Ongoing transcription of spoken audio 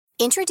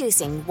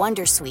Introducing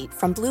Wondersuite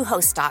from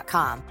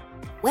Bluehost.com.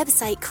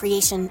 Website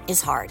creation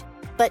is hard,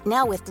 but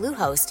now with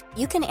Bluehost,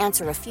 you can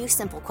answer a few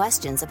simple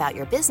questions about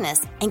your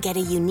business and get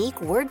a unique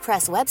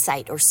WordPress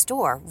website or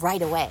store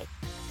right away.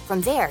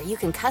 From there, you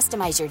can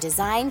customize your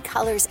design,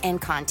 colors,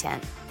 and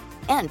content.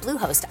 And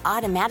Bluehost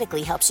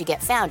automatically helps you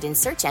get found in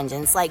search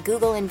engines like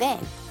Google and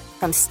Bing.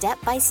 From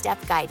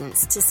step-by-step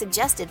guidance to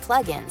suggested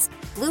plugins,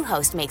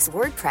 Bluehost makes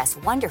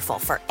WordPress wonderful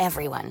for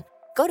everyone.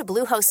 Go to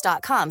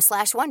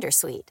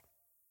bluehost.com/wondersuite.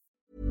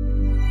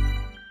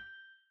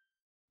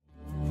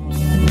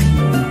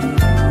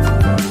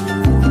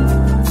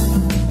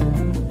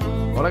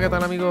 Hola, ¿qué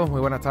tal amigos?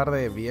 Muy buenas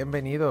tardes,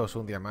 bienvenidos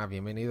un día más,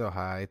 bienvenidos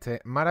a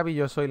este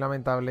maravilloso y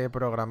lamentable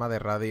programa de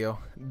radio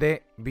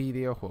de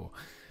videojuegos.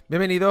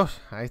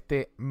 Bienvenidos a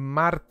este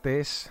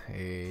martes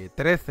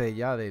 13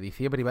 ya de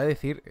diciembre, iba a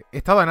decir, he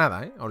estado a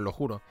nada, os lo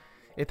juro,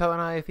 he estado a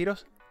nada de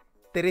deciros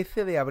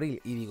 13 de abril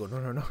y digo,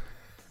 no,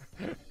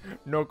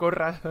 no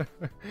corras,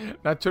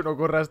 Nacho, no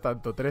corras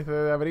tanto, 13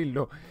 de abril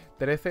no,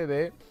 13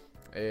 de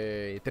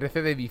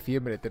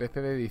diciembre,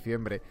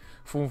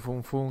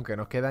 fun, que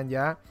nos quedan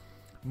ya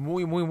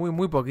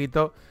muy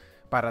poquito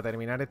para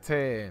terminar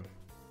este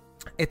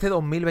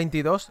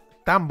 2022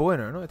 tan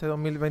bueno, ¿no? Este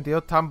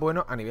 2022 tan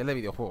bueno a nivel de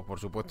videojuegos, por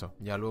supuesto.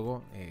 Ya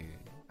luego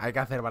hay que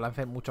hacer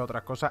balance en muchas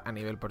otras cosas a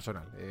nivel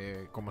personal.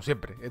 Como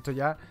siempre, esto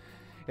ya,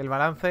 el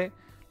balance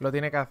lo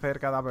tiene que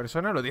hacer cada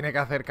persona, lo tiene que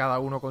hacer cada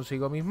uno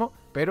consigo mismo,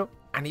 pero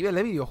a nivel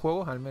de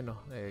videojuegos, al menos,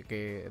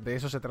 que de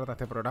eso se trata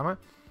este programa,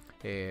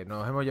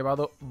 nos hemos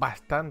llevado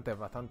bastantes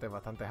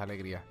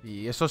alegrías.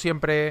 Y eso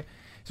siempre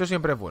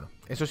es bueno.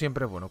 Eso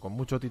siempre es bueno. Con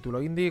mucho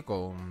título indie,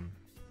 con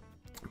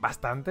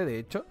bastante, de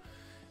hecho.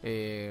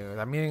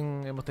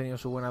 También hemos tenido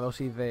su buena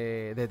dosis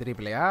de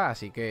AAA,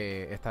 así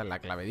que esta es la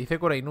clave. Dice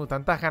Koreinu,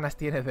 ¿tantas ganas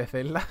tienes de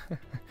Zelda?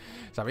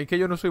 Sabéis que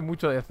yo no soy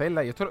mucho de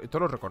Zelda y esto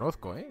lo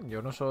reconozco, ¿eh?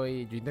 Yo he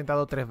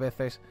intentado 3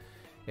 veces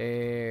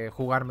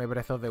jugarme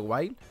Breath of the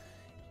Wild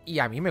y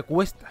a mí me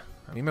cuesta.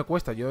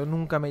 Yo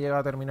nunca me he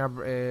llegado a terminar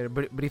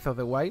Breath of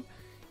the Wild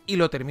y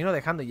lo termino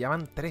dejando. Y ya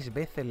van 3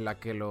 veces las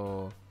que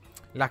lo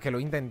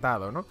he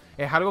intentado, ¿no?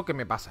 Es algo que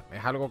me pasa,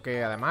 es algo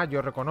que además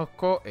yo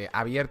reconozco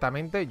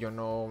abiertamente, yo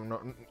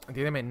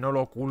entiéndeme, no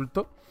lo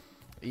oculto.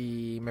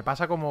 Y me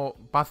pasa como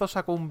Pazo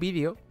sacó un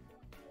vídeo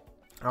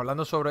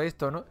hablando sobre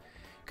esto, ¿no?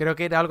 Creo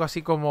que era algo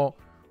así como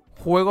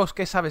juegos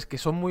que sabes que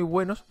son muy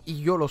buenos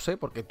y yo lo sé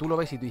porque tú lo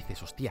ves y tú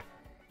dices, hostia,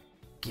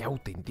 qué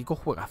auténtico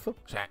juegazo.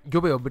 O sea, yo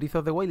veo Breath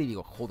of the Wild y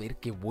digo, joder,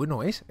 qué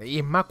bueno es. Y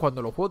es más,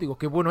 cuando lo juego digo,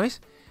 qué bueno es,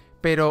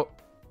 pero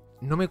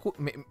no me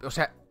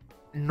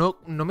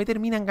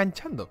termina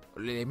enganchando.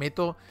 Le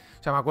meto...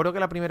 O sea, me acuerdo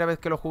que la primera vez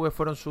que lo jugué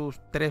fueron sus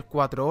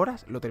 3-4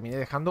 horas. Lo terminé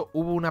dejando.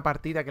 Hubo una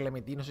partida que le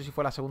metí, no sé si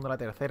fue la segunda o la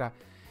tercera.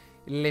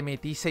 Le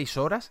metí 6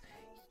 horas.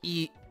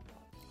 Y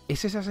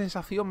es esa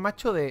sensación,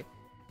 macho, de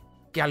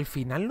que al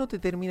final no te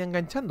termina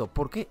enganchando.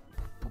 ¿Por qué?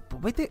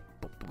 Pues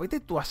vete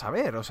tú a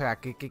saber. O sea,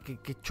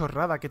 qué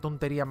chorrada, qué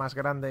tontería más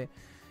grande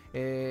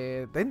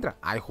te entra.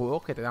 Hay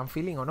juegos que te dan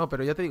feeling o no.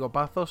 Pero ya te digo,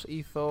 Pazos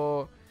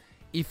hizo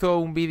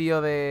un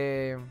vídeo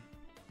de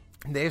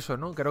eso,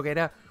 ¿no? Creo que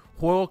era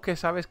juegos que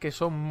sabes que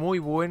son muy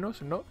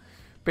buenos, ¿no?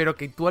 Pero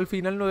que tú al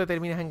final no te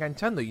terminas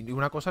enganchando y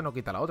una cosa no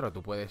quita la otra.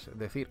 Tú puedes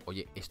decir,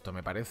 oye, esto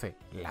me parece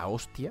la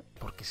hostia,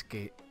 porque es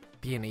que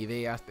tiene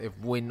ideas, es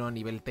bueno a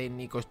nivel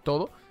técnico, es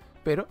todo,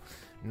 pero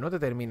no te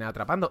termina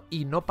atrapando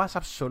y no pasa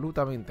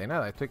absolutamente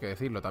nada. Esto hay que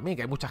decirlo también,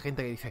 que hay mucha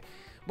gente que dice,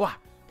 buah,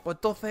 pues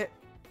entonces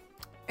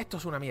esto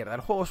es una mierda,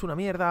 el juego es una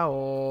mierda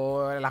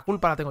o la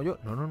culpa la tengo yo.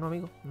 No,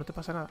 amigo, no te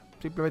pasa nada.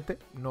 Simplemente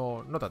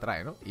no te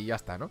atrae, ¿no? Y ya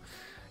está, ¿no?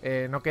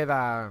 No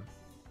queda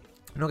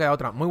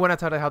otra. Muy buenas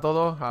tardes a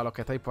todos, a los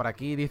que estáis por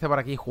aquí. Dice por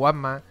aquí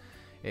Juanma,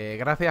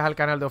 gracias al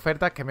canal de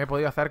ofertas que me he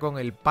podido hacer con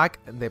el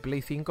pack de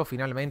Play 5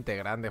 finalmente.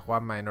 Grande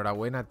Juanma,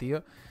 enhorabuena,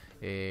 tío.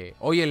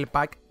 Hoy el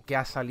pack que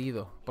ha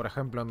salido, por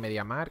ejemplo, en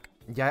MediaMarkt,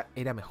 ya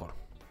era mejor,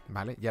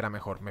 ¿vale? Ya era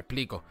mejor, me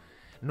explico.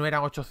 No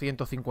eran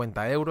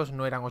 850 euros,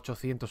 no eran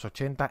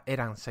 880,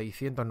 eran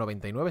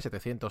 699,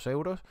 700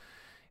 euros.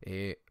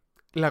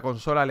 La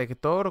consola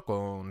lector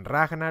con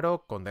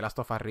Ragnarok, con The Last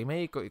of Us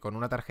Remake y con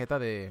una tarjeta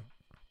de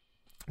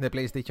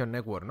PlayStation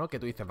Network, ¿no? Que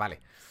tú dices,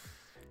 vale,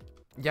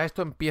 ya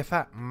esto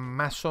empieza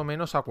más o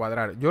menos a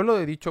cuadrar. Yo lo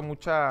he dicho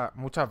muchas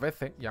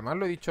veces, y además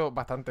lo he dicho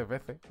bastantes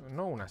veces,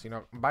 no una,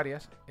 sino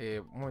varias.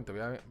 Un momento,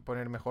 voy a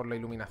poner mejor la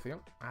iluminación.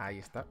 Ahí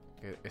está,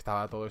 que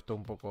estaba todo esto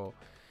un poco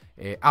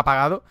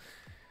apagado.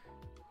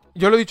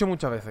 Yo lo he dicho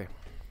muchas veces.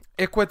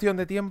 Es cuestión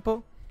de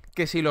tiempo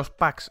que si los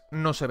packs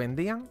no se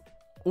vendían,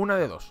 una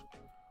de dos.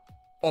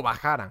 O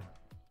bajaran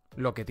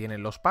lo que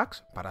tienen los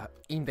packs para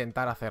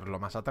intentar hacerlo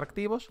más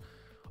atractivos,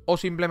 o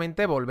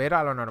simplemente volver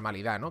a la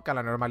normalidad, ¿no? Que a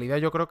la normalidad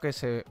yo creo que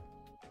se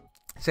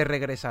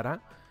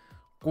regresará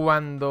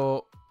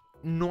cuando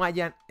no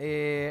haya...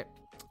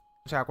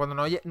 o sea, cuando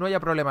no haya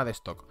problema de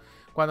stock.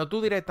 Cuando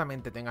tú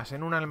directamente tengas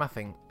en un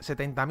almacén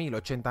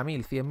 70.000,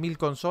 80.000, 100.000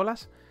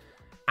 consolas,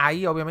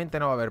 ahí obviamente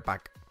no va a haber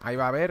pack. Ahí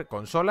va a haber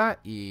consola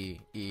y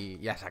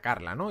a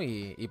sacarla, ¿no?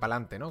 Y para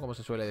adelante, ¿no? Como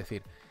se suele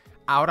decir.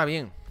 Ahora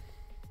bien,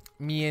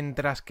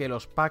 mientras que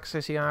los packs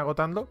se sigan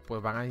agotando,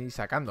 pues van a ir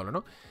sacándolo,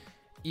 ¿no?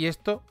 Y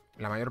esto,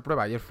 la mayor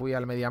prueba, ayer fui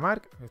al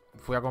MediaMarkt,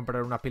 fui a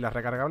comprar unas pilas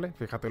recargables,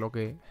 fíjate lo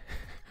que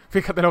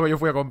yo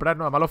fui a comprar,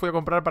 ¿no? Además lo fui a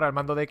comprar para el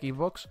mando de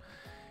Xbox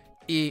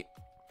y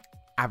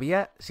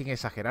había, sin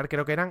exagerar,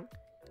 creo que eran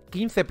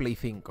 15 Play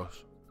 5.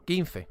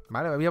 15,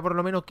 ¿vale? Había por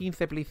lo menos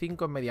 15 Play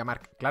 5 en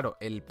MediaMarkt. Claro,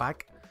 el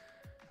pack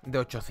de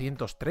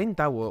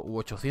 830 u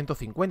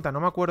 850,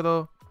 no me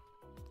acuerdo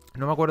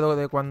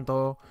de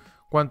cuánto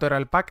era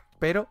el pack,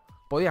 pero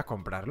podías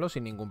comprarlo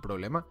sin ningún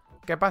problema.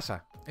 ¿Qué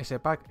pasa? Ese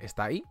pack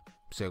está ahí,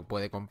 se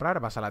puede comprar,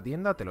 vas a la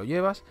tienda, te lo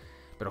llevas,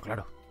 pero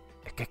claro,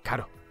 es que es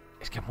caro,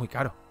 es que es muy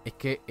caro, es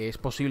que es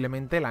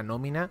posiblemente la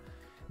nómina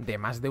de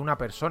más de una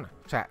persona.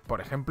 O sea,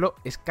 por ejemplo,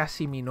 es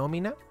casi mi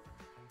nómina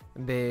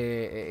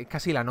es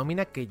casi la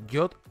nómina que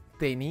yo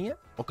tenía,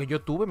 o que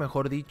yo tuve,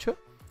 mejor dicho,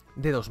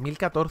 de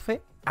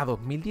 2014 a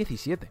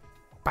 2017.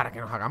 Para que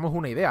nos hagamos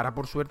una idea. Ahora,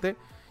 por suerte,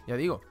 ya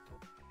digo,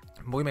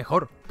 voy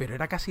mejor, pero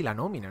era casi la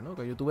nómina, ¿no?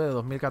 Que yo tuve de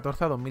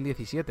 2014 a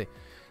 2017,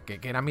 que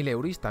era 1000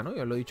 eurista, ¿no?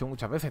 Yo lo he dicho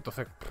muchas veces,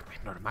 entonces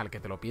es normal que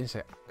te lo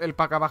pienses. El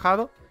pack ha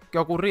bajado, ¿qué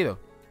ha ocurrido?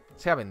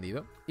 Se ha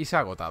vendido y se ha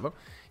agotado.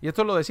 Y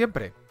esto es lo de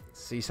siempre.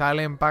 Si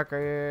salen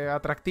packs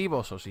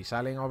atractivos o si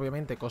salen,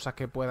 obviamente, cosas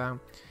que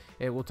puedan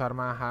gustar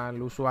más al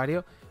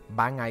usuario,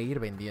 van a ir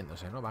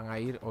vendiéndose, ¿no? Van a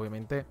ir,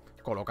 obviamente,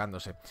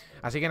 colocándose.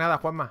 Así que nada,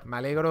 Juanma, me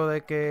alegro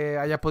de que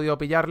hayas podido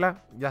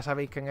pillarla. Ya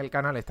sabéis que en el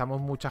canal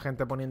estamos mucha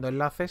gente poniendo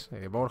enlaces,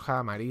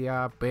 Borja,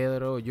 María,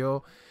 Pedro,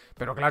 yo,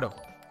 pero claro,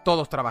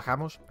 todos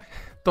trabajamos,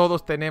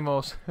 todos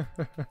tenemos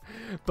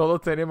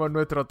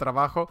nuestro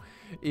trabajo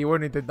y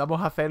bueno,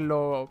 intentamos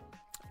hacerlo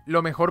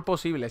lo mejor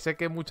posible. Sé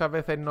que muchas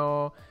veces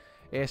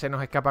se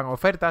nos escapan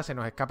ofertas, se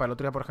nos escapa. El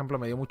otro día, por ejemplo,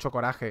 me dio mucho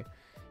coraje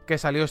que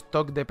salió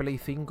stock de Play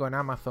 5 en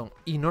Amazon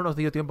y no nos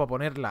dio tiempo a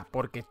ponerla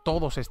porque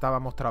todos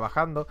estábamos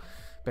trabajando,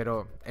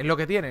 pero es lo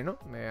que tiene, ¿no?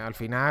 Al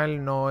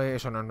final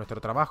eso no es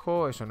nuestro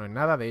trabajo, eso no es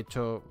nada. De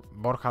hecho,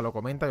 Borja lo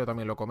comenta, yo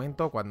también lo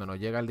comento, cuando nos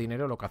llega el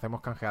dinero lo que hacemos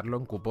es canjearlo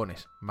en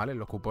cupones, ¿vale?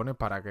 Los cupones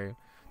para que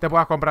te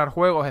puedas comprar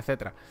juegos,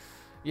 etcétera.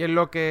 Y es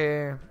lo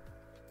que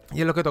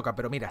toca.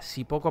 Pero mira,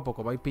 si poco a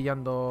poco vais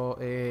pillando,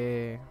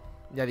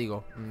 ya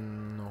digo,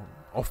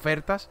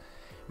 ofertas,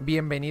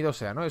 bienvenido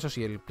sea, ¿no? Eso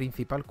sí, el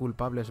principal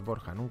culpable es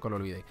Borja, nunca lo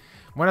olvidéis.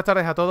 Buenas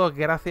tardes a todos,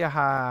 gracias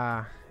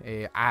a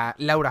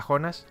Laura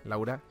Jonas.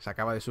 Laura se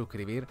acaba de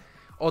suscribir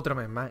otro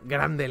mes más.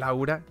 Grande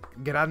Laura,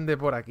 grande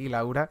por aquí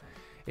Laura.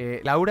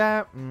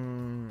 Laura,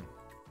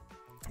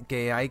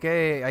 que hay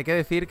que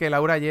decir que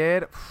Laura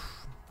ayer,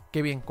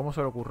 qué bien, cómo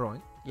se le ocurrió,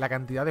 ¿eh? La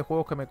cantidad de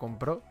juegos que me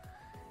compró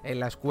en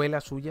la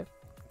escuela suya,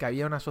 que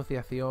había una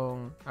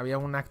asociación, había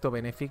un acto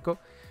benéfico,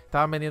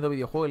 estaban vendiendo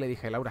videojuegos y le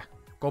dije, Laura,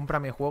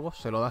 cómprame juegos,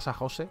 se lo das a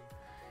José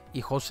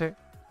y José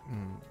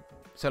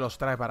se los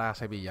trae para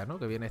Sevilla, ¿no?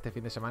 Que viene este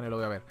fin de semana y lo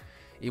voy a ver.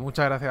 Y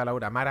muchas gracias a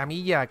Laura.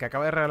 Maramilla, que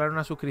acaba de regalar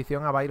una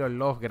suscripción a Byron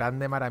Love,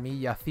 grande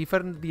Maramilla.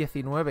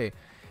 Cipher19,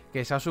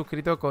 que se ha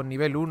suscrito con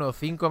nivel 1,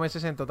 5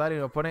 meses en total y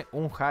nos pone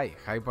un high.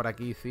 High por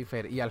aquí,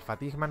 Cipher. Y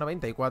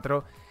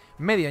Alfatigma94,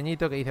 medio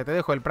añito, que dice, te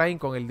dejo el Prime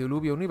con el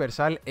diluvio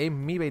universal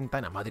en mi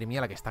ventana. Madre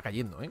mía la que está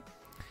cayendo, ¿eh?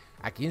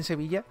 Aquí en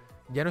Sevilla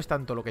ya no es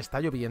tanto lo que está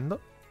lloviendo,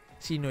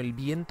 sino el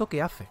viento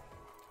que hace.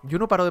 Yo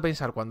no paro de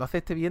pensar cuando hace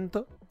este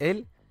viento,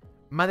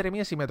 madre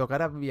mía, si me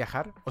tocara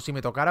viajar o si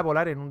me tocara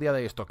volar en un día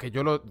de estos, que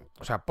yo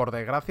o sea, por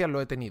desgracia lo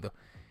he tenido.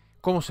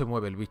 ¿Cómo se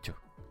mueve el bicho?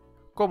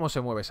 ¿Cómo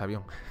se mueve ese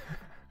avión?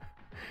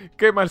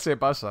 Qué mal se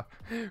pasa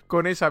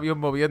con ese avión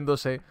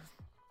moviéndose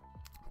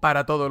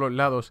para todos los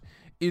lados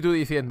y tú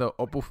diciendo,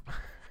 oh puf,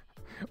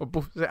 oh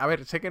puf. A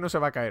ver, sé que no se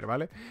va a caer,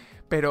 ¿vale?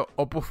 Pero,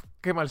 oh puf,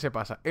 qué mal se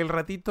pasa. El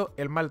ratito,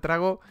 el mal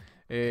trago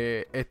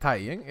está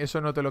ahí, ¿eh?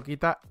 Eso no te lo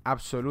quita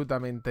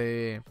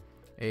absolutamente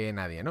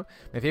nadie, ¿no?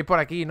 Me decís por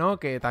aquí, ¿no?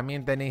 Que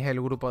también tenéis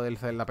el grupo del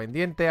Zelda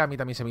pendiente. A mí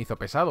también se me hizo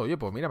pesado. Oye,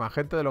 pues mira, más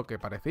gente de lo que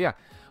parecía.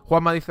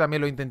 Juanma dice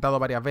también lo he intentado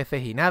varias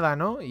veces y nada,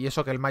 ¿no? Y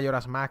eso que el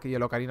Majora's Mask y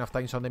el Ocarina of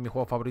Time son de mis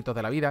juegos favoritos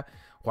de la vida.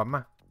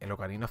 Juanma, el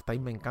Ocarina of Time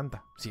me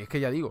encanta. Si es que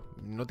ya digo,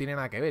 no tiene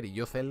nada que ver. Y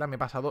yo Zelda me he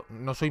pasado...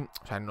 No soy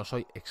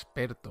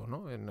experto,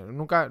 ¿no?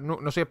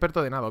 No soy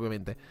experto de nada,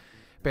 obviamente.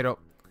 Pero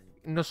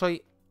no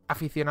soy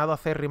aficionado a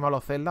hacer rimo a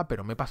los Zelda,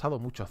 pero me he pasado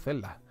muchos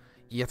Zelda.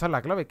 Y esta es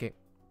la clave, que,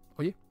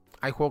 oye,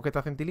 hay juegos que te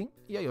hacen tilín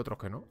y hay otros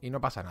que no. Y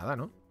no pasa nada,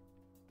 ¿no?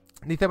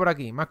 Dice por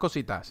aquí, más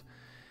cositas.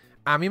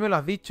 A mí me lo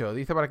has dicho.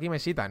 Dice por aquí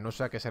Mesita. No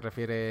sé a qué se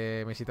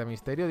refiere Mesita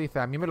Misterio.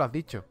 Dice, a mí me lo has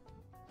dicho.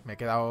 Me he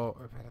quedado...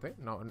 Espérate.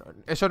 No,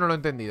 eso no lo he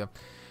entendido.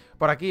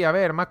 Por aquí, a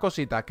ver, más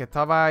cositas que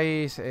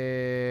estabais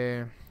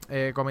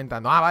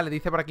comentando. Ah, vale,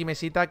 dice por aquí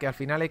Mesita que al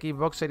final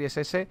Xbox Series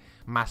S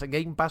más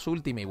Game Pass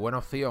Ultimate. Buena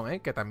opción,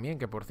 que también,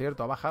 que por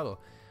cierto ha bajado.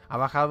 Ha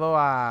bajado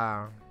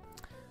a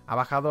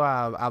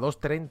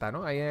 230,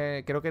 ¿no?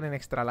 Ahí, creo que en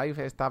Extra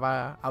Life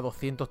estaba a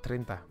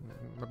 230.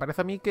 Me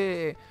parece a mí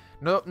que...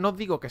 No os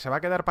digo que se va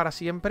a quedar para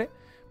siempre,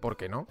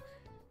 porque no.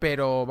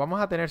 Pero vamos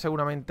a tener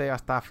seguramente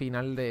hasta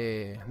final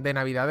de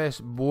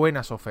Navidades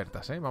buenas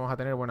ofertas, ¿eh? Vamos a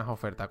tener buenas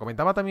ofertas.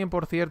 Comentaba también,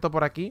 por cierto,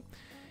 por aquí,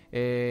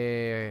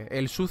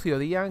 el sucio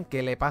Dian,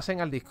 que le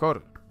pasen al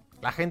Discord.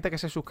 La gente que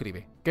se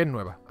suscribe, que es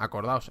nueva,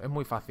 acordaos, es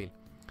muy fácil.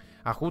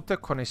 Ajustes,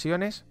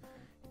 conexiones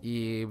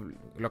y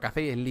lo que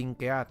hacéis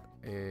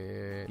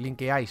es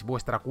linkeáis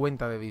vuestra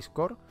cuenta de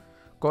Discord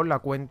con la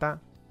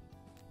cuenta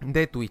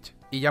de Twitch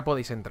y ya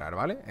podéis entrar,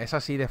 ¿vale? Es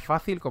así de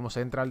fácil como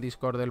se entra al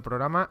Discord del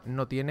programa,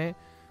 no tiene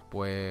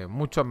pues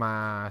mucho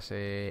más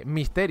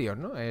misterios,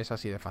 ¿no? Es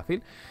así de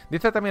fácil.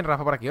 Dice también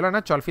Rafa por aquí: hola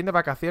Nacho, al fin de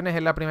vacaciones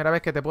es la primera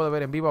vez que te puedo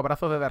ver en vivo,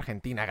 abrazos desde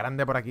Argentina.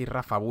 Grande por aquí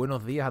Rafa,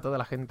 buenos días a toda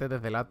la gente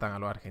desde LATAM, a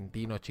los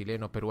argentinos,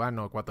 chilenos,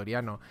 peruanos,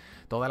 ecuatorianos,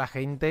 toda la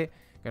gente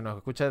que nos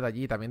escucha desde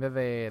allí, también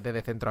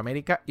desde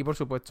Centroamérica y por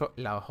supuesto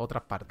las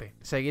otras partes.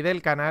 Seguid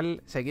el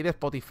canal, seguid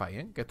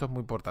Spotify, que esto es muy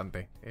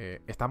importante.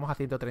 Estamos a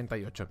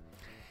 138.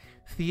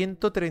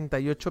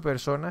 138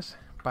 personas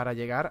para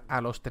llegar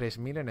a los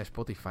 3000 en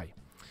Spotify.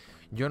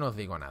 Yo no os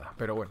digo nada,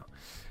 pero bueno.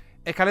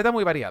 Escaleta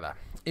muy variada.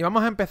 Y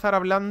vamos a empezar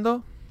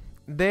hablando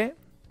de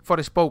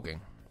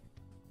Forspoken.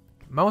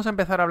 Vamos a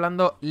empezar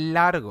hablando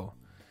largo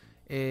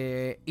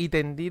y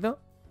tendido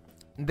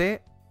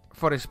de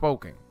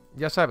Forspoken.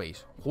 Ya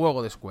sabéis,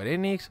 juego de Square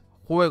Enix,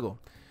 juego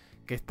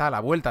que está a la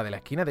vuelta de la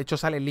esquina. De hecho,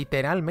 sale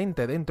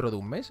literalmente dentro de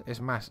un mes.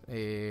 Es más,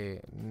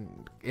 el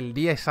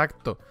día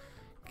exacto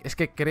es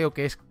que creo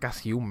que es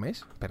casi un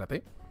mes.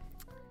 Espérate.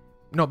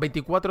 No,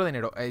 24 de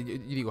enero. Yo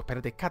digo,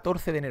 espérate,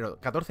 14 de enero.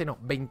 14 no,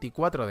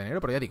 24 de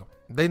enero. Pero ya digo,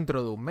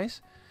 dentro de un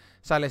mes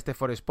sale este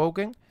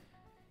Forspoken.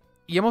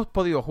 Y hemos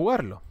podido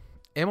jugarlo.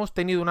 Hemos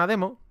tenido una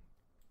demo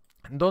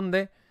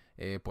donde,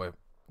 pues,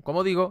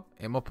 como digo,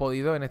 hemos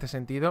podido en este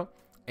sentido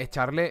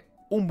echarle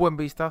un buen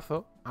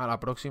vistazo a la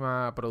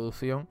próxima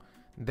producción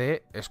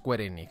de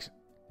Square Enix.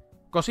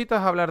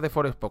 Cositas a hablar de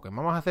Forspoken.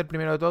 Vamos a hacer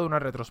primero de todo una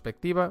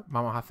retrospectiva.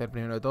 Vamos a hacer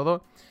primero de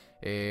todo,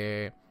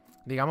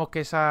 digamos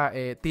que esa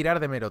tirar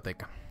de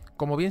hemeroteca.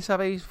 Como bien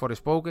sabéis,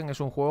 Forspoken es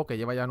un juego que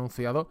lleva ya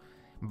anunciado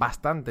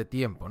bastante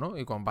tiempo, ¿no?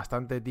 Y con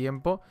bastante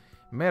tiempo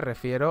me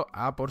refiero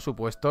a, por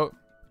supuesto,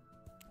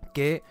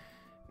 que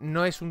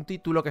no es un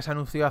título que se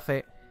anunció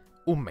hace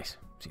un mes,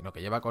 sino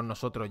que lleva con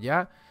nosotros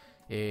ya,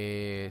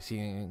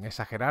 sin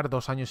exagerar,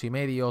 2 años y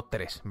medio,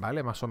 3,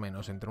 ¿vale? Más o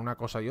menos, entre una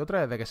cosa y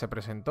otra, desde que se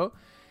presentó,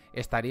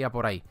 estaría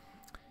por ahí.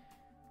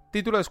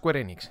 Título de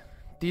Square Enix.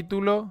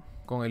 Título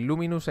con el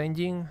Luminous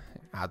Engine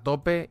a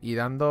tope y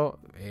dando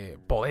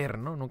poder,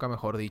 ¿no? Nunca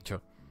mejor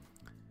dicho.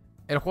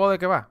 ¿El juego de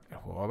qué va? El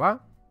juego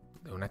va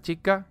de una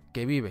chica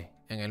que vive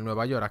en el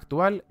Nueva York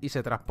actual y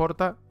se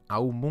transporta a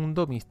un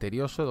mundo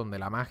misterioso donde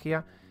la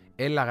magia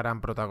es la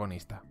gran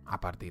protagonista. A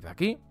partir de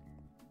aquí,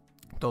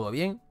 todo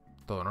bien,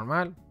 todo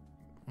normal.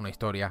 Una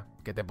historia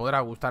que te podrá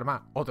gustar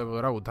más o te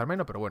podrá gustar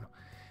menos, pero bueno,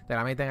 te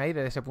la meten ahí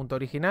desde ese punto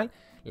original.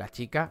 La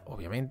chica,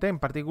 obviamente, en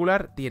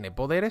particular, tiene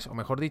poderes, o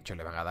mejor dicho,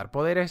 le van a dar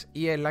poderes,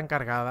 y es la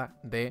encargada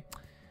de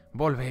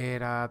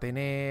volver a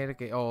tener,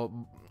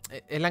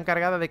 es la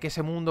encargada de que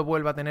ese mundo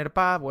vuelva a tener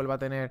paz, vuelva a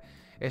tener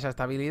esa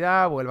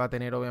estabilidad, vuelva a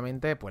tener,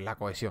 obviamente, pues la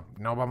cohesión.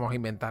 No vamos a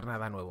inventar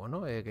nada nuevo,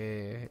 ¿no?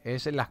 Que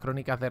es las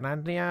Crónicas de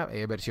Narnia,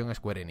 versión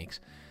Square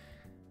Enix.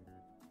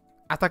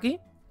 Hasta aquí,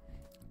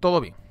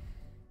 todo bien.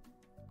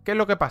 ¿Qué es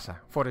lo que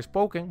pasa?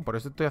 Forspoken, por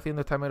eso estoy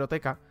haciendo esta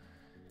hemeroteca,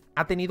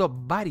 ha tenido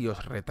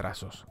varios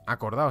retrasos.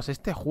 Acordaos,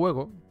 este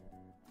juego,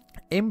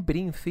 en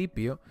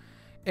principio,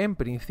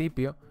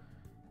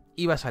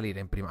 iba a salir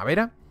en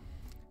primavera,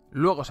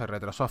 luego se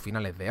retrasó a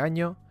finales de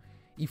año,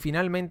 y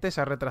finalmente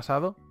se ha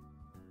retrasado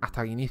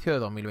hasta el inicio de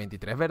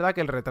 2023. Es verdad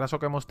que el retraso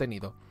que hemos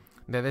tenido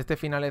desde este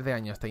finales de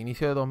año hasta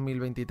inicio de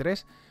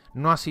 2023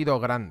 no ha sido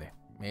grande.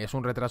 Es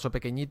un retraso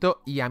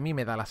pequeñito y a mí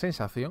me da la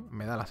sensación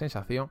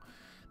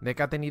de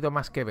que ha tenido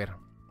más que ver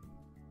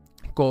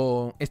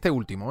con este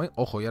último,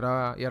 ojo, y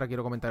ahora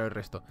quiero comentar el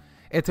resto.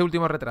 Este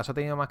último retraso ha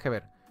tenido más que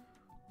ver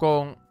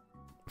con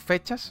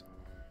fechas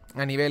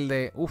a nivel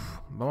de,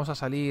 vamos a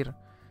salir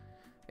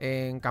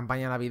en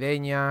campaña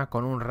navideña,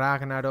 con un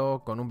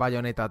Ragnarok, con un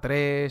Bayonetta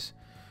 3,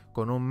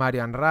 con un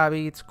Mario &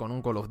 Rabbids, con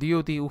un Call of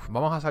Duty,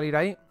 vamos a salir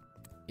ahí,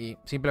 y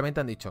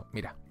simplemente han dicho,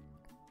 mira,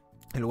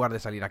 en lugar de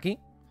salir aquí,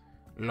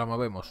 lo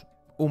movemos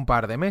un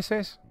par de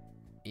meses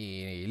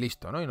y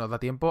listo, ¿no? Y nos da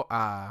tiempo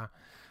a,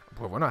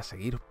 pues bueno, a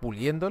seguir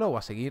puliéndolo o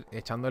a seguir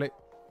echándole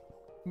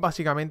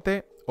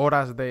básicamente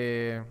horas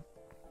de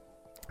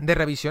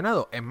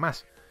revisionado. Es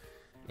más,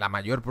 la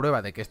mayor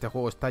prueba de que este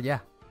juego está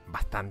ya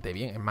bastante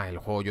bien. Es más, el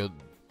juego yo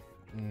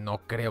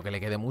no creo que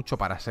le quede mucho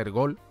para ser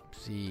Gold.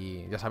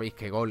 Si ya sabéis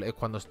que Gold es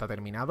cuando está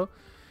terminado.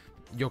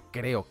 Yo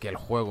creo que el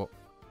juego,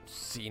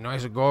 si no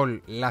es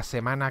Gold, la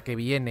semana que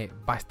viene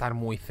va a estar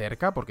muy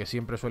cerca, porque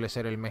siempre suele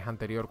ser el mes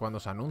anterior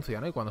cuando se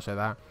anuncia, ¿no? Y cuando se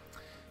da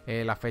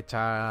la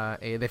fecha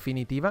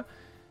definitiva.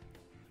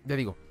 Ya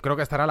digo, creo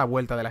que estará a la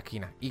vuelta de la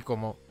esquina. Y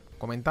como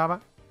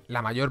comentaba,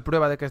 la mayor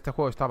prueba de que este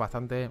juego está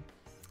bastante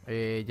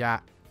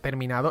ya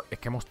terminado es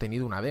que hemos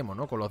tenido una demo,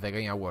 ¿no? Con los de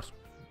Game Awards.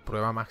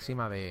 Prueba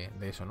máxima de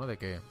eso, ¿no? De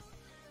que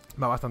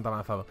va bastante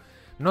avanzado.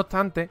 No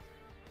obstante,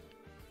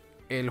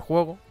 el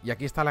juego, y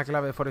aquí está la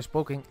clave de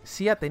Forspoken,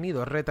 sí ha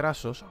tenido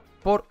retrasos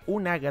por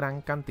una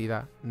gran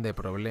cantidad de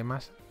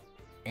problemas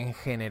en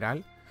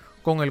general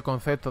con el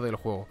concepto del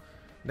juego.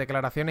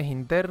 Declaraciones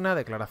internas,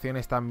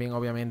 declaraciones también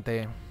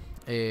obviamente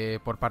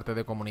por parte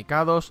de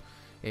comunicados.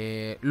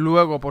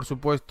 Luego, por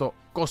supuesto,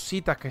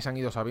 cositas que se han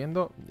ido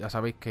sabiendo. Ya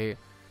sabéis que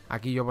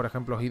aquí yo, por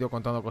ejemplo, os he ido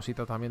contando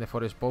cositas también de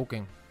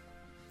Forspoken.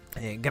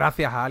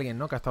 Gracias a alguien,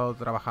 ¿no?, que ha estado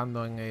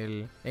trabajando en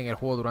el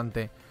juego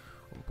durante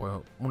pues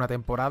una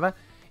temporada.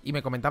 Y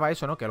me comentaba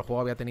eso, ¿no?, que el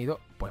juego había tenido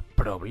pues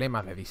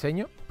problemas de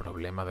diseño,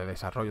 problemas de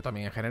desarrollo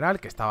también en general,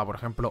 que estaba, por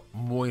ejemplo,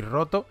 muy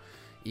roto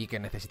y que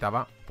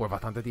necesitaba pues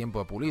bastante tiempo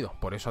de pulido.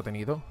 Por eso ha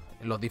tenido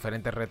los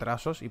diferentes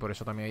retrasos y por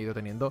eso también ha ido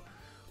teniendo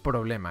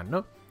problemas,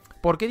 ¿no?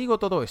 ¿Por qué digo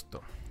todo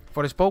esto?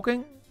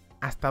 Forspoken,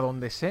 hasta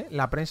donde sé,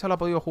 la prensa lo ha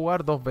podido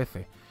jugar 2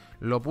 veces.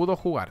 Lo pudo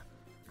jugar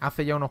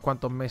hace ya unos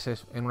cuantos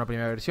meses en una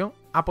primera versión.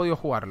 Ha podido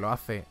jugarlo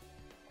hace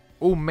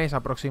un mes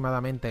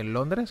aproximadamente en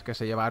Londres, que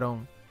se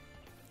llevaron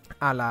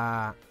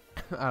a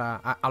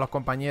los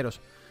compañeros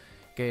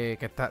que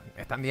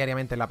están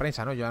diariamente en la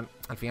prensa, ¿no? Yo,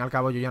 al fin y al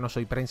cabo, yo ya no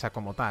soy prensa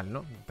como tal,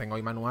 ¿no? Tengo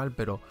ahí manual,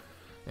 pero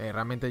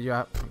realmente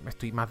yo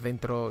estoy más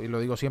dentro, y lo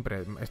digo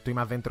siempre, estoy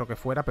más dentro que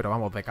fuera, pero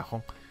vamos, de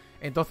cajón.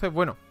 Entonces,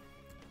 bueno,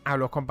 a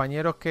los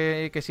compañeros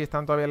que sí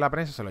están todavía en la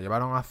prensa se lo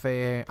llevaron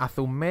hace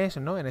un mes,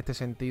 ¿no? En este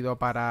sentido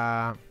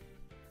para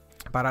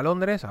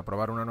Londres, a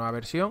probar una nueva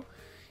versión.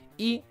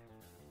 Y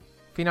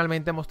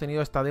finalmente hemos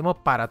tenido esta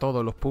demo para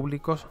todos los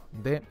públicos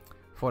de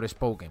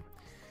Forspoken.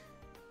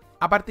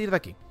 A partir de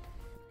aquí,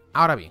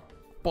 ahora bien,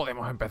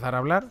 podemos empezar a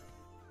hablar,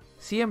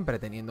 siempre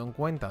teniendo en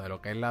cuenta de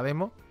lo que es la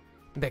demo,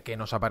 de qué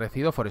nos ha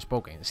parecido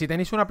Forspoken. Si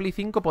tenéis una Play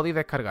 5 podéis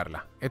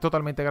descargarla, es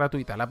totalmente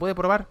gratuita, la puede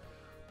probar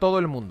todo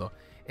el mundo.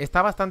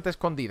 Está bastante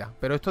escondida,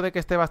 pero esto de que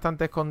esté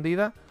bastante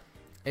escondida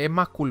es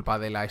más culpa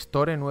de la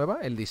Store nueva,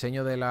 el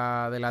diseño de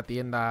la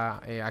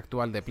tienda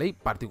actual de Play.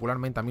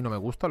 Particularmente a mí no me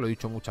gusta, lo he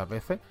dicho muchas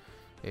veces.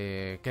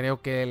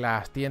 Creo que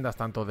las tiendas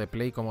tanto de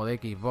Play como de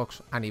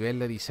Xbox a nivel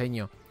de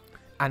diseño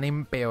han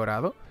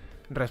empeorado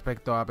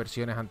respecto a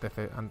versiones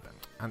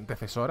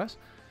antecesoras.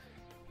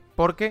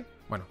 Porque,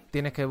 bueno,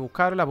 tienes que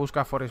buscarla,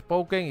 busca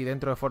Forspoken y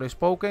dentro de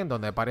Forspoken,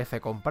 donde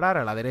aparece comprar,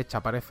 a la derecha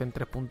aparecen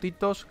 3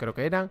 puntitos, creo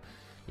que eran,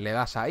 le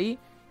das ahí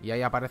y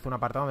ahí aparece un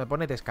apartado donde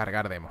pone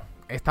descargar demo.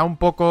 Está un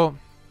poco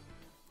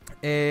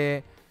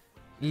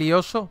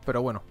lioso,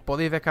 pero bueno,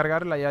 podéis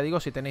descargarla, ya digo,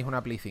 si tenéis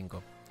una Play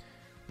 5.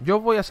 Yo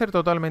voy a ser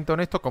totalmente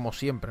honesto, como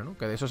siempre, ¿no?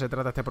 Que de eso se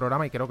trata este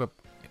programa y creo que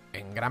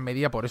en gran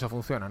medida por eso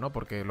funciona, ¿no?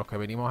 Porque los que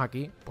venimos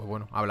aquí, pues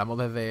bueno, hablamos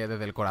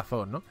desde el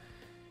corazón, ¿no?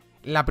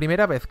 La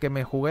primera vez que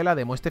me jugué la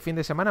demo este fin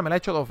de semana me la he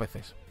hecho 2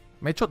 veces.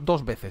 Me he hecho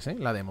 2 veces,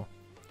 la demo.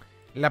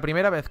 La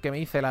primera vez que me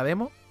hice la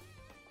demo,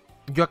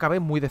 yo acabé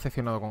muy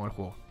decepcionado con el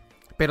juego.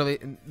 Pero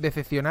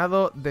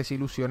decepcionado,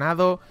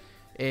 desilusionado,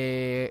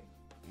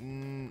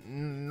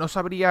 no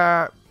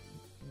sabría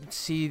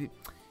si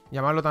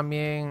llamarlo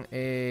también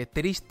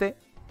triste.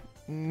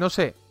 No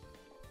sé,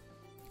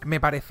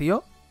 me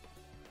pareció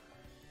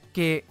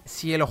que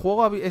si el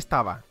juego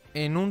estaba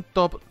en un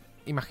top,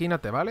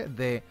 imagínate, ¿vale?,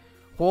 de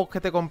juegos que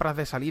te compras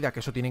de salida,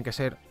 que eso tienen que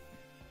ser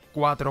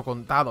 4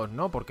 contados,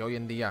 ¿no? Porque hoy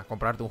en día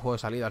comprarte un juego de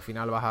salida al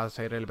final vas a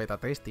hacer el beta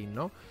testing,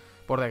 ¿no?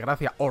 Por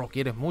desgracia, o lo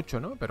quieres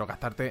mucho, ¿no? Pero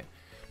gastarte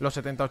los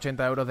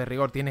 70-80 euros de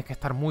rigor tienes que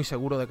estar muy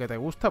seguro de que te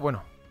gusta.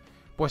 Bueno,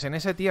 pues en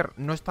ese tier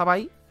no estaba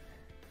ahí,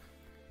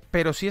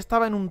 pero sí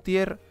estaba en un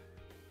tier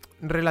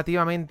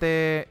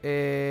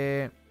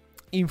relativamente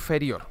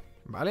inferior,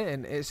 ¿vale?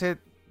 En ese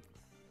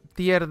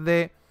tier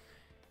de,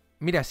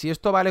 mira, si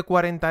esto vale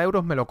 40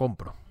 euros me lo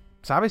compro,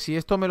 ¿sabes? Si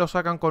esto me lo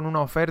sacan con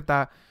una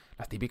oferta,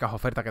 las típicas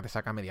ofertas que te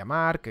saca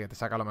MediaMarkt, que te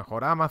saca a lo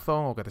mejor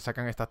Amazon o que te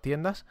sacan estas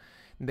tiendas,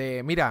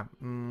 de, mira,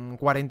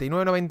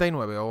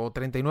 49,99 o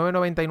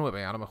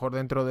 39,99, a lo mejor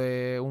dentro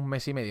de un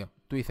mes y medio,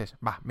 tú dices,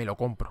 va, me lo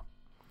compro.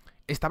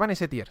 Estaba en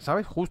ese tier,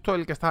 ¿sabes? Justo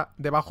el que está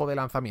debajo de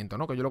lanzamiento,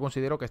 ¿no? Que yo lo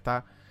considero que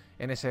está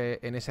en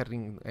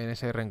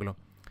ese renglón.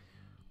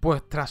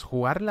 Pues tras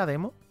jugar la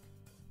demo,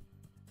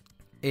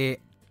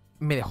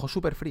 me dejó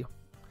súper frío.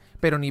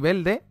 Pero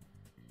nivel de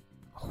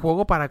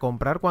juego para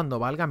comprar cuando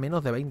valga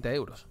menos de 20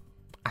 euros.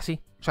 Así.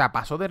 O sea,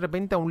 pasó de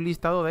repente a un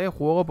listado de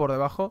juego por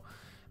debajo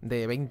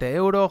de 20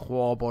 euros,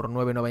 juego por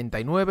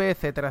 9,99,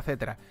 etcétera,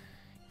 etcétera.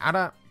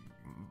 Ahora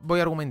voy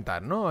a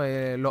argumentar, ¿no?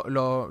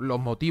 Los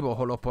motivos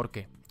o los por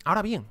qué.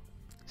 Ahora bien,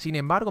 sin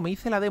embargo, me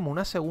hice la demo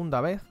una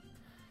segunda vez.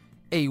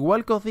 E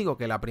igual que os digo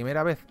que la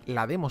primera vez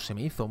la demo se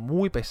me hizo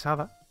muy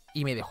pesada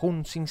y me dejó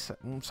un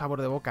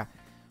sabor de boca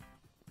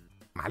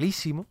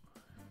malísimo,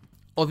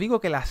 os digo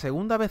que la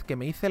segunda vez que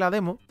me hice la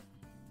demo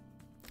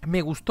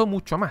me gustó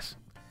mucho más.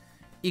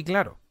 Y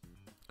claro,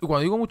 cuando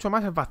digo mucho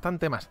más es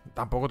bastante más.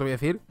 Tampoco te voy a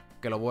decir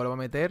que lo vuelvo a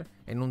meter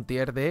en un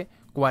tier de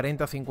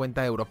 40 o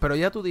 50 euros. Pero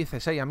ya tú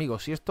dices, hey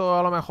amigos, si esto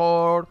a lo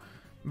mejor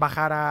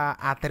bajara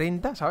a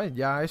 30, ¿sabes?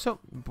 Ya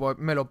eso, pues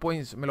me lo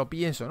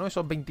pienso, ¿no?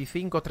 Esos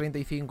 25,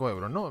 35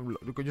 euros, ¿no?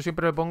 Lo que yo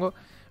siempre le pongo,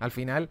 al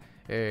final,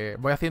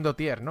 voy haciendo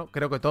tier, ¿no?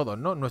 Creo que todos,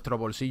 ¿no? Nuestro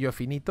bolsillo es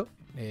finito,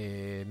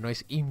 no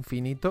es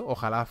infinito.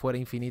 Ojalá fuera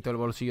infinito el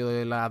bolsillo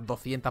de las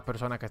 200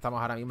 personas que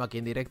estamos ahora mismo aquí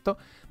en directo.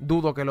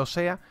 Dudo que lo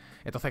sea.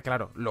 Entonces,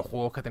 claro, los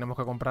juegos que tenemos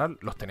que comprar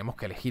los tenemos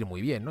que elegir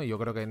muy bien, ¿no? Y yo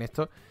creo que en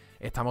esto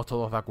estamos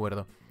todos de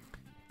acuerdo.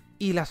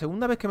 Y la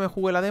segunda vez que me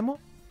jugué la demo,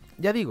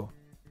 ya digo,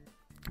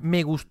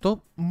 me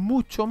gustó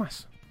mucho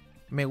más.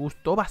 Me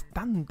gustó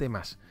bastante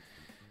más.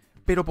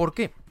 ¿Pero por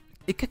qué?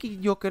 Es que aquí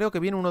yo creo que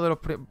viene uno de los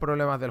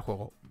problemas del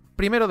juego.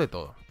 Primero de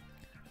todo,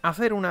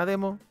 hacer una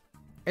demo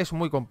es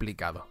muy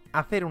complicado.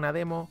 Hacer una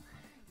demo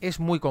es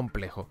muy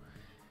complejo.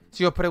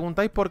 Si os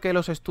preguntáis por qué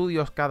los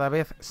estudios cada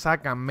vez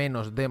sacan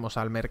menos demos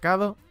al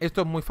mercado,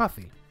 esto es muy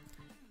fácil.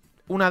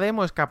 Una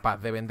demo es capaz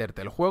de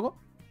venderte el juego.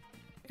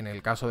 En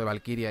el caso de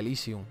Valkyria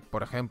Elysium,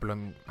 por ejemplo,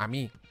 a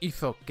mí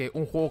hizo que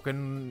un juego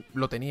que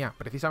lo tenía,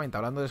 precisamente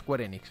hablando de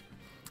Square Enix,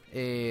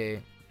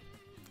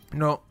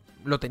 no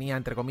lo tenía,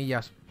 entre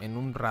comillas, en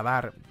un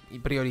radar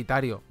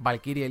prioritario.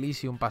 Valkyria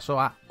Elysium pasó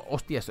a,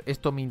 hostia,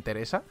 esto me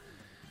interesa.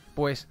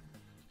 Pues,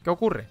 ¿qué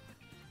ocurre?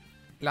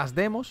 Las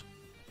demos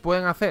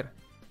pueden hacer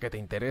que te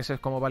intereses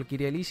como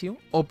Valkyria Elysium,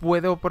 o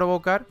puede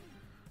provocar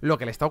lo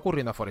que le está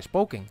ocurriendo a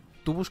Forspoken.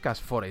 Tú buscas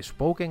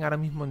Forspoken ahora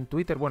mismo en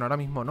Twitter, bueno, ahora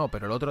mismo no,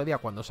 pero el otro día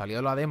cuando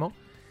salió la demo,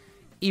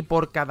 y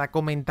por cada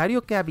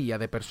comentario que había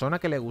de persona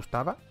que le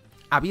gustaba,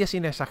 había,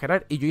 sin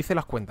exagerar, y yo hice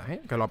las cuentas,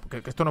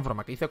 que esto no es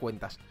broma, que hice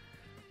cuentas.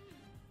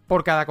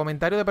 Por cada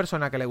comentario de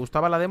persona que le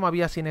gustaba la demo,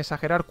 había, sin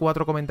exagerar,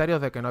 4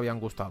 comentarios de que no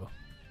habían gustado.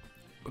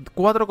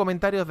 4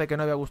 comentarios de que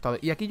no había gustado.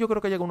 Y aquí yo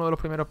creo que llega uno de los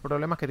primeros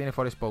problemas que tiene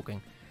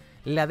Forspoken.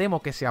 La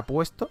demo que se ha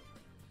puesto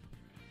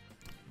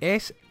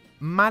es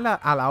mala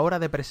a la hora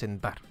de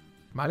presentar,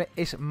 ¿vale?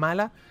 Es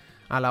mala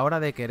a la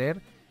hora de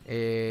querer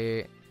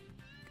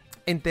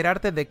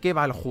enterarte de qué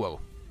va el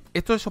juego.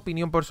 Esto es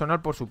opinión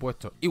personal, por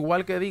supuesto.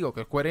 Igual que digo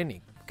que Square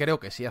Enix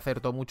creo que sí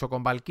acertó mucho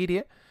con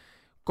Valkyrie,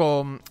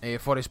 con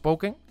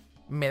Forspoken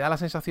me da la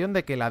sensación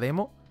de que la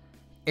demo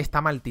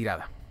está mal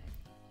tirada.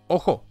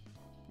 Ojo,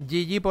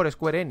 GG por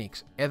Square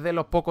Enix, es de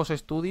los pocos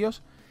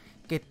estudios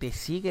que te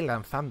sigue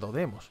lanzando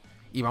demos.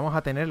 Y vamos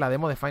a tener la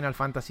demo de Final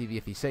Fantasy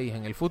XVI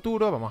en el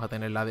futuro, vamos a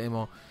tener la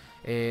demo,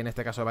 en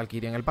este caso de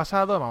Valkyrie, en el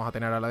pasado, vamos a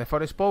tener la de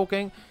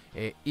Forspoken,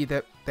 y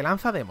te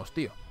lanza demos,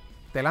 tío.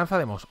 Te lanza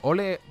demos.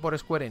 Ole por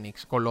Square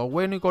Enix. Con lo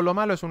bueno y con lo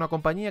malo, es una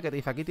compañía que te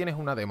dice, aquí tienes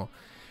una demo.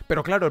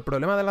 Pero claro, el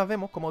problema de las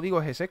demos, como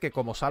digo, es ese, que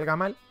como salga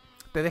mal,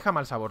 te deja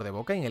mal sabor de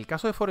boca. En el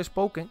caso de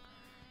Forspoken,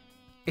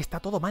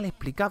 está todo mal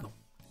explicado.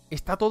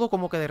 Está todo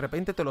como que de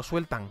repente te lo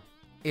sueltan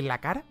en la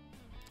cara.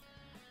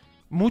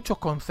 Muchos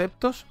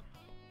conceptos,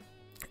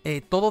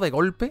 todo de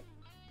golpe.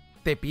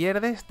 Te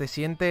pierdes, te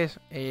sientes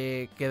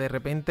que de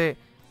repente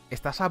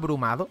estás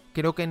abrumado.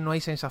 Creo que no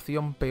hay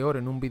sensación peor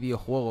en un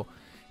videojuego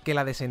que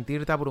la de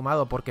sentirte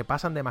abrumado porque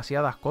pasan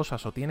demasiadas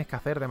cosas o tienes que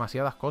hacer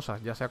demasiadas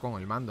cosas, ya sea con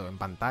el mando, en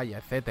pantalla,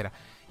 etcétera.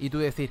 Y tú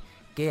decir,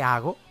 ¿qué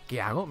hago? ¿Qué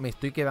hago? Me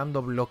estoy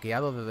quedando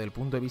bloqueado desde el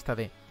punto de vista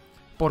de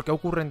 ¿por qué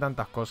ocurren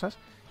tantas cosas?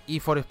 Y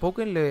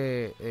Forspoken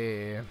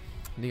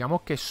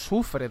digamos que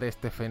sufre de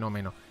este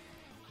fenómeno.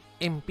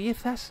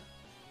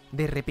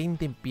 De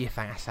repente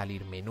empiezan a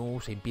salir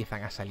menús,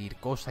 empiezan a salir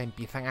cosas,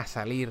 empiezan a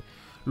salir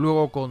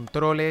luego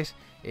controles,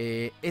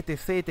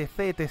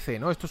 etc,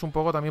 ¿no? Esto es un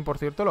poco también, por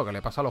cierto, lo que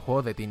le pasa a los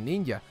juegos de Team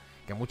Ninja.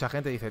 Que mucha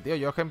gente dice, tío,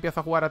 yo es que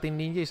empiezo a jugar a Team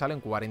Ninja y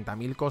salen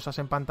 40.000 cosas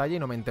en pantalla y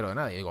no me entero de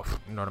nada. Y digo,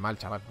 normal,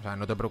 chaval, o sea,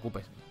 no te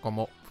preocupes.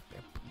 Como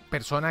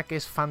persona que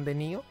es fan de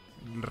Nioh,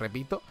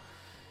 repito,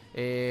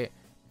 es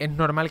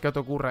normal que te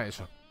ocurra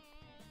eso.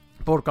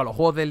 Porque a los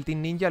juegos del Team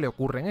Ninja le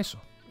ocurren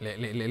eso.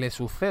 Le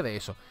sucede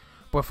eso.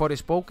 Pues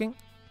Forspoken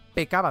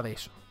pecaba de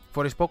eso.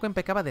 Forspoken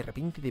pecaba de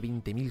repente de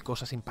 20.000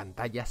 cosas en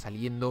pantalla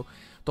saliendo,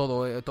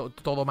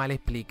 todo mal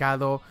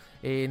explicado,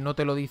 no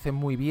te lo dicen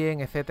muy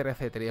bien, etcétera,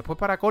 etcétera. Y después,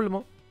 para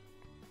colmo,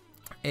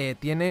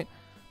 tiene,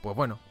 pues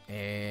bueno,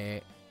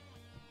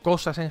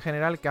 cosas en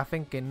general que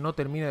hacen que no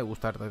termine de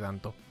gustarte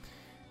tanto.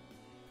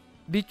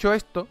 Dicho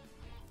esto,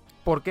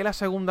 ¿por qué la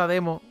segunda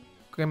demo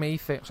que me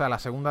hice, o sea, la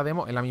segunda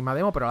demo, en la misma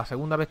demo, pero la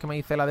segunda vez que me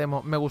hice la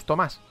demo me gustó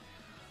más?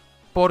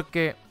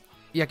 Porque,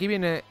 y aquí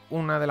viene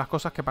una de las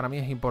cosas que para mí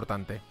es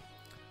importante.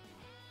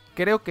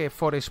 Creo que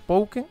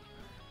Forspoken,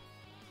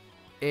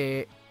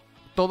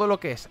 todo lo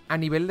que es a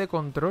nivel de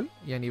control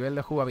y a nivel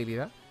de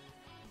jugabilidad,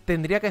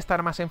 tendría que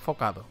estar más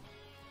enfocado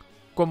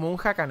como un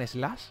hack and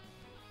slash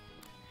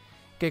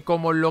que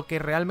como lo que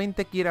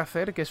realmente quiere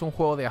hacer, que es un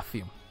juego de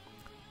acción.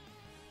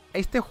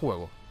 Este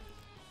juego,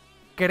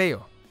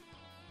 creo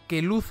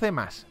que luce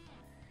más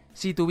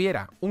si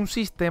tuviera un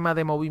sistema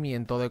de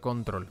movimiento de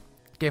control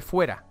que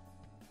fuera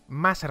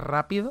más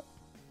rápido.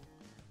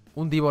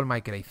 Un Devil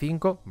May Cry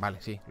 5,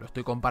 vale, sí, lo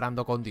estoy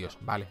comparando con Dios,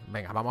 vale,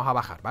 venga, vamos a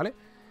bajar, ¿vale?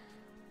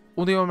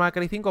 Un Devil May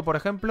Cry 5, por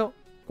ejemplo,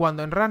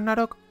 cuando en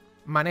Ragnarok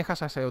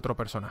manejas a ese otro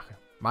personaje,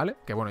 ¿vale?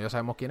 Que bueno, ya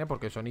sabemos quién es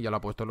porque Sony ya lo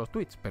ha puesto en los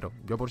tweets, pero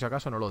yo por si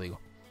acaso no lo digo.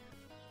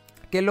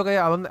 ¿Qué es lo que,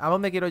 a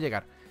dónde quiero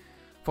llegar?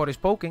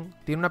 Forspoken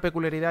tiene una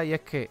peculiaridad y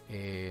es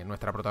que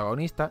nuestra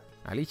protagonista,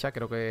 Alicia,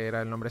 creo que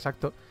era el nombre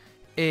exacto,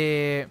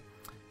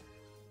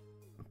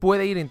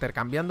 puede ir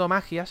intercambiando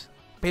magias.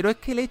 Pero es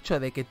que el hecho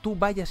de que tú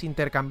vayas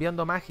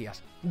intercambiando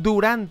magias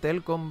durante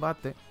el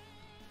combate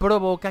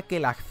provoca que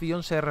la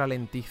acción se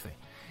ralentice.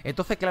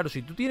 Entonces, claro,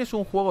 si tú tienes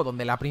un juego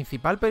donde la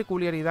principal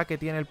peculiaridad que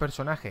tiene el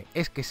personaje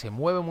es que se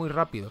mueve muy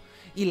rápido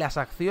y las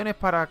acciones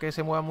para que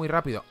se mueva muy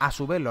rápido a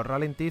su vez lo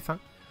ralentizan,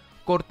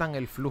 cortan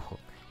el flujo.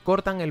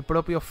 cortan el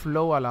propio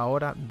flow a la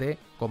hora de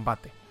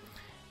combate.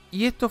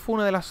 Y esto fue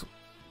una de las,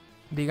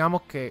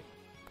 digamos que,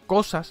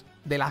 cosas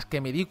de las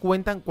que me di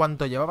cuenta en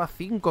cuanto llevaba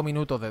 5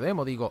 minutos de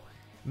demo. Digo,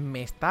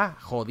 me está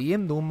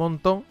jodiendo un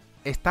montón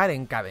estar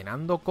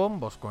encadenando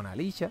combos con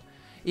Alicia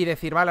y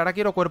decir, vale, ahora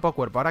quiero cuerpo a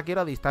cuerpo, ahora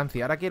quiero a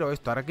distancia, ahora quiero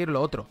esto, ahora quiero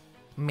lo otro.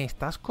 Me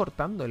estás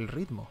cortando el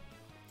ritmo.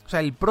 O sea,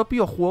 el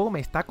propio juego me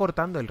está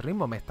cortando el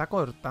ritmo, me está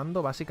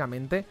cortando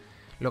básicamente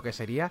lo que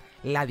sería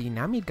la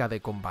dinámica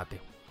de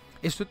combate.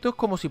 Esto es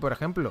como si, por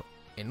ejemplo,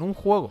 en un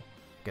juego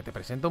que te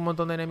presenta un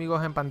montón de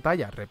enemigos en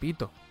pantalla,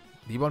 repito,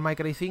 Devil May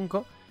Cry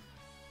 5,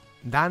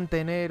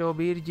 Dante, Nero,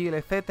 Virgil,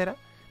 etcétera,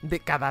 de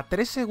cada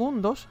 3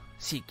 segundos,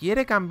 si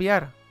quiere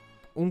cambiar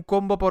un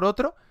combo por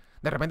otro,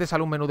 de repente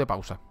sale un menú de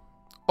pausa,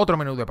 otro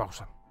menú de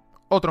pausa,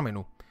 otro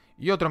menú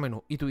y otro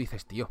menú, y tú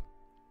dices, tío,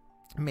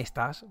 me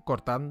estás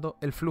cortando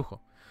el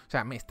flujo. O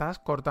sea, me estás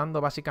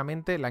cortando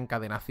básicamente la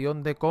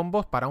encadenación de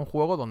combos para un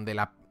juego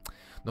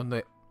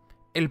donde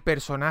el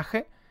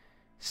personaje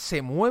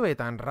se mueve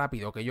tan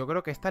rápido, que yo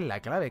creo que esta es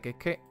la clave, que es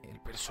que el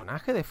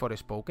personaje de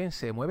Forspoken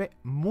se mueve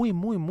muy,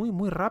 muy, muy,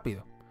 muy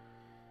rápido.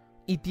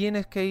 Y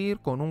tienes que ir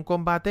con un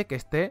combate que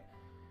esté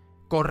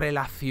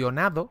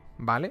correlacionado,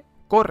 ¿vale?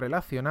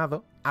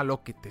 Correlacionado a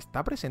lo que te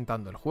está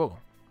presentando el juego.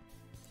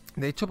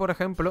 De hecho, por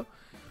ejemplo,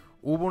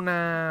 hubo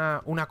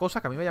una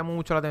cosa que a mí me llamó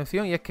mucho la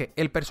atención, y es que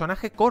el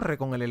personaje corre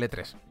con el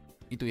L3.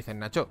 Y tú dices,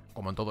 Nacho,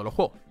 como en todos los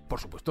juegos. Por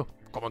supuesto,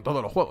 como en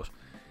todos los juegos.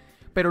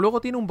 Pero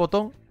luego tiene un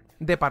botón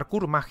de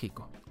parkour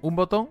mágico. Un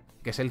botón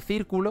que es el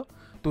círculo,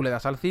 tú le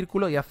das al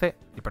círculo y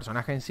el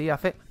personaje en sí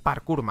hace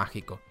parkour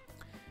mágico.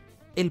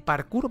 El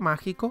parkour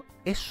mágico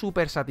es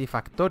súper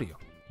satisfactorio,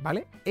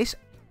 ¿vale? Es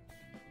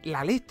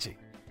la leche.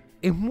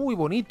 Es muy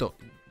bonito.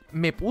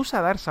 Me puse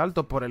a dar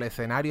saltos por el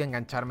escenario, a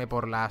engancharme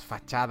por las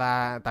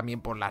fachadas,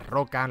 también por las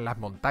rocas, las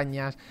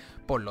montañas,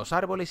 por los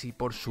árboles y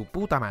por su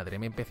puta madre.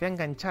 Me empecé a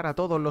enganchar a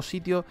todos los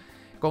sitios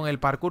con el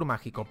parkour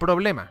mágico.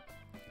 ¿Problema?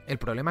 El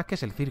problema es que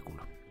es el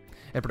círculo.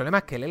 El problema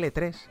es que el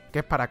L3, que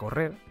es para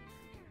correr,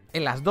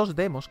 en las 2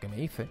 demos que me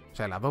hice, o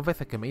sea, las 2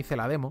 veces que me hice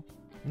la demo,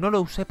 no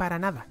lo usé para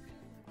nada.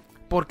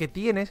 Porque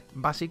tienes,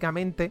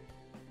 básicamente,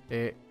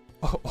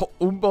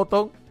 un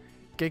botón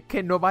que es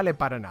que no vale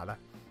para nada.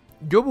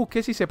 Yo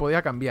busqué si se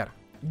podía cambiar.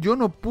 Yo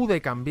no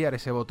pude cambiar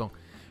ese botón.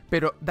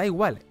 Pero da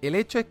igual. El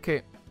hecho es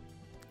que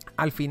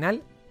al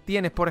final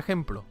tienes, por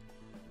ejemplo,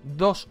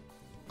 2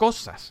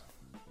 cosas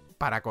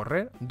para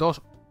correr,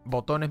 2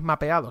 botones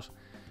mapeados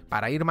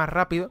para ir más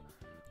rápido,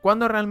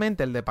 cuando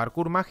realmente el de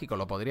parkour mágico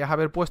lo podrías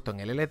haber puesto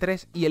en el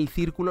L3 y el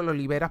círculo lo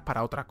liberas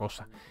para otra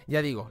cosa.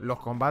 Ya digo, los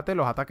combates,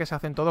 los ataques se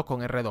hacen todos con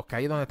R2, que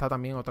ahí es donde está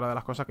también otra de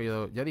las cosas que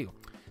yo ya digo.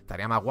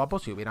 Estaría más guapo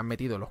si hubieran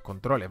metido los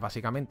controles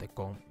básicamente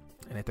con,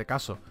 en este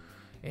caso,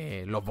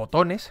 los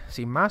botones,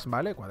 sin más,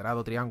 ¿vale?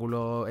 Cuadrado,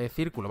 triángulo,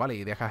 círculo, ¿vale?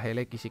 Y dejas el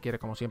X si quieres,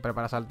 como siempre,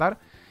 para saltar.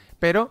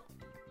 Pero,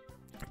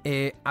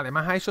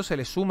 además a eso se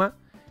le suma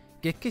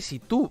que es que si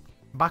tú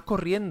vas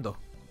corriendo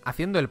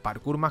haciendo el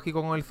parkour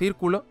mágico con el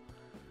círculo,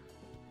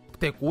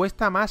 te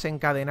cuesta más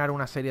encadenar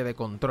una serie de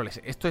controles.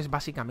 Esto es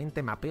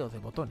básicamente mapeo de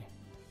botones.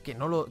 Que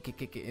no lo...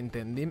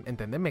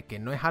 entendedme, que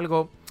no es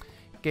algo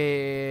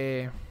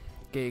que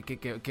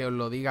os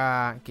lo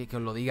diga... Que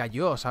os lo diga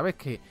yo, ¿sabes?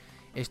 Que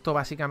esto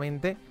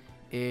básicamente...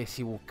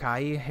 si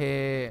buscáis...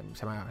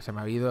 se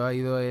me ha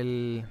ido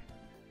el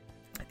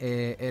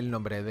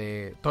nombre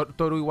de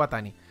Toru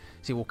Iwatani.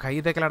 Si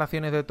buscáis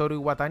declaraciones de Toru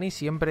Iwatani,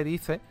 siempre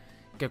dice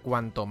que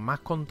cuanto más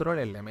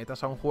controles le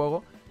metas a un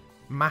juego,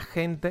 más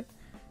gente...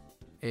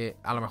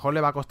 a lo mejor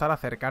le va a costar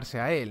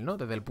acercarse a él, ¿no?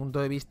 Desde el punto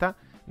de vista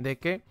de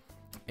que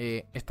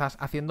estás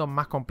haciendo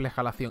más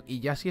compleja la acción. Y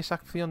ya si esa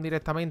acción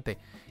directamente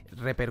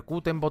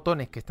repercute en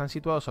botones que están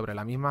situados sobre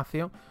la misma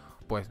acción,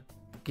 pues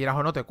quieras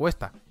o no te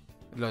cuesta.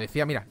 Lo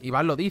decía, mira,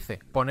 Iván lo dice,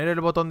 poner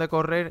el botón de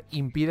correr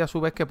impide a su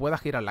vez que pueda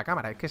girar la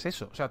cámara. Es que es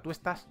eso, o sea, tú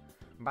estás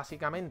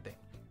básicamente...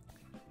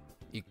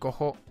 Y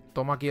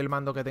tomo aquí el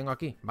mando que tengo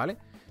aquí, ¿vale?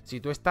 Si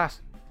tú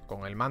estás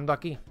con el mando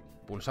aquí,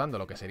 pulsando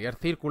lo que sería el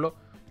círculo...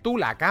 Tú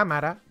la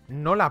cámara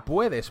no la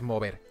puedes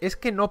mover. Es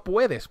que no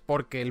puedes,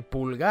 porque el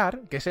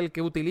pulgar, que es el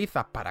que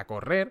utilizas para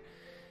correr,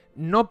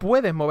 no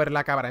puedes mover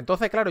la cámara.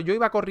 Entonces, claro, yo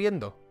iba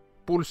corriendo,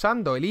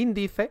 pulsando el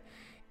índice,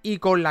 y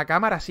con la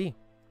cámara sí.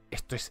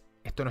 Esto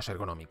no es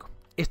ergonómico.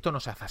 Esto no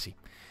se hace así.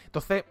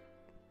 Entonces,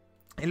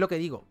 es lo que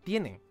digo.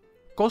 Tiene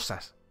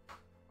cosas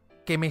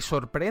que me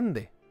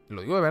sorprende.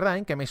 Lo digo de verdad,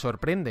 ¿eh? Que me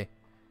sorprende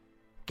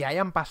que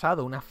hayan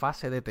pasado una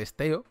fase de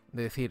testeo,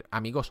 de decir,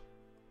 amigos,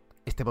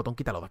 este botón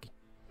quítalo de aquí.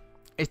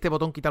 Este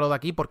botón quítalo de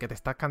aquí porque te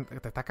estás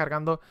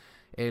cargando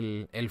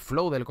el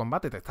flow del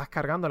combate, te estás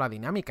cargando la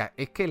dinámica.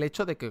 Es que el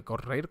hecho de que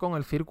correr con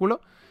el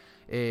círculo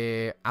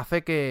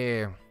hace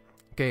que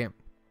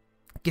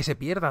se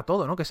pierda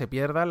todo, ¿no? Que se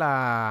pierda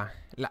la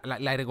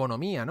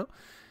ergonomía, ¿no?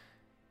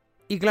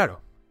 Y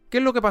claro, ¿qué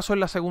es lo que pasó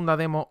en la segunda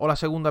demo o la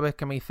segunda vez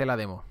que me hice la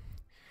demo?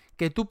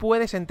 Que tú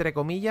puedes, entre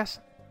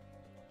comillas,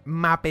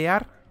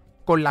 mapear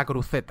con la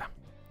cruceta.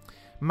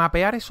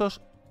 Mapear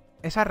esas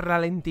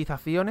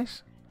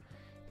ralentizaciones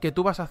que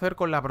tú vas a hacer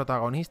con la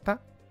protagonista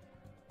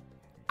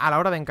a la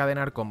hora de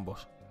encadenar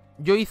combos.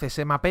 yo hice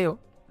ese mapeo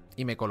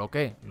y me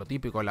coloqué lo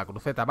típico en la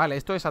cruceta. Vale,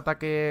 esto es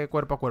ataque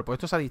cuerpo a cuerpo,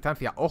 esto es a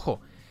distancia.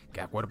 Ojo,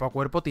 que a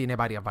cuerpo tiene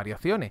varias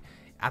variaciones.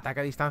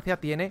 Ataque a distancia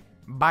tiene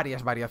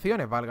varias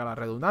variaciones, valga la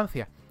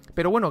redundancia.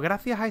 Pero bueno,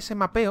 gracias a ese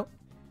mapeo,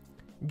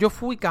 yo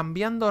fui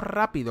cambiando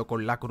rápido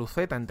con la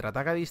cruceta entre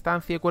ataque a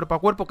distancia y cuerpo a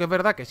cuerpo, que es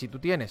verdad que si tú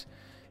tienes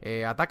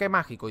ataque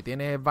mágico y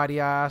tienes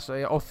varias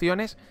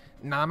opciones,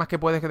 nada más que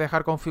puedes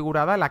dejar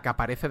configurada la que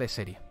aparece de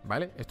serie,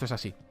 ¿vale? Esto es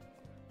así.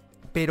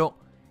 Pero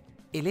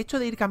el hecho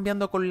de ir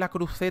cambiando con la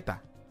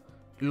cruceta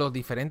los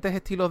diferentes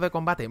estilos de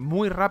combate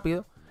muy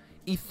rápido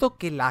hizo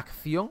que la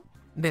acción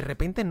de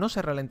repente no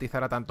se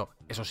ralentizara tanto.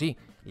 Eso sí,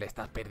 le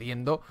estás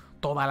perdiendo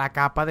toda la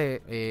capa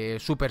de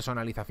su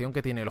personalización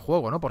que tiene el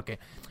juego, ¿no? Porque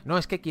no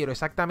es que quiero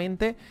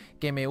exactamente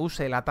que me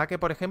use el ataque,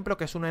 por ejemplo,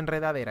 que es una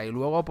enredadera, y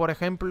luego, por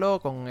ejemplo,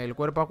 con el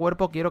cuerpo a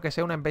cuerpo quiero que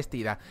sea una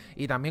embestida,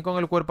 y también con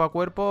el cuerpo a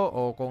cuerpo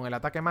o con el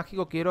ataque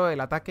mágico quiero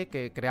el ataque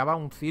que creaba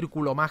un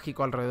círculo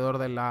mágico alrededor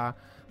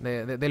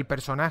del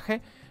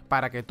personaje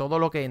para que todo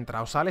lo que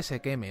entra o sale se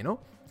queme, ¿no?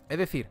 Es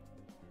decir,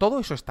 todo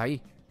eso está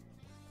ahí.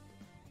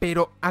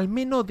 Pero al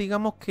menos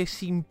digamos que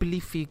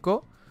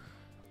simplificó,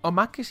 o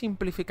más que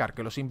simplificar,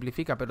 que lo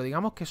simplifica, pero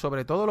digamos que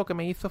sobre todo lo que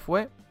me hizo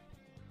fue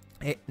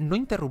no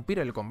interrumpir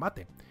el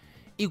combate.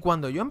 Y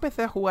cuando yo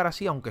empecé a jugar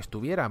así, aunque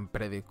estuvieran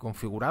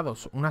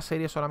preconfigurados una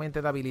serie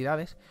solamente de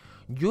habilidades,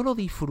 yo lo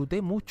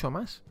disfruté mucho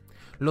más.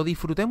 Lo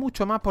disfruté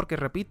mucho más porque,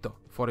 repito,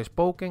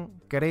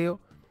 Forspoken creo,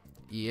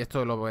 y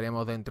esto lo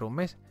veremos dentro de un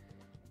mes,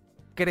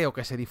 creo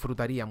que se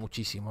disfrutaría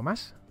muchísimo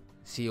más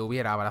si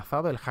hubiera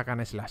abrazado el hack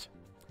and slash.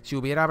 Si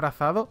hubiera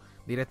abrazado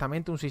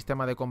directamente un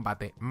sistema de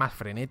combate más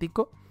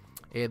frenético,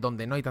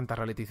 donde no hay tantas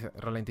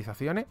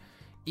ralentizaciones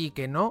y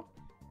que no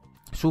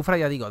sufra,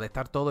 ya digo, de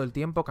estar todo el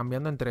tiempo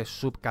cambiando entre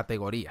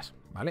subcategorías,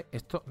 ¿vale?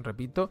 Esto,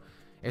 repito,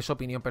 es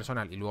opinión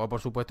personal. Y luego,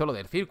 por supuesto, lo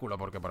del círculo,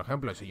 porque, por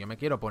ejemplo, si yo me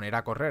quiero poner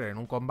a correr en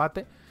un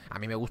combate, a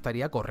mí me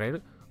gustaría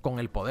correr con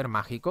el poder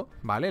mágico,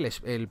 ¿vale?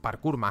 El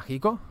parkour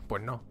mágico,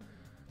 pues no.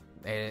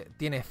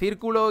 Tienes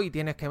círculo y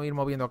tienes que ir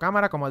moviendo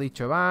cámara, como ha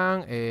dicho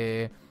Evan,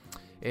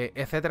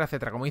 etcétera,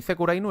 etcétera. Como dice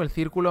Kurainu, el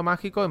círculo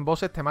mágico en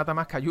bosses te mata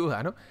más que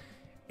ayuda, ¿no?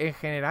 En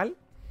general,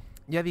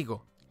 ya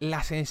digo,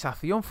 la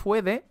sensación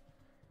fue de...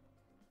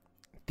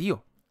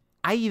 Tío,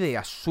 hay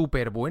ideas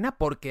súper buenas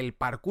porque el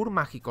parkour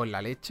mágico es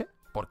la leche,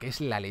 porque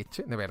es la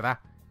leche, de verdad.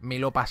 Me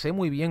lo pasé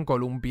muy bien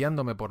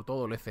columpiándome por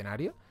todo el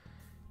escenario,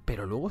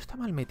 pero luego está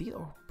mal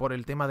metido por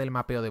el tema del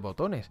mapeo de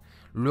botones.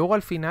 Luego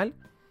al final,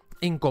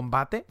 en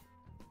combate,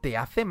 te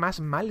hace más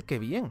mal que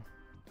bien.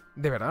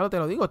 De verdad te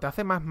lo digo, te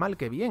hace más mal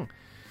que bien.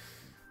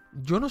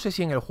 Yo no sé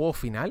si en el juego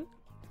final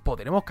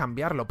podremos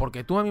cambiarlo,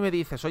 porque tú a mí me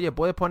dices, oye,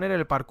 puedes poner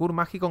el parkour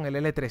mágico en el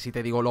L3 y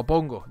te digo, lo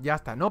pongo, ya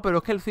está. No, pero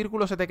es que el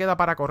círculo se te queda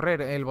para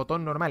correr, el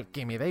botón normal,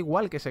 que me da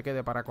igual que se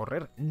quede para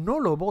correr, no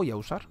lo voy a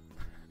usar.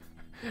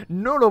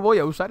 No lo voy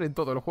a usar en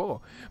todo el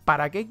juego.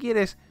 ¿Para qué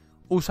quieres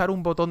usar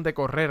un botón de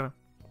correr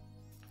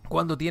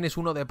cuando tienes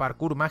uno de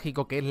parkour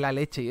mágico que es la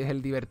leche y es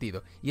el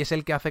divertido? Y es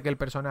el que hace que el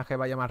personaje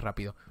vaya más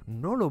rápido.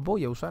 No lo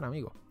voy a usar,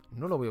 amigo.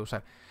 No lo voy a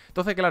usar.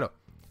 Entonces, claro,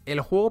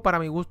 el juego para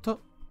mi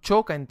gusto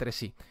choca entre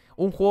sí.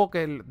 Un juego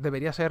que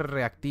debería ser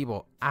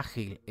reactivo,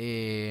 ágil,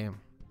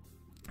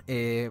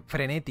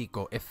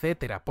 frenético,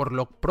 etcétera, por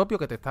lo propio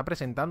que te está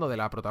presentando de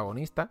la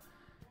protagonista,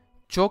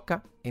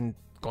 choca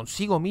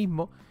consigo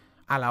mismo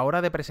a la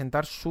hora de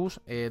presentar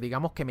sus,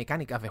 digamos que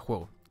mecánicas de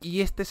juego.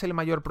 Y este es el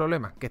mayor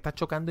problema, que está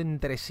chocando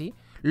entre sí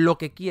lo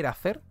que quiere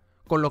hacer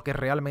con lo que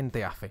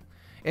realmente hace.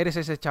 Eres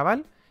ese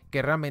chaval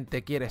que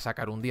realmente quiere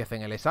sacar un 10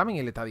 en el examen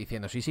y le está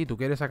diciendo, sí, tú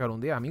quieres sacar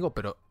un 10, amigo,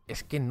 pero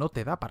es que no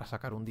te da para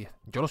sacar un 10.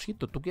 Yo lo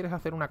siento, tú quieres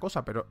hacer una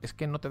cosa, pero es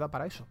que no te da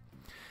para eso.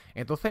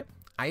 Entonces,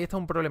 ahí está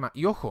un problema.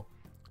 Y ojo,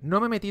 no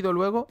me he metido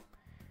luego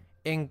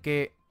en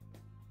que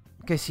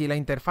si la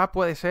interfaz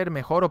puede ser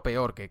mejor o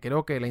peor, que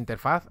creo que la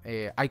interfaz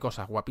hay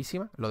cosas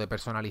guapísimas, lo de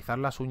personalizar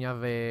las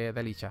uñas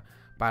de Licha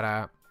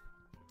para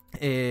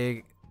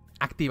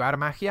activar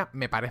magia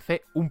me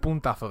parece un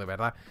puntazo, de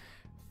verdad.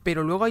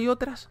 Pero luego hay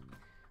otras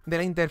de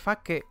la interfaz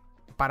que,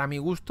 para mi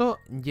gusto,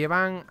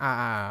 llevan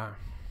a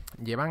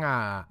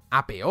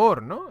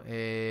peor, ¿no?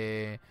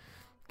 Que,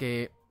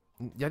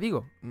 ya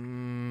digo,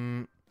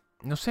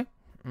 no sé.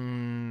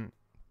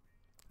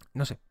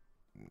 No sé.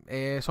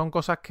 Son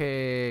cosas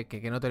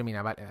que no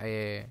terminan.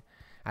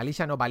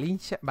 Alicia, no,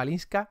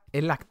 Balinska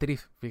es la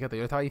actriz. Fíjate,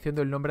 yo le estaba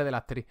diciendo el nombre de la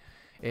actriz.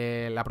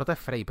 La prota es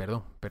Frey,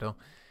 perdón.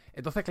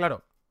 Entonces,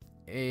 claro,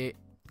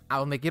 a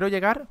donde quiero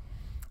llegar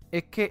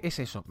es que es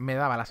eso. Me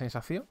daba la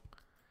sensación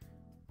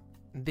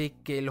de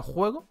que el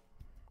juego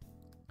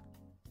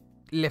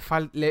le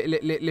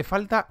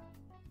falta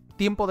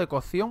tiempo de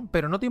cocción,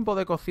 pero no tiempo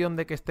de cocción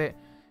de que esté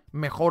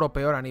mejor o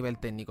peor a nivel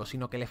técnico,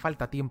 sino que le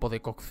falta tiempo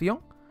de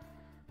cocción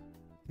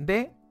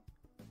de...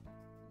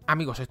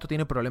 Amigos, esto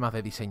tiene problemas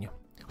de diseño.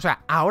 O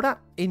sea,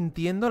 ahora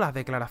entiendo las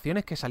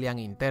declaraciones que salían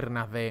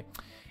internas de...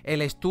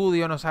 El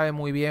estudio no sabe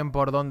muy bien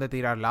por dónde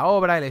tirar la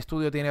obra, el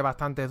estudio tiene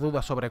bastantes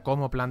dudas sobre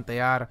cómo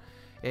plantear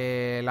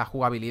la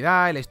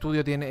jugabilidad, el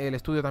estudio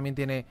también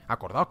tiene...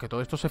 Acordaos que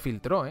todo esto se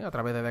filtró a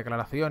través de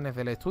declaraciones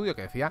del estudio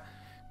que decía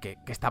que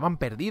estaban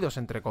perdidos,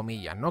 entre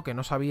comillas, ¿no? Que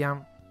no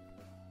sabían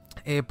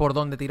por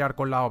dónde tirar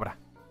con la obra.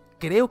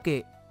 Creo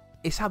que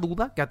esa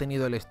duda que ha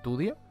tenido el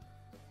estudio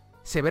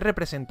se ve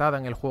representada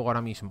en el juego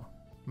ahora mismo,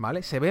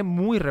 ¿vale? Se ve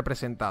muy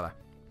representada.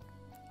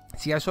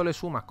 Si a eso le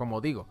sumas,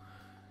 como digo,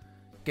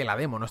 que la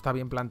demo no está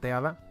bien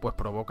planteada, pues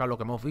provoca lo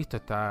que hemos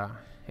visto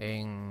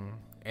en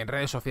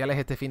redes sociales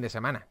este fin de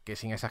semana, que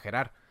sin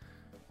exagerar,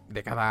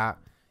 de cada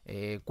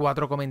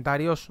 4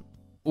 comentarios,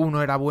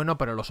 1 era bueno,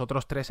 pero los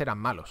otros 3 eran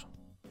malos.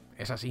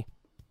 Es así.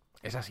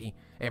 Es así.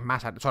 Es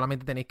más,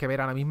 solamente tenéis que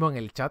ver ahora mismo en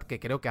el chat, que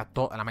creo que a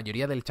la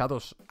mayoría del chat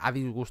os ha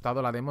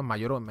disgustado la demo en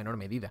mayor o en menor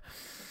medida.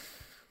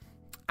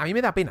 A mí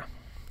me da pena.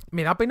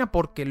 Me da pena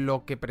porque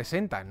lo que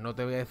presenta, no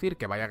te voy a decir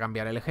que vaya a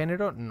cambiar el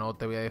género, no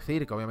te voy a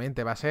decir que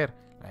obviamente va a ser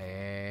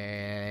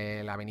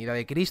la venida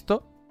de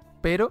Cristo,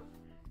 pero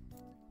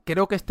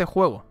creo que este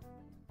juego,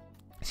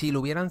 si lo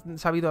hubieran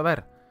sabido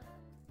dar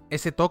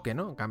ese toque,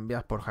 ¿no?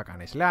 Cambias por hack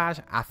and slash,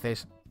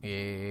 haces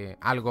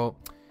algo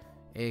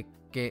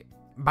que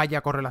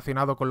vaya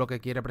correlacionado con lo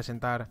que quiere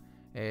presentar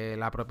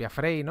la propia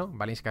Frey, ¿no?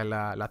 Valinska es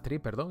la actriz,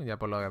 perdón, ya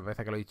por las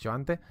veces que lo he dicho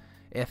antes,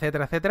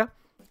 etcétera, etcétera.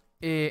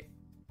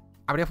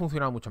 Habría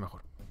funcionado mucho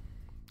mejor.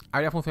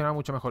 Habría funcionado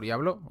mucho mejor. Y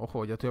hablo,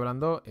 ojo, yo estoy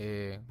hablando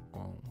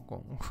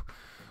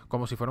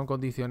como si fuera un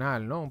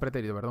condicional, ¿no? Un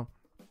pretérito, perdón.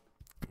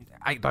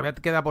 Todavía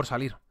queda por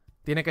salir.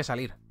 Tiene que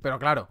salir. Pero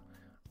claro,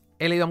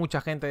 he leído a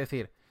mucha gente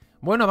decir,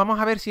 bueno, vamos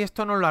a ver si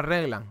esto nos lo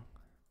arreglan.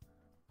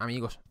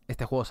 Amigos,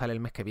 este juego sale el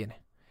mes que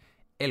viene.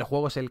 El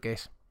juego es el que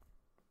es.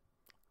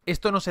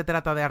 Esto no se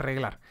trata de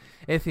arreglar.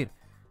 Es decir,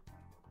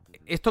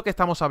 esto que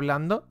estamos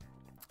hablando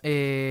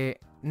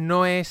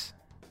no es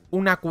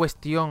una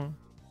cuestión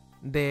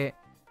de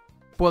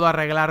puedo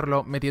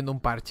arreglarlo metiendo un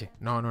parche.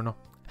 No, no, no.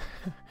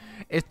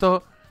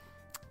 Esto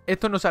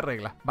no se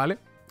arregla, ¿vale?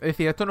 Es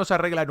decir, esto no se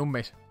arregla en un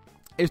mes.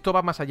 Esto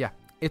va más allá.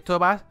 Esto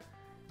va,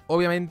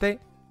 obviamente,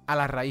 a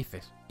las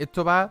raíces.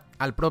 Esto va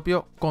al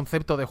propio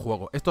concepto de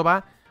juego. Esto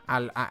va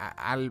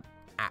al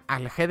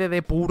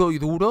GDD puro y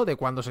duro de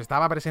cuando se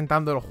estaba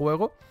presentando el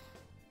juego.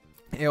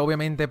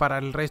 Obviamente para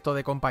el resto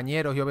de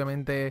compañeros y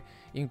obviamente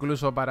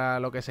incluso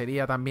para lo que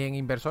sería también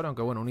inversor,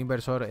 aunque bueno, un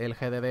inversor el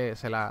GDD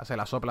se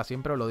la sopla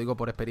siempre, os lo digo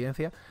por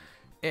experiencia.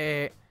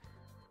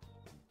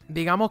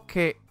 Digamos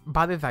que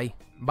va desde ahí,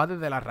 va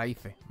desde las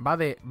raíces, va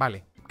de,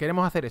 vale,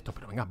 queremos hacer esto,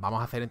 pero venga,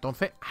 vamos a hacer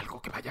entonces algo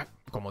que vaya,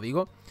 como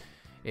digo,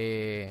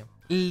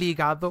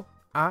 ligado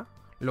a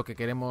lo que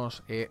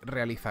queremos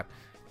realizar.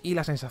 Y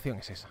la sensación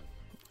es esa.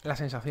 La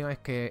sensación es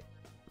que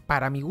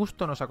para mi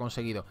gusto no se ha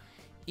conseguido.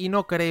 Y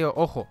no creo,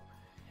 ojo,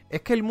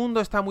 es que el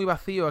mundo está muy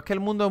vacío, es que el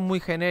mundo es muy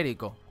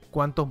genérico.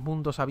 ¿Cuántos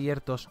mundos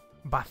abiertos,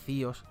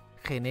 vacíos,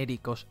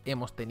 genéricos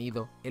hemos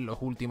tenido en los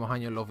últimos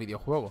años en los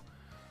videojuegos?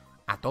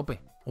 A tope,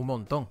 un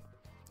montón.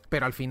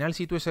 Pero al final,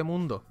 si tú ese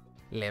mundo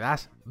le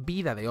das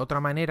vida de otra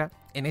manera,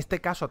 en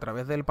este caso a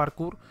través del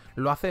parkour,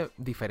 lo hace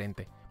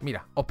diferente.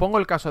 Mira, os pongo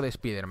el caso de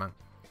Spider-Man.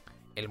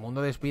 El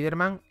mundo de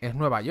Spider-Man es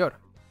Nueva York.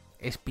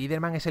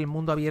 Spider-Man es el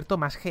mundo abierto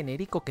más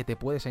genérico que te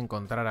puedes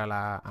encontrar a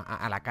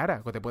la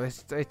cara, que te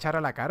puedes echar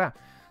a la cara.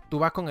 Tú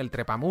vas con el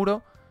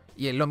trepamuro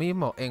y es lo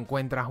mismo,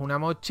 encuentras una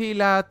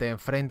mochila, te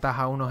enfrentas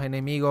a unos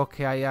enemigos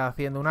que hay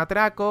haciendo un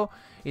atraco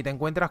y te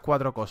encuentras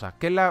 4 cosas.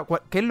 ¿Qué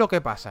es lo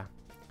que pasa?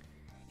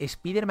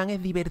 Spider-Man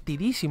es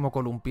divertidísimo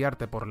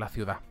columpiarte por la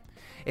ciudad.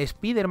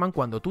 Spider-Man,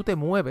 cuando tú te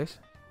mueves,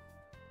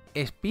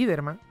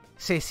 Spider-Man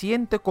se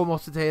siente como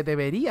se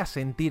debería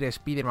sentir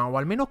Spider-Man, o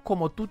al menos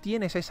como tú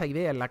tienes esa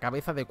idea en la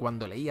cabeza de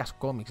cuando leías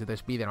cómics de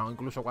Spider-Man, o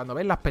incluso cuando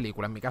ves las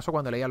películas, en mi caso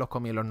cuando leía los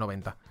cómics en los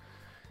 90.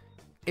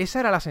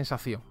 Esa era la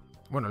sensación.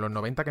 Bueno, en los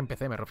 90 que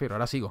empecé, me refiero,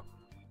 ahora sigo.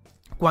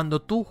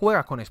 Cuando tú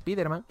juegas con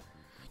Spider-Man,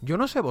 yo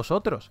no sé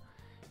vosotros,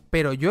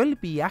 pero yo el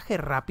viaje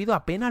rápido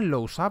apenas lo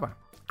usaba.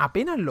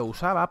 Apenas lo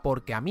usaba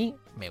porque a mí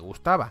me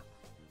gustaba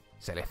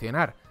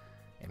seleccionar,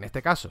 en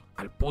este caso,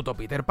 al puto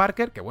Peter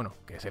Parker, que bueno,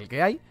 que es el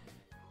que hay,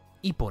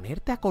 y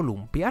ponerte a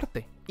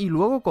columpiarte. Y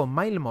luego con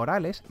Miles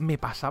Morales me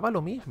pasaba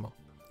lo mismo.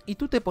 Y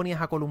tú te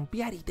ponías a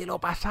columpiar y te lo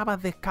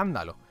pasabas de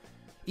escándalo.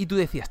 Y tú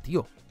decías,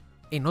 tío,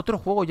 en otro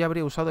juego ya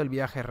habría usado el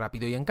viaje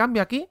rápido. Y en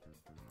cambio aquí,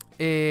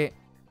 te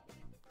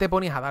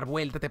ponías a dar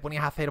vueltas, te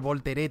ponías a hacer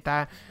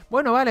volteretas.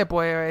 Bueno, vale,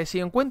 pues si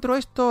encuentro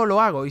esto,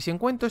 lo hago. Y si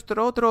encuentro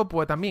esto otro,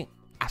 pues también.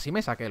 Así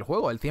me saqué el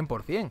juego, el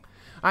 100%.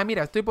 Ah,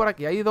 mira, estoy por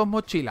aquí, hay 2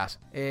 mochilas.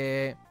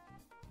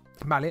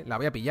 Vale, la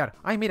voy a pillar.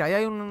 Ay, mira, ahí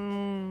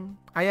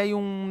hay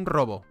un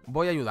robo.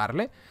 Voy a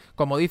ayudarle.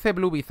 Como dice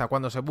Blue Biza,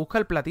 cuando se busca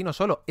el platino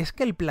solo. Es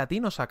que el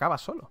platino se acaba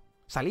solo.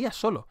 Salía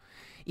solo.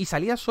 Y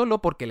salía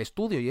solo porque el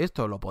estudio, y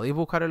esto lo podéis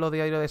buscar en los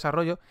diarios de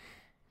desarrollo,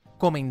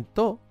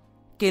 comentó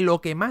que lo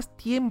que más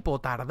tiempo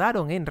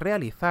tardaron en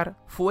realizar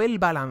fue el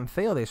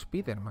balanceo de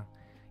Spider-Man.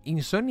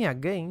 Insomniac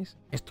Games,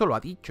 esto lo ha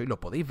dicho y lo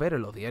podéis ver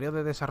en los diarios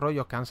de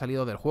desarrollo que han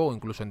salido del juego,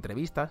 incluso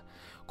entrevistas,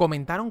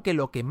 comentaron que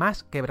lo que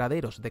más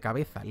quebraderos de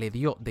cabeza le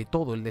dio de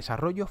todo el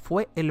desarrollo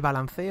fue el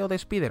balanceo de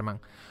Spider-Man.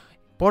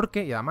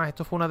 Porque, y además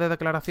esto fue una de las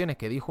declaraciones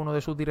que dijo uno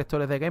de sus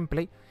directores de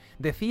gameplay,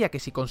 decía que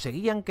si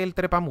conseguían que el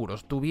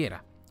trepamuros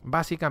tuviera,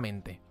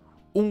 básicamente,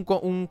 un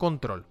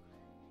control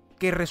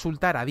que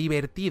resultara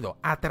divertido,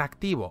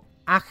 atractivo,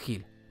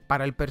 ágil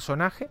para el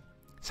personaje,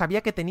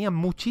 sabía que tenía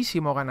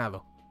muchísimo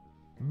ganado.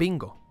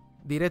 Bingo,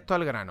 directo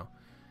al grano.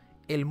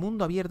 El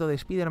mundo abierto de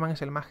Spider-Man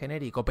es el más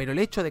genérico, pero el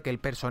hecho de que el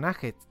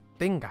personaje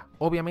tenga,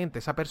 obviamente,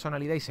 esa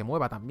personalidad y se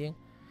mueva también,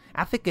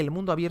 hace que el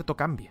mundo abierto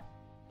cambie.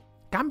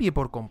 Cambie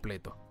por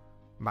completo,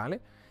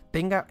 ¿vale?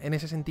 Tenga, en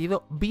ese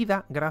sentido,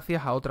 vida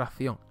gracias a otra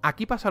acción.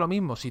 Aquí pasa lo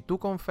mismo. Si tú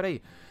con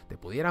Frey te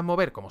pudieras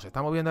mover, como se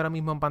está moviendo ahora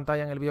mismo en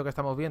pantalla en el vídeo que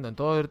estamos viendo, en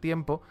todo el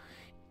tiempo,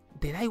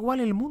 te da igual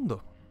el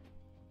mundo.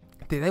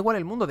 Te da igual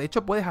el mundo. De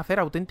hecho, puedes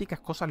hacer auténticas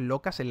cosas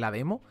locas en la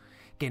demo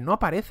que no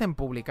aparecen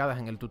publicadas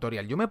en el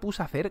tutorial. Yo me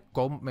puse a hacer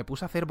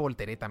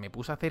voltereta, me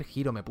puse a hacer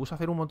giro, me puse a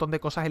hacer un montón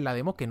de cosas en la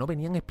demo que no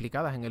venían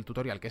explicadas en el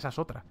tutorial, que esa es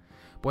otra.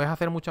 Puedes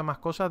hacer muchas más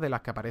cosas de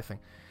las que aparecen.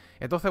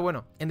 Entonces,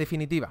 bueno, en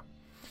definitiva,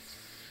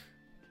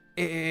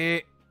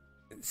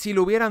 si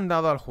lo hubieran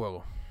dado al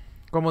juego,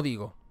 como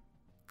digo,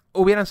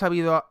 hubieran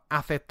sabido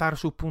aceptar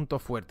sus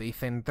puntos fuertes y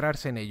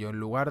centrarse en ello, en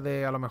lugar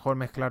de a lo mejor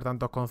mezclar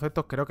tantos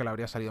conceptos, creo que le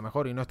habría salido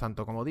mejor. Y no es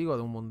tanto, como digo,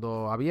 de un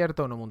mundo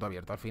abierto o no mundo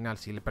abierto. Al final,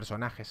 si el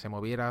personaje se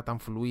moviera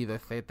tan fluido,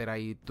 etcétera,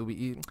 y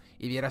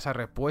diera esa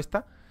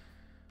respuesta,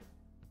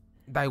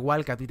 da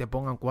igual que a ti te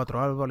pongan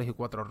 4 árboles y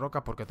 4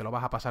 rocas, porque te lo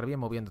vas a pasar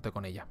bien moviéndote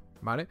con ella,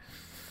 ¿vale?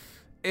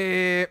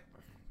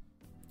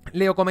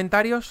 Leo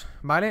comentarios,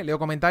 ¿vale? Leo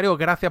comentarios,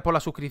 gracias por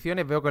las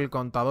suscripciones. Veo que el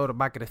contador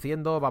va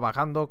creciendo, va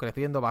bajando,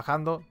 creciendo,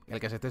 bajando.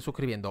 El que se esté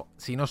suscribiendo,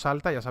 si no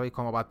salta, ya sabéis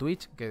cómo va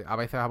Twitch, que a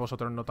veces a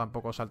vosotros no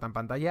tampoco salta en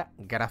pantalla.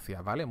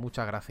 Gracias, ¿vale?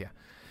 Muchas gracias.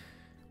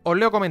 Os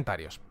leo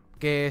comentarios,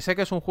 que sé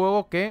que es un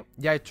juego que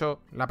ya he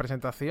hecho la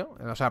presentación,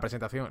 o sea, la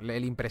presentación,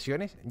 el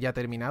impresiones, ya ha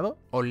terminado.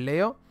 Os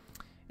leo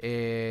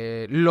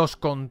los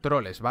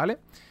controles, ¿vale?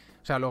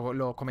 O sea,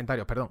 los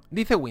comentarios, perdón.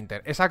 Dice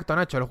Winter, exacto,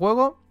 Nacho, el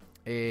juego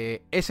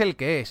es el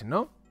que es,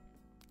 ¿no?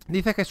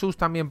 Dice Jesús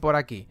también por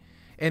aquí.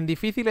 En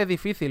difícil es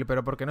difícil,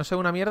 pero porque no sé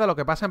una mierda lo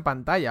que pasa en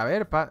pantalla. A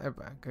ver,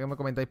 ¿qué me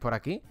comentáis por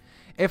aquí?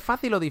 ¿Es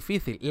fácil o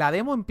difícil? La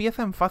demo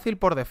empieza en fácil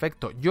por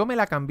defecto. Yo me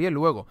la cambié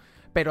luego,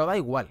 pero da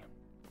igual.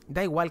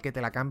 Da igual que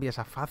te la cambies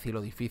a fácil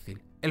o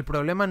difícil. El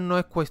problema no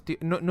es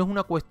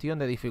una cuestión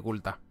de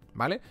dificultad,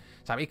 ¿vale?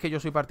 ¿Sabéis que yo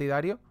soy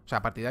partidario? O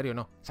sea, partidario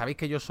no. ¿Sabéis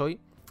que yo soy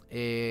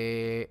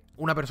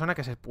una persona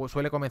que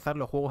suele comenzar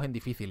los juegos en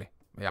difíciles?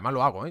 Además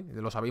lo hago,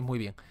 lo sabéis muy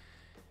bien.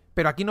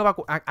 Pero aquí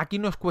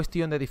no es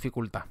cuestión de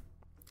dificultad.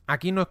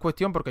 Aquí no es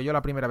cuestión, porque yo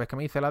la primera vez que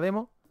me hice la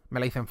demo, me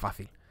la hice en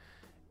fácil.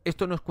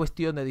 Esto no es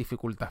cuestión de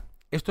dificultad.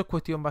 Esto es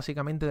cuestión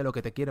básicamente de lo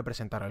que te quiere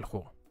presentar el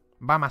juego.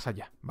 Va más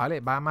allá,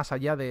 ¿vale? Va más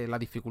allá de la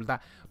dificultad.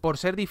 Por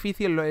ser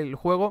difícil, el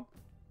juego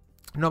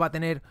no va a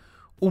tener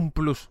un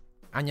plus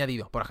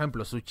añadido. Por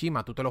ejemplo,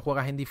 Tsushima, tú te lo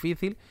juegas en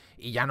difícil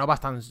y ya no vas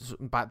tan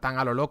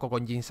a lo loco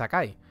con Jin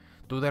Sakai.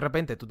 Tú de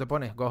repente, tú te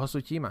pones Ghost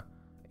of Tsushima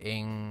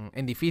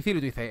en difícil y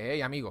tú dices,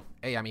 hey amigo,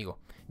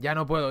 ya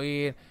no puedo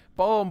ir,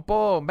 pom,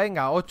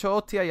 venga, 8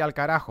 hostias y al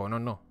carajo.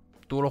 No.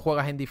 Tú lo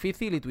juegas en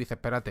difícil y tú dices,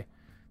 espérate,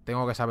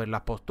 tengo que saber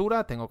las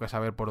posturas, tengo que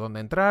saber por dónde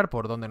entrar,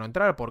 por dónde no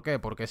entrar. ¿Por qué?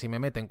 Porque si me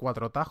meten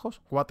 4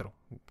 tajos, 4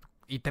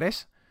 y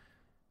 3,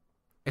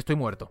 estoy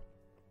muerto.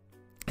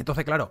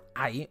 Entonces, claro,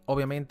 ahí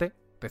obviamente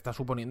te está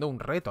suponiendo un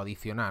reto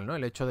adicional, ¿no?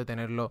 El hecho de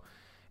tenerlo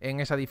en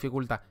esa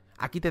dificultad.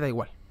 Aquí te da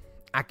igual.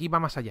 Aquí va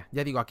más allá.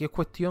 Ya digo, aquí es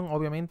cuestión,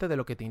 obviamente, de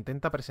lo que te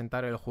intenta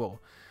presentar el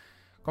juego.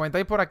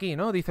 Comentáis por aquí,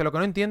 ¿no? Dice, lo que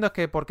no entiendo es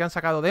que por qué han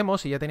sacado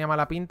demos si ya tenía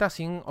mala pinta,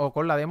 sin o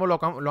con la demo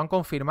lo han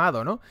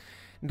confirmado, ¿no?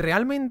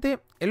 Realmente,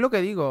 es lo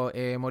que digo,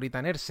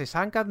 Moritaner, se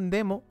sacan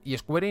demo y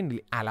Square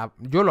Enix,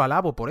 yo lo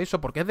alabo por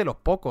eso, porque es de los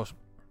pocos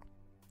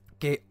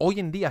que hoy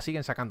en día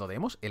siguen sacando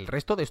demos. El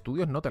resto de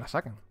estudios no te la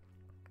sacan.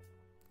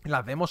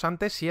 Las demos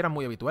antes sí eran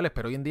muy habituales,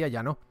 pero hoy en día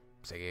ya no.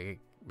 Se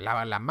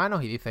lavan las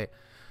manos y dice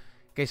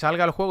que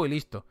salga el juego y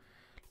listo.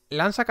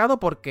 La han sacado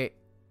porque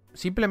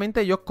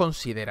simplemente ellos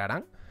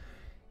considerarán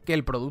que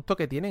el producto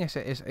que tienen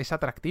es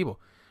atractivo.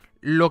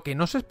 Lo que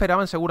no se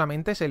esperaban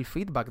seguramente es el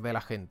feedback de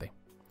la gente.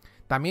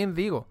 También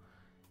digo,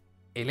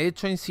 el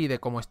hecho en sí de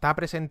cómo está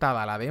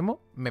presentada la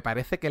demo me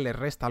parece que le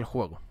resta al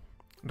juego.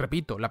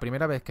 Repito, la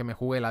primera vez que me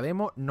jugué la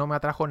demo no me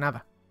atrajo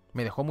nada.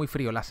 Me dejó muy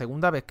frío. La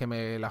segunda vez que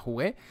me la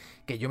jugué,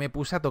 que yo me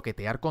puse a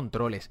toquetear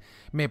controles.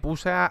 Me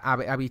puse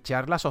a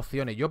bichear las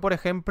opciones. Yo, por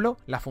ejemplo,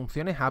 las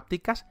funciones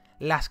hápticas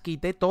las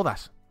quité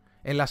todas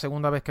en la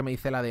segunda vez que me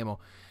hice la demo.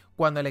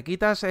 Cuando le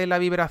quitas la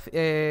vibración...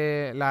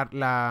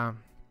 la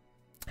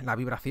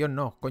vibración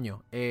no,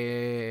 coño.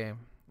 El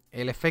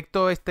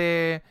efecto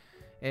que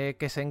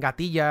se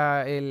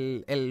engatilla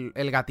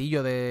el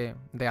gatillo de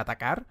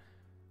atacar,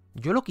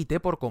 yo lo quité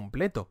por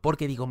completo.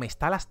 Porque digo, me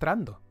está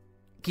lastrando.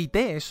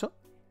 Quité eso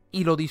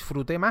y lo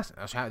disfruté más.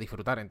 O sea,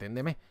 disfrutar,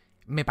 entiéndeme.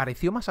 Me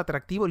pareció más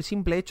atractivo el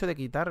simple hecho de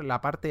quitar la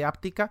parte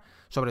háptica,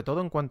 sobre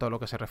todo en cuanto a lo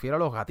que se refiere a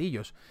los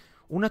gatillos.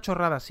 Una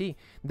chorrada así.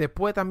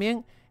 Después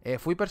también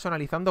fui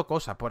personalizando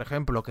cosas. Por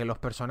ejemplo, que los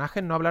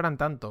personajes no hablaran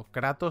tanto.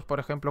 Kratos, por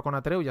ejemplo, con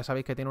Atreus, ya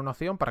sabéis que tiene una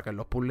opción para que en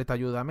los puzzles te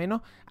ayude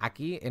menos.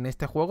 Aquí, en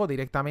este juego,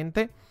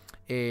 directamente...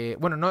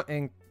 bueno, no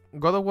en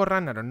God of War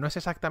Ragnarok no es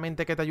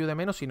exactamente que te ayude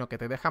menos, sino que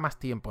te deja más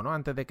tiempo, ¿no?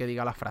 Antes de que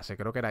diga la frase.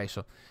 Creo que era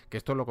eso. Que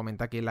esto lo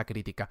comenta aquí en la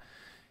crítica.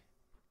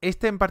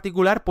 este en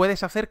particular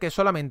puedes hacer que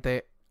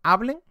solamente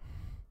hablen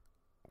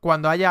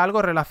cuando haya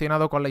algo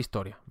relacionado con la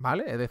historia,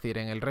 ¿vale? Es decir,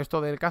 en el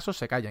resto del caso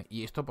se callan.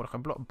 Y esto, por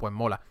ejemplo, pues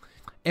mola.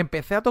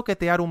 Empecé a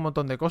toquetear un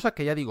montón de cosas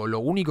que ya digo, lo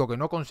único que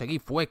no conseguí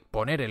fue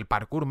poner el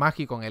parkour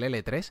mágico en el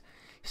L3.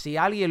 Si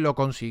alguien lo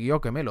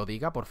consiguió, que me lo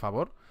diga, por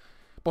favor.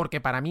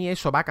 Porque para mí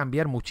eso va a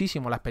cambiar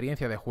muchísimo la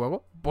experiencia de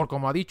juego. Por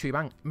como ha dicho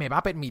Iván, me va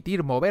a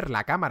permitir mover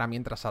la cámara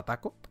mientras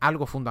ataco.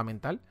 Algo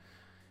fundamental.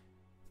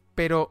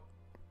 Pero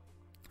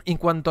en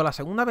cuanto a la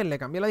segunda vez le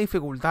cambié la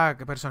dificultad,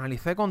 que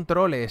personalicé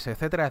controles,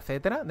 etcétera,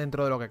 etcétera,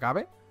 dentro de lo que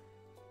cabe,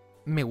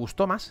 me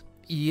gustó más.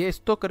 Y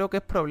esto creo que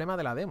es problema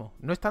de la demo.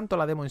 No es tanto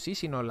la demo en sí,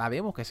 sino la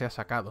demo que se ha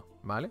sacado,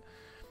 ¿vale?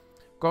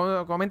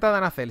 Comenta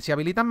Danacel, si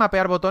habilitan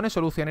mapear botones,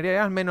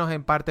 ¿solucionaría al menos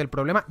en parte el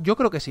problema? Yo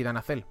creo que sí,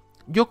 Danacel.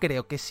 Yo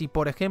creo que si,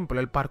 por ejemplo,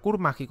 el parkour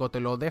mágico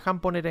te lo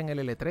dejan poner en el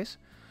L3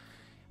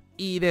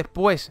 y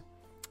después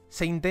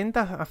se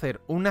intenta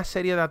hacer una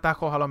serie de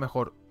atajos a lo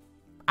mejor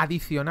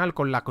adicional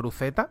con la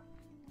cruceta,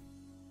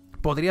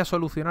 podría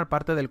solucionar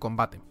parte del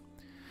combate.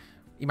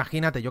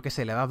 Imagínate, yo que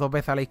sé, le das 2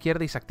 veces a la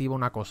izquierda y se activa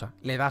una cosa.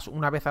 Le das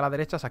una vez a la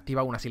derecha, se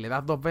activa una. Si le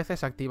das 2 veces,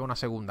 se activa una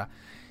segunda.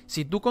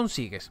 Si tú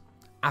consigues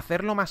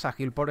hacerlo más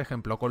ágil, por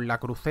ejemplo, con la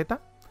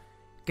cruceta,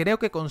 creo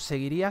que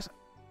conseguirías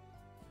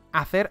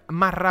hacer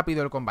más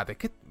rápido el combate. Es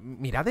que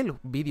mirad el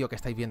vídeo que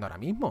estáis viendo ahora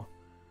mismo.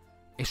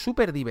 Es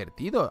súper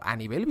divertido. A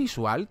nivel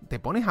visual, te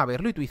pones a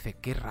verlo y tú dices,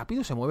 qué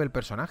rápido se mueve el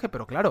personaje,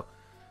 pero claro,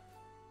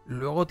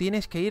 luego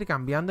tienes que ir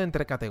cambiando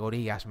entre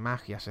categorías,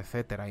 magias,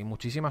 etcétera, y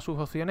muchísimas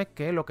subopciones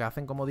que lo que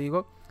hacen, como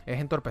digo,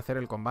 es entorpecer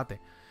el combate.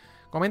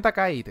 Comenta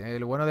Kate,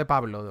 el bueno de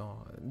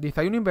Pablo.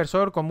 Dice, hay un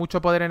inversor con mucho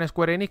poder en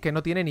Square Enix que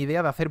no tiene ni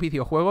idea de hacer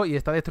videojuegos y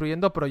está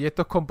destruyendo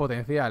proyectos con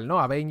potencial,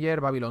 ¿no?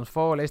 Avenger, Babylon's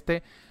Fall,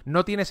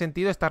 No tiene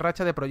sentido esta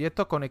racha de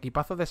proyectos con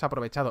equipazos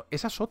desaprovechados.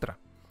 Esa es otra.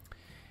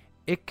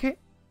 Es que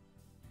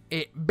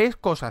ves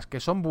cosas que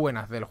son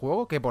buenas del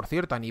juego, que por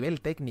cierto, a nivel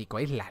técnico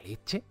es la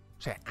leche.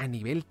 O sea, a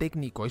nivel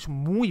técnico es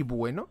muy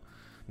bueno.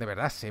 De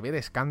verdad, se ve de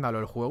escándalo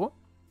el juego.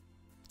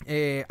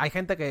 Hay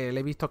gente que le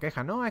he visto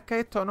quejas. No, es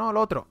que esto, no,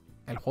 lo otro.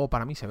 El juego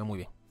para mí se ve muy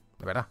bien.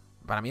 De verdad.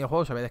 Para mí el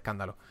juego se ve de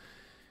escándalo.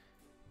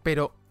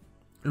 Pero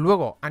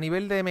luego, a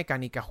nivel de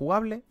mecánica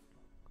jugable,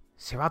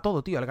 se va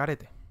todo, tío, al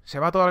garete. Se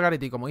va todo al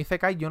garete. Y como dice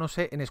Kai, yo no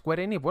sé, en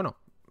Square Enix, bueno,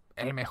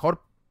 el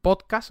mejor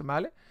podcast,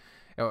 ¿vale?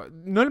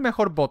 No el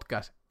mejor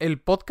podcast. El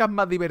podcast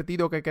más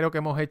divertido que creo que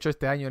hemos hecho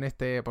este año en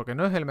este... Porque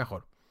no es el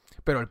mejor.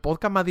 Pero el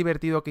podcast más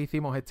divertido que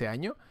hicimos este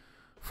año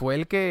fue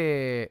el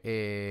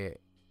que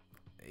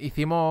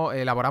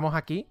elaboramos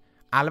aquí,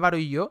 Álvaro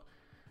y yo,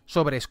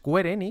 sobre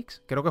Square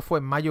Enix, creo que fue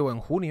en mayo o en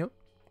junio,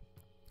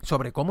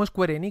 sobre cómo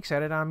Square Enix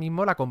era ahora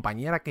mismo la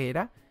compañía que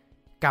era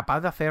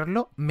capaz de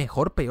hacerlo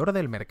mejor peor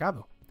del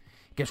mercado.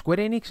 Que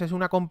Square Enix es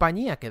una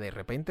compañía que de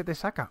repente te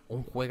saca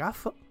un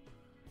juegazo,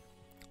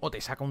 o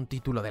te saca un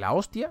título de la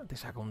hostia, te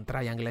saca un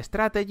Triangle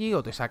Strategy,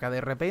 o te saca de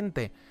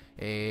repente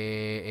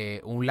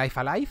un Life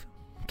Alive,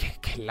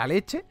 que es la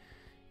leche,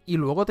 y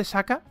luego te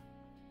saca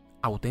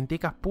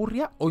auténticas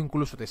purrias, o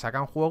incluso te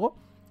sacan juegos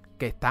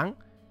que están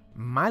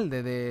mal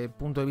desde el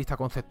punto de vista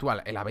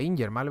conceptual.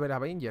 El Marvel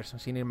Avengers,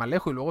 sin ir más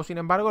lejos, y luego, sin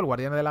embargo, el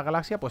Guardián de la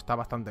Galaxia pues está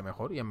bastante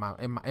mejor y es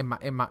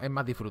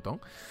más disfrutón.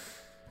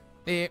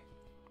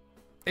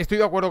 Estoy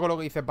de acuerdo con lo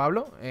que dice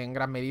Pablo, en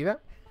gran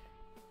medida.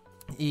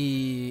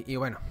 Y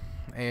bueno,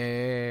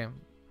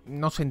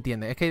 no se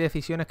entiende. Es que hay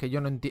decisiones que yo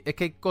no entiendo. Es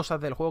que hay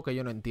cosas del juego que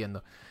yo no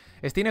entiendo.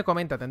 Stine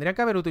comenta, ¿tendrían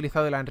que haber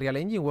utilizado el Unreal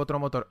Engine u otro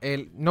motor?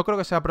 No creo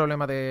que sea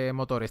problema de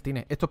motor,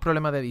 Stine. Esto es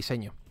problema de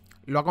diseño.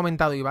 Lo ha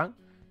comentado Iván,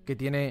 que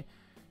tiene...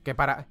 Que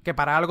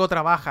para algo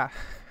trabaja.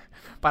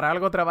 Para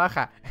algo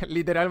trabaja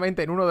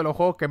literalmente en uno de los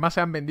juegos que más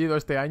se han vendido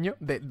este año.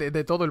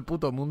 De todo el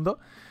puto mundo.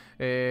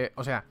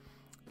 O sea,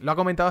 lo ha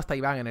comentado hasta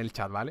Iván en el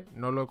chat, ¿vale?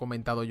 No lo he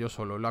comentado yo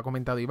solo. Lo ha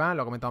comentado Iván,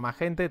 lo ha comentado más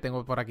gente.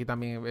 Tengo por aquí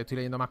también... Estoy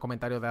leyendo más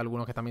comentarios de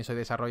algunos que también sois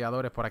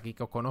desarrolladores por aquí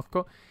que os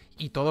conozco.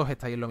 Y todos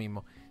estáis en lo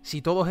mismo.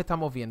 Si todos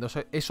estamos viendo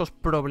esos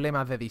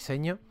problemas de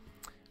diseño,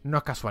 no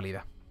es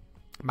casualidad,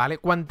 ¿vale?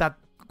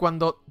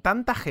 Cuando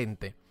tanta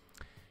gente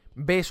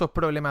ve esos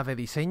problemas de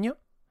diseño,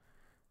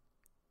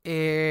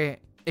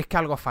 es que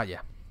algo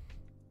falla.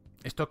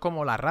 Esto es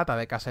como la rata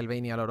de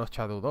Castlevania Lord of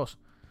Shadow 2.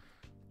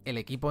 El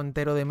equipo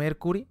entero de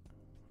Mercury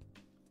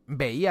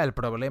veía el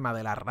problema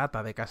de la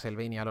rata de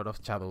Castlevania Lord of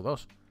Shadow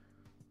 2.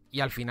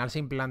 Y al final se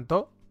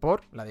implantó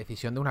por la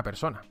decisión de una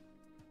persona.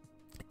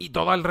 Y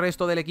todo el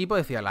resto del equipo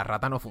decía, la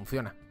rata no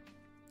funciona.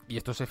 Y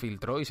esto se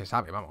filtró y se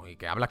sabe, vamos. Y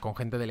que hablas con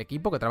gente del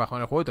equipo que trabaja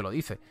en el juego y te lo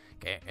dice.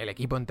 Que el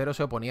equipo entero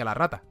se oponía a la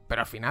rata. Pero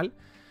al final...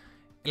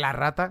 La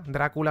rata,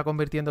 Drácula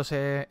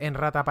convirtiéndose en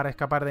rata para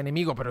escapar de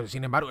enemigos, pero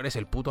sin embargo eres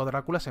el puto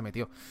Drácula, se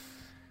metió.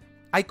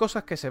 Hay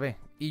cosas que se ve.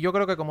 Y yo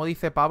creo que, como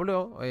dice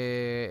Pablo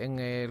en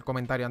el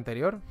comentario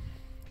anterior,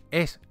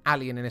 es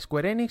alguien en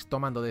Square Enix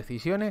tomando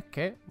decisiones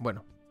que,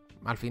 bueno,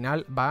 al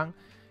final van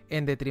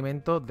en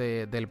detrimento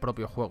del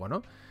propio juego,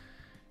 ¿no?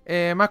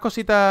 Más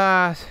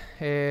cositas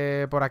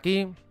por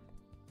aquí.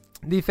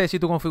 Dice, si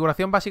tu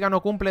configuración básica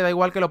no cumple, da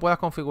igual que lo puedas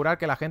configurar,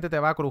 que la gente te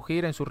va a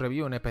crujir en su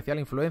review, en especial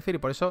influencer, y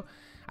por eso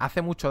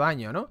hace mucho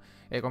daño, ¿no?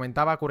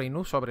 Comentaba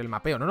Kurainuz sobre el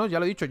mapeo. No, ya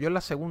lo he dicho, yo en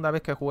la segunda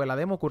vez que jugué la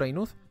demo,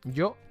 Kurainuz,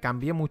 yo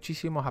cambié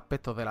muchísimos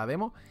aspectos de la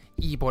demo,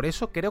 y por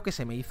eso creo que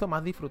se me hizo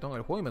más disfrutón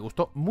el juego, y me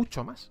gustó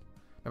mucho más.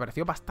 Me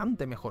pareció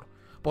bastante mejor,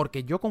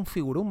 porque yo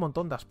configuré un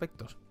montón de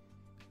aspectos.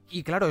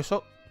 Y claro,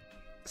 eso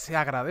se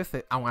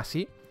agradece. Aún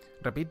así,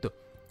 repito,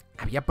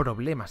 había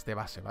problemas de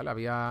base, ¿vale?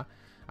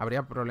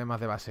 Habría problemas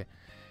de base.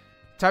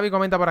 Xavi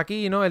comenta por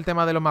aquí, ¿no? El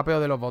tema de los mapeos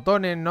de los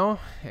botones, ¿no?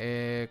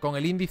 Con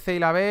el índice y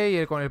la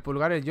B y con el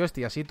pulgar el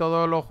joystick. Así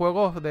todos los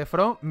juegos de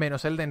From,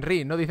 menos el de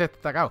Ring, ¿no? Dice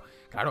Takao.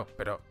 Claro,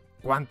 pero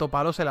 ¿cuánto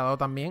palo se le ha dado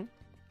también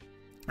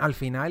al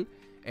final,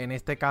 en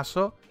este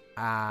caso,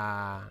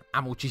 a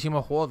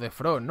muchísimos juegos de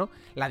From, ¿no?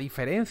 La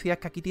diferencia es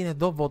que aquí tienes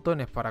 2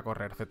 botones para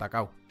correr,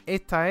 Takao.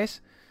 Esta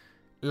es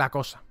la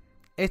cosa.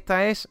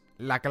 Esta es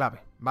la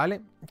clave,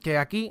 ¿vale? Que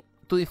aquí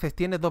tú dices,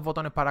 tienes 2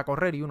 botones para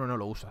correr y uno no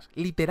lo usas.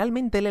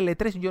 Literalmente el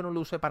L3 yo no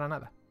lo usé para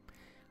nada.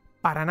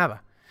 Para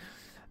nada.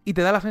 Y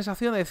te da la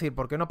sensación de decir,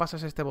 ¿por qué no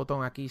pasas este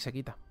botón aquí y se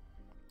quita?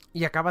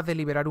 Y acabas de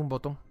liberar un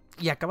botón.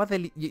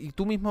 Y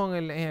tú mismo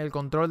en el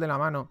control de la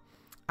mano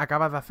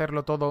acabas de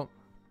hacerlo todo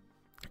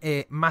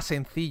más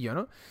sencillo,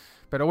 ¿no?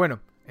 Pero bueno,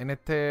 en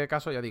este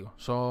caso ya digo,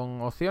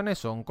 son opciones,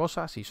 son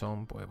cosas y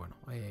son, pues bueno,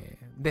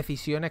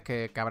 decisiones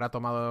que habrá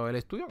tomado el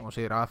estudio,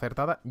 considerado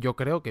acertada. Yo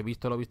creo que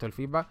visto el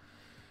feedback,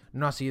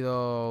 no ha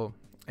sido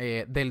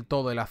del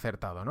todo el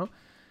acertado, ¿no?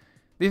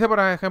 Dice, por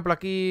ejemplo,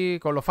 aquí,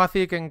 con lo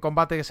fácil que en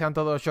combate que sean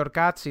todos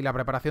shortcuts y la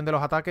preparación de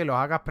los ataques los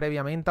hagas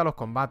previamente a los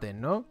combates,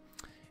 ¿no?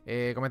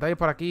 Comentáis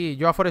por aquí,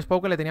 yo a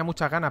Forspoken le tenía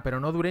muchas ganas, pero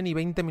no duré ni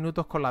 20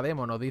 minutos con la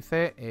demo, nos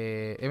dice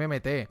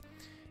MMT.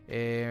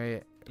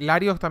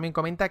 Larios también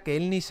comenta que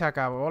él ni se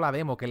acabó la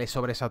demo, que le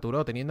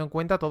sobresaturó, teniendo en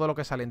cuenta todo lo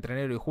que sale entre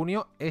enero y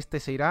junio, este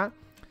se irá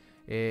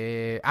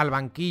al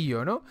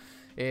banquillo, ¿no?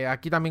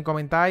 Aquí también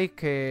comentáis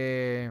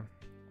que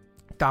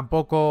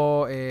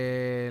tampoco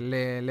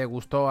le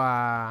gustó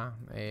a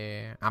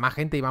más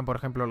gente. Iván, por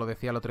ejemplo, lo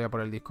decía el otro día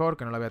por el Discord,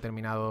 que no le había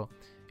terminado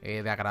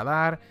de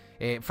agradar.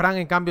 Fran,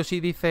 en cambio, sí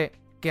dice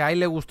que a él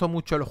le gustó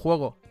mucho el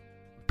juego,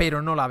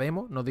 pero no la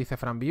demo, nos dice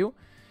Fran View.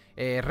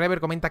 Rever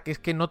comenta que es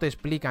que no te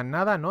explican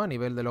nada, ¿no? A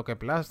nivel de lo que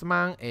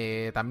plasman.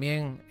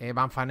 También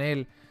Van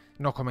Fanel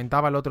nos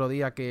comentaba el otro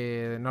día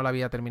que no la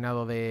había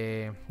terminado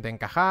de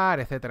encajar,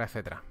 etcétera,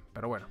 etcétera.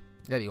 Pero bueno,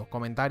 ya digo,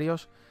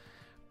 comentarios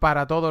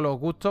para todos los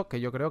gustos, que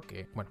yo creo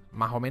que, bueno,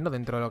 más o menos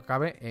dentro de lo que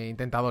cabe, he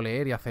intentado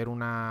leer y hacer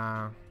un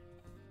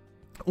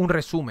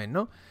resumen,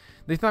 ¿no?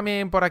 Dice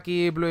también por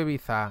aquí Blue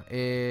Ibiza.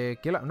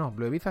 No,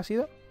 Blue Ibiza ha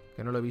sido,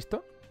 que no lo he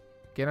visto.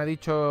 ¿Quién ha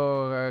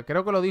dicho?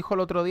 Creo que lo dijo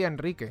el otro día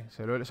Enrique.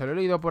 Se lo he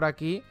leído por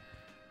aquí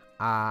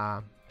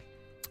a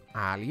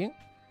alguien.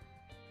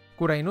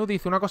 Kurainu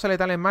dice, una cosa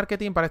letal en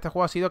marketing para este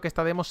juego ha sido que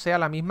esta demo sea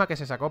la misma que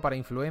se sacó para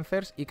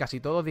influencers y casi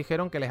todos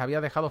dijeron que les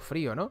había dejado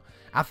frío, ¿no?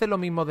 ¿Hace lo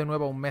mismo de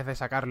nuevo un mes de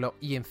sacarlo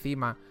y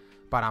encima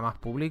para más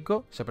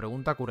público? Se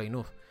pregunta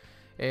Kurainu.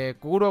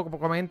 Kuro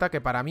comenta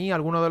que para mí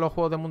alguno de los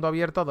juegos de mundo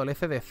abierto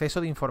adolece de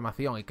exceso de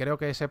información y creo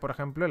que ese, por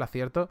ejemplo, el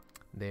acierto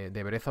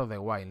de Breath of the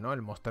Wild, ¿no?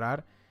 El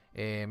mostrar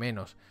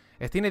menos.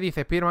 Stine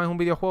dice, Spider-Man es un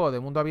videojuego de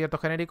mundo abierto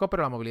genérico,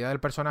 pero la movilidad del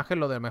personaje es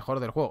lo del mejor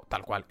del juego.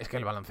 Tal cual, es que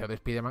el balanceo de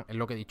Spider-Man es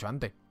lo que he dicho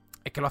antes.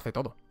 Es que lo hace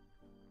todo.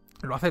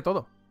 Lo hace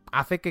todo.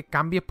 Hace que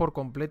cambies por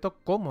completo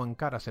cómo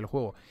encaras el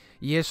juego.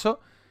 Y eso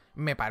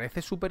me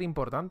parece súper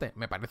importante.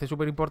 Me parece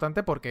súper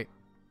importante porque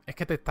es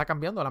que te está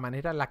cambiando la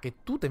manera en la que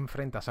tú te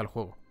enfrentas al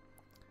juego.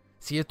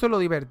 Si esto es lo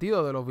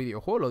divertido de los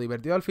videojuegos, lo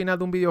divertido al final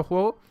de un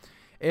videojuego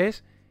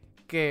es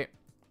que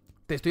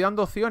te estoy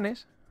dando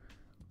opciones,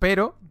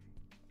 pero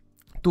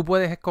tú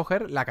puedes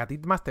escoger la que a ti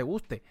más te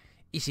guste.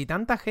 Y si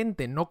tanta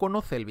gente no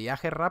conoce el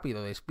viaje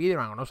rápido de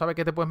Spider-Man o no sabe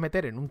que te puedes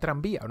meter en un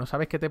tranvía o no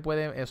sabes que te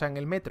puede, o sea, en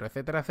el metro,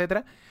 etcétera,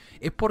 etcétera,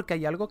 es porque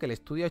hay algo que el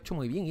estudio ha hecho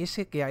muy bien. Y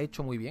ese que ha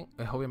hecho muy bien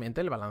es obviamente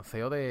el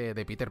balanceo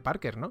de Peter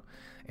Parker, ¿no?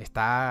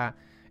 Está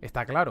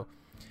claro.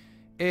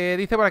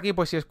 Dice por aquí,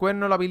 pues si Square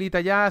no lo habilita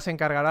ya, se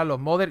encargarán los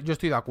modders. Yo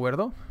estoy de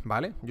acuerdo,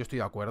 ¿vale? Yo estoy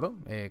de acuerdo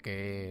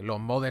que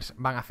los modders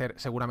van a hacer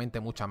seguramente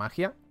mucha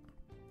magia.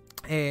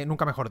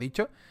 Nunca mejor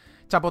dicho.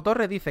 Chapo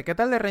Torres dice, ¿qué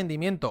tal de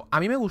rendimiento? A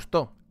mí me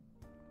gustó.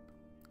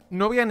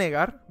 No voy a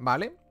negar,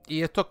 ¿vale?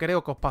 Y esto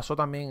creo que os pasó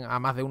también a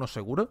más de uno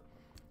seguro,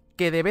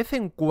 que de vez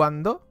en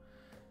cuando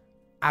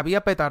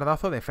había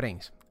petardazo de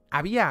frames.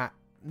 Había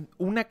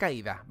una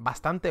caída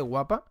bastante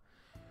guapa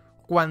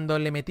cuando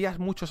le metías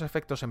muchos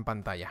efectos en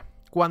pantalla.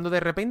 Cuando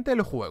de repente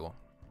el juego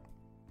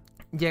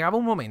llegaba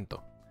un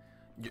momento...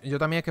 Yo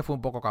también es que fui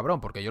un poco cabrón,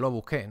 porque yo lo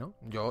busqué, ¿no?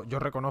 Yo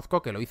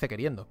reconozco que lo hice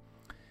queriendo.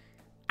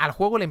 Al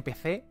juego le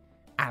empecé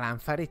a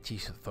lanzar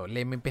hechizos,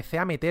 le empecé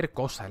a meter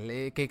cosas,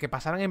 que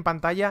pasaran en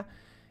pantalla...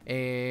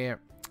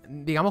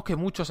 digamos que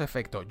muchos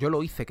efectos. Yo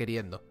lo hice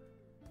queriendo.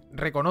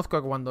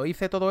 Reconozco que cuando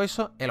hice todo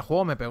eso, el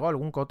juego me pegó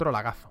algún que otro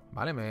lagazo,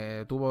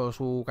 ¿vale? Tuvo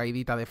su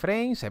caidita de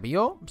frame, se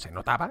vio, se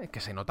notaba, es que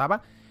se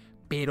notaba.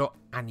 Pero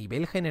a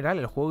nivel general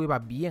el juego iba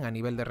bien a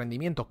nivel de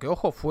rendimiento. Que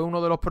ojo, fue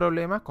uno de los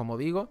problemas, como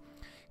digo,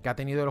 que ha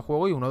tenido el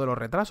juego y uno de los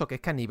retrasos, que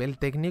es que a nivel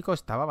técnico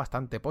estaba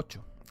bastante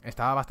pocho.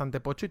 Estaba bastante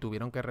pocho y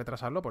tuvieron que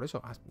retrasarlo por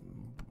eso.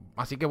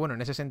 Así que bueno,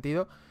 en ese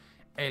sentido,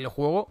 el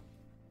juego,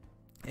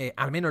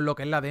 al menos lo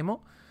que es la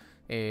demo,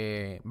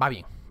 va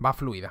bien, va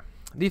fluida.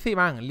 Dice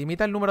Iván,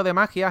 limita el número de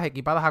magias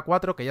equipadas a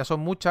 4, que ya son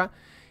muchas,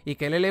 y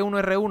que el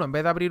L1R1 en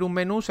vez de abrir un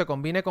menú se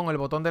combine con el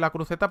botón de la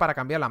cruceta para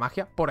cambiar la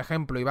magia. Por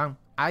ejemplo, Iván,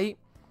 hay,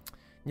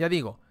 ya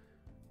digo,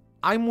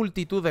 hay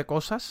multitud de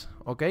cosas,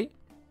 ¿ok?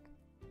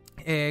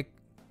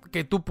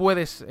 Que tú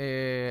puedes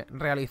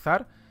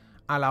realizar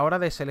a la hora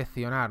de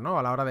seleccionar, ¿no?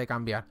 A la hora de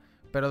cambiar.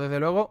 Pero desde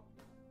luego,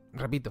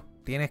 repito,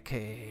 tienes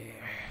que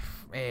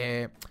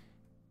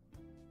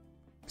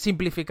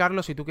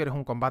simplificarlo si tú quieres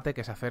un combate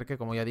que se acerque,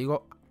 como ya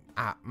digo,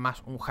 a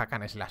más un hack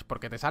and slash.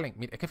 Porque te salen,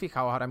 mira, es que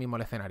fijaos ahora mismo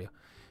el escenario.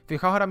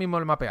 Fijaos ahora mismo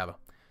el mapeado.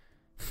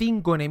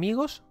 5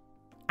 enemigos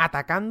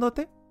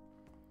atacándote.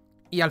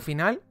 Y al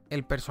final,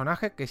 el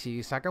personaje que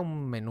si saca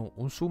un menú,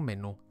 un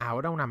submenú,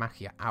 ahora una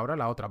magia, ahora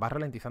la otra, va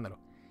ralentizándolo.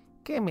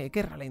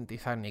 ¿Qué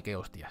ralentizar ni qué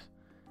hostias?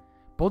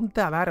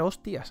 Ponte a dar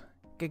hostias.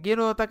 Que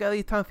quiero ataque a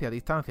distancia,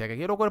 distancia. Que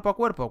quiero cuerpo a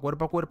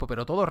cuerpo,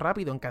 pero todo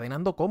rápido,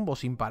 encadenando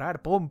combos sin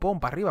parar. Pum, pum,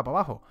 para arriba, para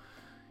abajo.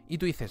 Y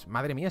tú dices,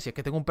 madre mía, si es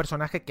que tengo un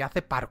personaje que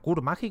hace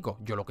parkour mágico.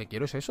 Yo lo que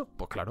quiero es eso.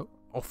 Pues claro,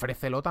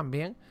 ofrécelo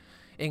también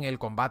en el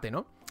combate,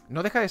 ¿no?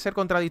 No deja de ser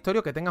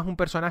contradictorio que tengas un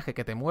personaje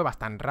que te muevas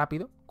tan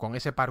rápido, con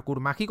ese parkour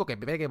mágico, que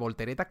pegue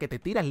voltereta, que te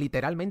tiras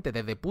literalmente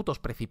desde putos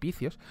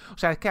precipicios. O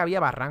sea, es que había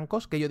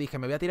barrancos que yo dije,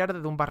 me voy a tirar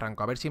desde un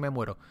barranco, a ver si me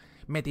muero.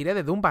 Me tiré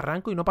desde un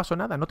barranco y no pasó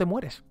nada, no te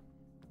mueres.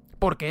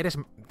 Porque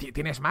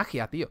tienes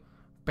magia, tío.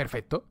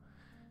 Perfecto.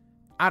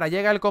 Ahora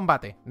llega el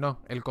combate.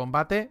 No, el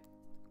combate,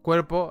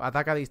 cuerpo,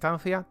 ataque a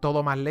distancia,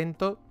 todo más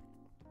lento.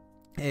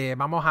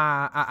 Vamos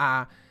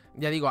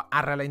ya digo,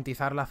 a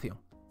ralentizar la acción.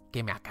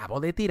 Que me acabo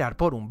de tirar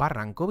por un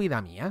barranco,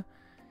 vida mía.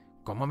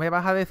 ¿Cómo me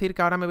vas a decir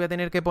que ahora me voy a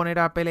tener que poner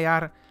a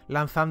pelear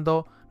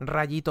lanzando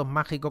rayitos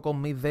mágicos con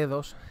mis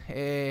dedos?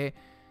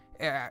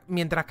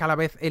 Mientras que a la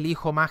vez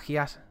elijo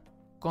magias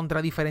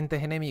contra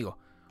diferentes enemigos.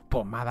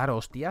 Ponme a dar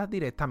hostias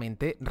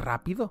directamente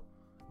rápido.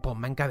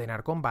 Ponme a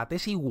encadenar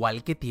combates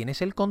igual que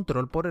tienes el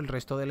control por el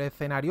resto del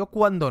escenario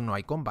cuando no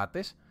hay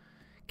combates.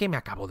 Que me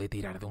acabo de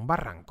tirar de un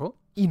barranco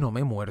y no me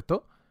he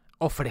muerto.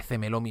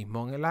 Ofréceme lo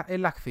mismo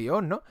en la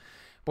acción, ¿no?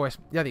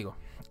 Pues ya digo,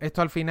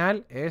 esto al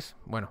final es,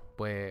 bueno,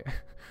 pues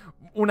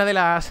una de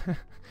las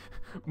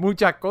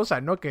muchas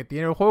cosas, ¿no? Que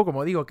tiene el juego,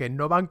 como digo, que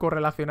no van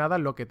correlacionadas,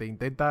 lo que te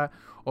intenta,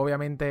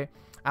 obviamente,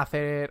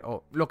 hacer,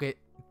 o lo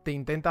que te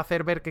intenta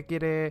hacer ver que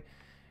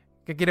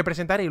quiere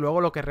presentar y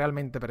luego lo que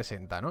realmente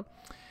presenta, ¿no?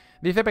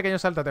 Dice Pequeño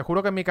Salta, te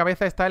juro que en mi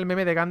cabeza está el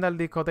meme de Gandalf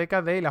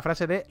discoteca de la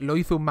frase de lo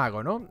hizo un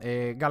mago, ¿no?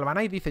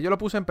 Galvanize dice, yo lo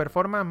puse en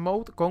Performance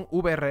Mode con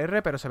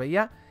VRR, pero se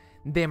veía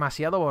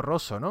demasiado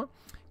borroso, ¿no?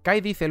 Kai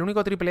dice, el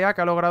único AAA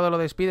que ha logrado lo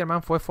de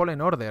Spider-Man fue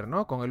Fallen Order,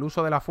 ¿no? Con el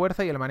uso de la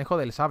fuerza y el manejo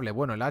del sable.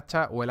 Bueno, el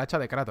hacha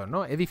de Kratos,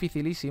 ¿no? Es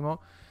dificilísimo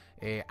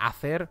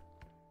hacer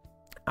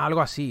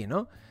algo así,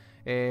 ¿no?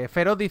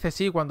 Feroz dice,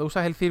 sí, cuando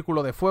usas el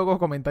círculo de fuego,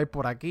 comentáis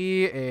por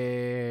aquí.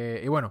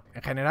 Y bueno,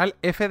 en general,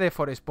 F de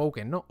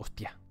Forspoken, ¿no?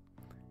 Hostia.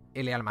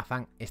 L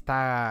Almazán,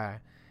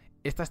 esta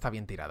está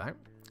bien tirada, ¿eh?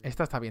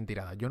 Esta está bien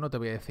tirada, yo no te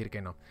voy a decir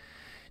que no.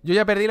 Yo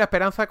ya perdí la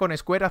esperanza con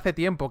Square hace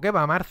tiempo. ¿Qué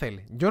va,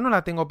 Marcel? Yo no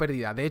la tengo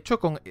perdida. De hecho,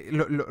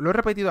 lo he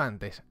repetido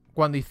antes.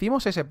 Cuando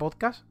hicimos ese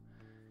podcast,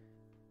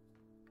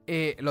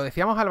 lo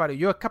decíamos Álvaro y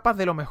yo, es capaz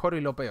de lo mejor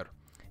y lo peor.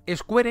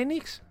 Square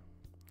Enix,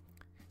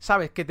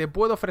 sabes que te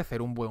puede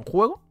ofrecer un buen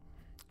juego,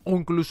 o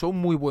incluso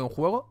un muy buen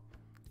juego.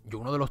 Yo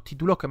uno de los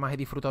títulos que más he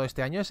disfrutado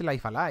este año es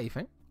Life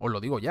Alive, ¿eh? Os lo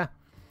digo ya.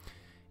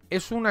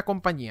 Es una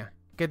compañía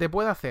que te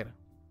puede hacer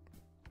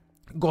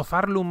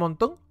gozarlo un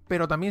montón,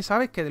 pero también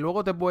sabes que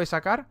luego te puede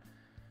sacar...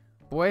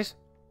 Pues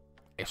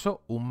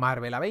eso, un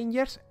Marvel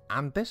Avengers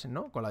antes,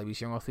 ¿no? Con la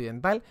división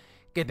occidental,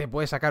 que te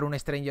puede sacar un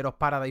Stranger of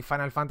Paradise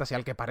Final Fantasy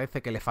al que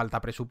parece que le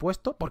falta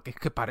presupuesto, porque es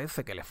que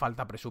parece que le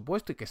falta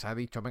presupuesto y que se ha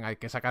dicho, venga, hay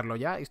que sacarlo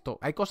ya. Esto,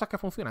 hay cosas que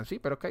funcionan, sí,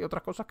 pero es que hay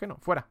otras cosas que no.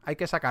 Fuera, hay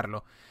que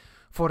sacarlo.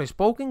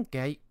 Forspoken, que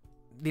hay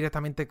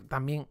directamente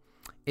también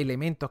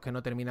elementos que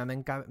no terminan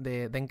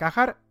de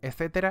encajar,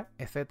 etcétera,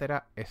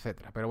 etcétera,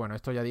 etcétera. Pero bueno,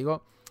 esto ya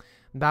digo,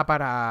 da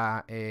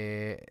para...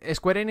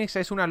 Square Enix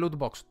es una loot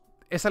box.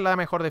 Esa es la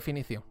mejor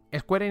definición.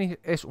 Square Enix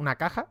es una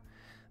caja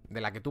de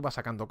la que tú vas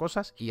sacando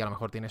cosas y a lo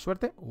mejor tienes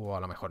suerte o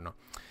a lo mejor no.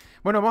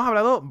 Bueno, hemos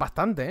hablado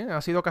bastante, ¿eh?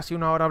 Ha sido casi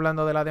una hora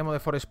hablando de la demo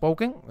de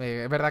Forspoken.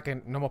 Es verdad que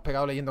nos hemos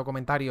pegado leyendo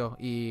comentarios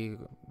y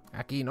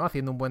aquí, ¿no?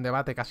 Haciendo un buen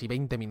debate, casi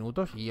 20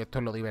 minutos. Y esto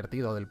es lo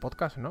divertido del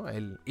podcast, ¿no?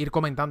 El ir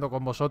comentando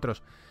con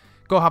vosotros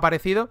qué os ha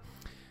parecido.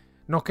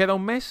 Nos queda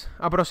un mes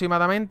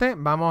aproximadamente.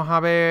 Vamos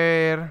a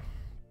ver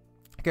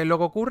qué es lo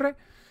que ocurre.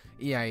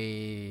 Y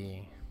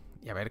ahí...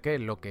 Y a ver qué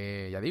es lo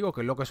que, ya digo,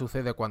 qué es lo que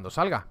sucede cuando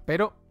salga.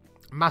 Pero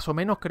más o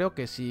menos creo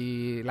que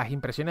si las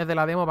impresiones de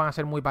la demo van a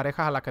ser muy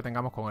parejas a las que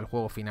tengamos con el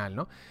juego final,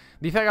 ¿no?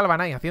 Dice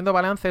Galvanay, haciendo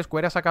balance,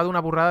 Square ha sacado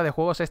una burrada de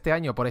juegos este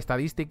año. Por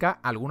estadística,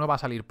 alguno va a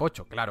salir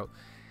pocho, claro.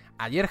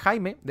 Ayer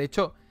Jaime, de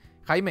hecho,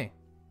 Jaime,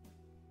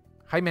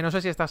 no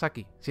sé si estás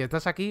aquí. Si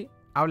estás aquí,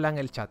 habla en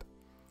el chat.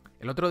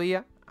 El otro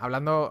día,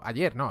 hablando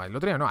ayer, no, el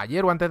otro día no,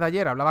 ayer o antes de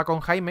ayer, hablaba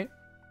con Jaime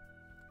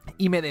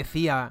y me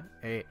decía,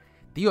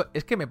 tío,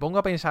 es que me pongo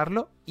a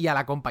pensarlo y a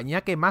la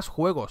compañía que más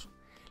juegos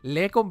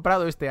le he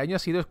comprado este año ha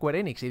sido Square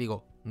Enix. Y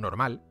digo,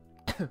 normal.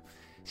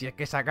 Si es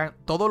que sacan,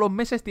 todos los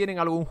meses tienen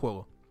algún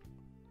juego.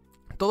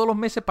 Todos los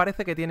meses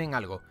parece que tienen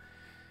algo.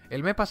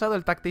 El mes pasado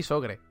el Tactics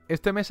Ogre,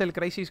 este mes el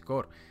Crisis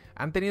Core.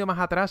 Han tenido más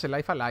atrás el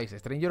Life Alive,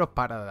 Stranger of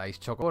Paradise,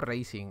 Choco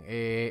Racing.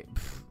 Es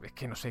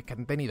que no sé, es que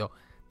han tenido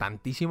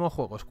tantísimos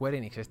juegos Square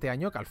Enix este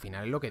año que al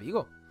final es lo que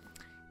digo.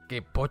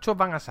 Que pochos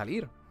van a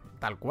salir,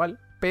 tal cual.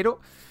 Pero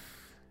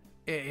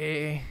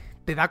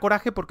te da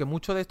coraje porque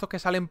muchos de estos que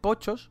salen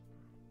pochos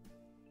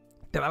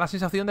te da la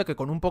sensación de que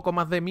con un poco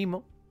más de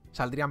mimo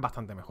saldrían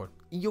bastante mejor.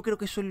 Y yo creo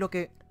que eso es lo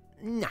que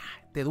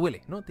te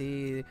duele, ¿no?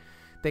 Te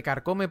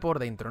carcome por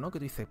dentro, ¿no? Que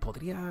tú dices,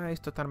 ¿podría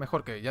esto estar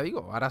mejor? Que ya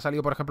digo, ahora ha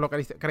salido, por ejemplo,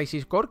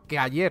 Crisis Core, que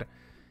ayer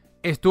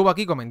estuvo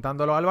aquí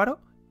comentándolo Álvaro,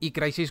 y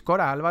Crisis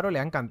Core a Álvaro le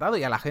ha encantado,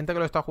 y a la gente que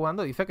lo está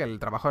jugando dice que el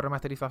trabajo de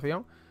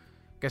remasterización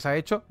que se ha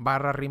hecho,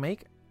 /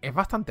 remake, es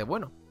bastante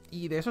bueno.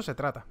 Y de eso se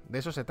trata,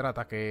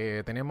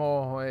 que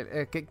tenemos...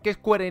 ¿Qué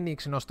Square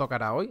Enix nos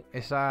tocará hoy?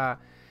 Esa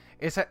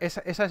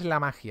es la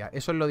magia,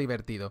 eso es lo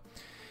divertido.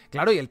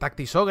 Claro, y el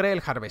Tactics Ogre,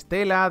 el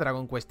Harvestella,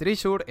 Dragon Quest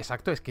Treasure,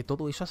 exacto, es que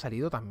todo eso ha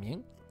salido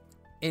también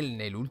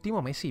en el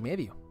último mes y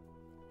medio.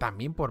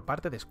 También por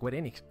parte de Square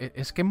Enix.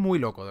 Es que es muy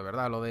loco, de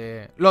verdad, lo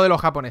de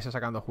los japoneses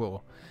sacando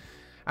juegos.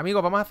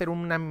 Amigos, vamos a hacer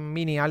un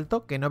mini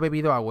alto, que no he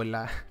bebido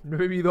agua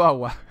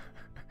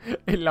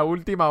en la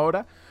última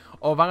hora.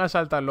 Os van a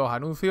saltar los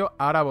anuncios.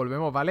 Ahora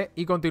volvemos, ¿vale?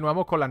 Y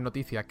continuamos con las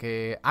noticias,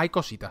 que hay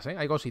cositas,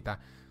 hay cositas.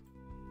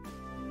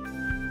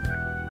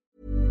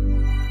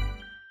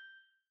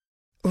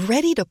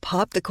 Ready to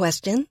pop the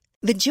question?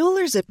 The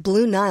jewelers at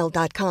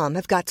BlueNile.com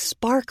have got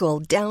sparkle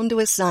down to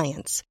a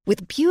science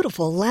with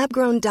beautiful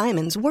lab-grown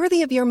diamonds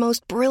worthy of your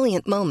most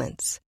brilliant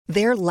moments.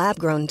 Their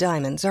lab-grown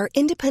diamonds are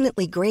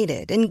independently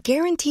graded and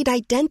guaranteed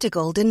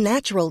identical to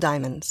natural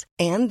diamonds,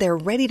 and they're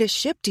ready to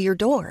ship to your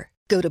door.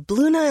 Go to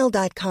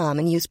BlueNile.com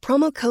and use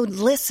promo code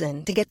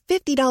LISTEN to get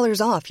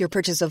 $50 off your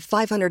purchase of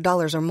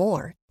 $500 or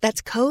more.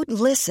 That's code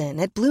LISTEN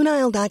at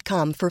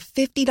BlueNile.com for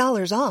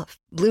 $50 off.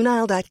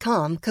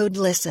 BlueNile.com, code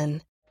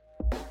LISTEN.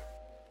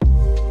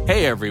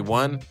 Hey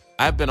everyone,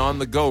 I've been on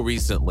the go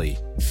recently.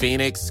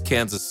 Phoenix,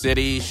 Kansas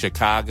City,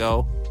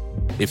 Chicago.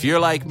 If you're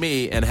like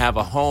me and have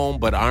a home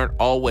but aren't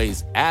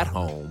always at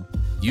home,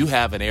 you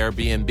have an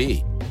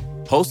Airbnb.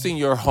 Hosting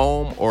your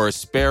home or a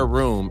spare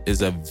room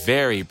is a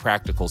very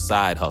practical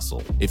side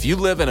hustle. If you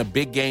live in a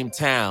big game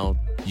town,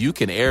 you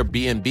can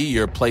Airbnb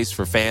your place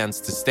for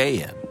fans to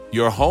stay in.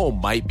 Your home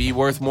might be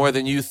worth more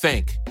than you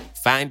think.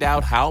 Find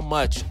out how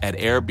much at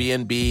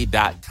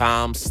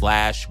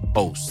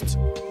airbnb.com/host.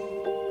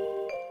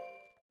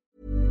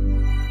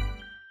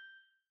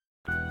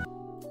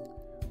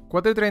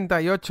 Cuatro y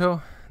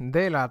 38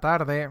 de la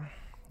tarde,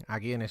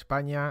 aquí en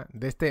España,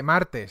 de este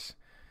martes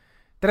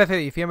 13 de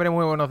diciembre.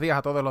 Muy buenos días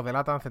a todos los de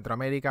LATAM,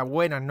 Centroamérica.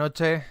 Buenas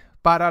noches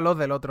para los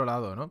del otro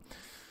lado, ¿no?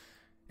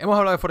 Hemos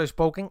hablado de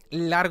Forspoken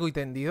largo y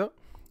tendido.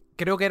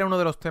 Creo que era uno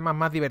de los temas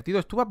más divertidos.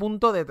 Estuve a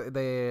punto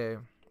de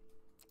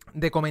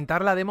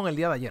comentar la demo en el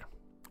día de ayer.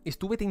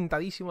 Estuve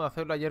tentadísimo de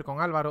hacerlo ayer con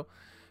Álvaro,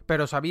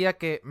 pero sabía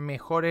que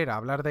mejor era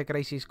hablar de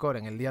Crisis Core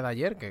en el día de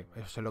ayer, que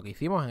eso es lo que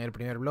hicimos en el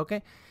primer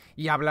bloque,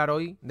 y hablar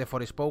hoy de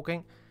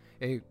Forspoken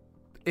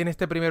en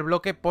este primer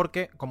bloque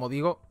porque, como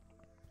digo,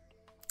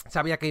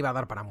 sabía que iba a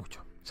dar para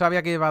mucho. Es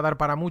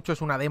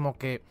una demo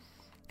que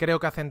creo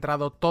que ha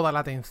centrado toda la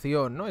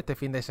atención, ¿no? Este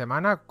fin de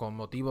semana, con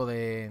motivo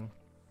de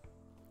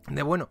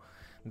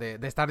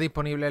estar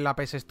disponible en la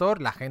PS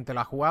Store. La gente lo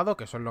ha jugado,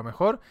 que eso es lo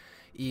mejor.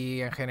 Y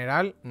en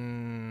general,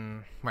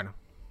 bueno,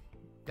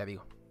 ya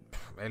digo,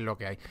 es lo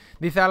que hay.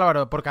 Dice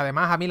Álvaro, porque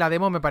además a mí la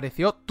demo me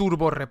pareció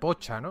turbo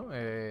repocha, ¿no?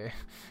 Es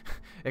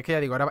que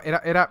ya digo,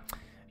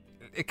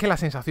 es que la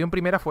sensación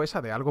primera fue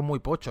esa, de algo muy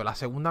pocho. La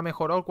segunda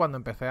mejoró cuando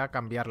empecé a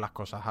cambiar las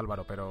cosas,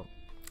 Álvaro, pero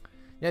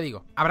ya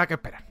digo, habrá que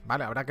esperar,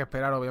 ¿vale? Habrá que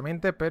esperar,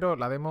 obviamente, pero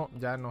la demo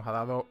ya nos ha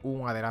dado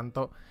un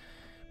adelanto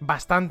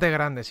bastante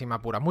grande, si me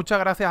apura. Muchas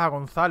gracias a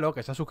Gonzalo,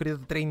 que se ha suscrito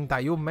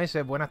 31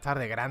 meses. Buenas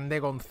tardes, grande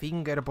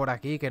Gonzinger por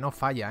aquí, que no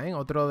falla, ¿eh?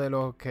 Otro de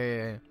los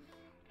que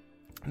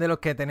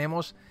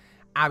tenemos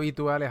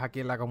habituales aquí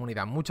en la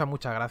comunidad.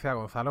 Muchas gracias,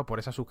 Gonzalo, por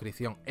esa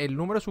suscripción. El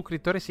número de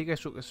suscriptores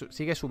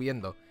sigue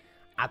subiendo.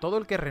 A todo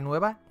el que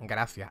renueva,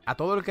 gracias. A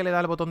todo el que le da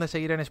el botón de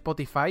seguir en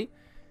Spotify,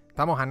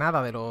 estamos a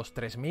nada de los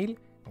 3000,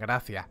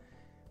 gracias.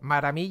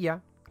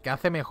 Maramilla, que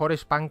hace mejor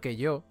spam que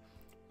yo,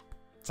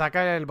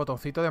 saca el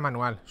botoncito de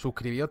manual.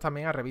 Suscribíos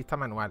también a Revista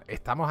Manual.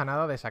 Estamos a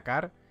nada de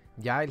sacar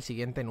ya el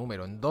siguiente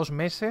número. En 2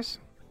 meses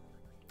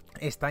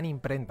está en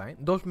imprenta, ¿eh?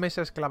 2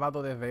 meses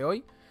clavado desde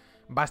hoy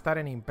va a estar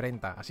en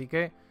imprenta. Así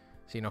que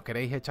si nos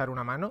queréis echar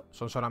una mano,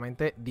 son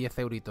solamente 10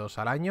 euritos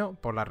al año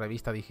por la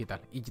revista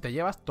digital. Y te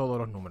llevas todos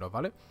los números,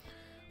 ¿vale?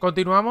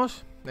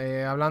 Continuamos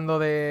hablando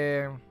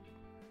de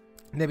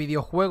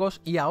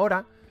videojuegos. Y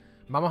ahora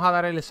vamos a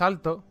dar el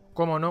salto,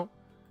 como no,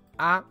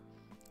 a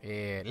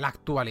la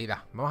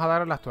actualidad. Vamos a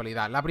dar la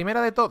actualidad. La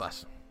primera de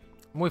todas,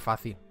 muy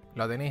fácil.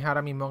 lo tenéis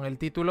ahora mismo en el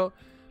título,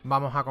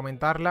 vamos a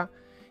comentarla.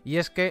 Y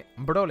es que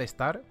Brawl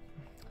Stars,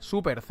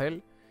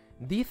 Supercell,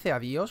 dice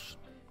adiós.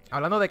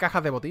 Hablando de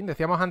cajas de botín,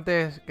 decíamos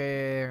antes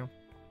que...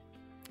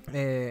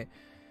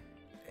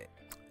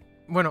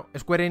 bueno,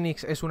 Square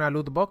Enix es una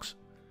loot box.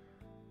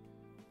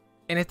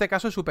 En este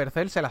caso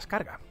Supercell se las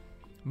carga.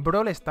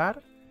 Brawl Stars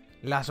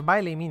las va a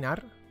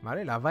eliminar,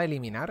 ¿vale? Las va a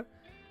eliminar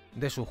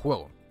de su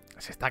juego.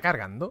 Se está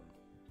cargando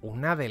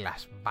una de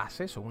las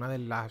bases, o una de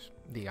las,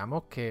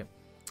 digamos que,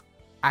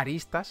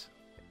 aristas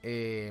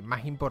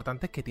más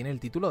importantes que tiene el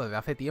título desde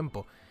hace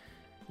tiempo.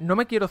 No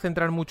me quiero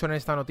centrar mucho en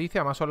esta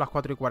noticia, además son las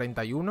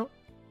 4:41.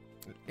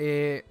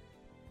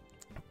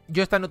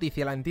 Yo esta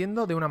noticia la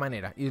entiendo de una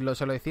manera, y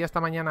se lo decía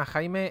esta mañana a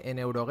Jaime en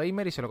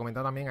Eurogamer y se lo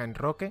comentaba también a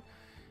Enroque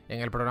en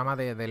el programa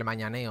del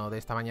mañaneo de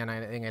esta mañana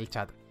en el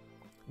chat.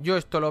 Yo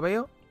esto lo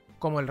veo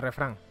como el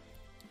refrán: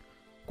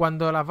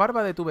 cuando las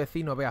barbas de tu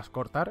vecino veas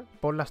cortar,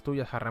 pon las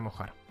tuyas a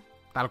remojar.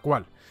 Tal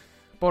cual.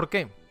 ¿Por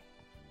qué?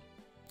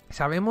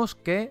 Sabemos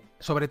que,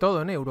 sobre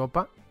todo en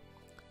Europa,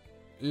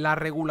 la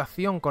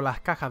regulación con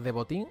las cajas de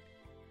botín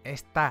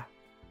está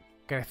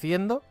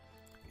creciendo,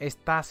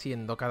 está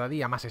siendo cada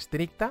día más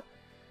estricta.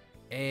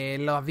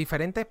 Los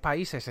diferentes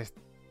países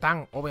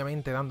están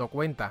obviamente dando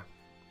cuenta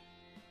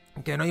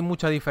que no hay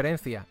mucha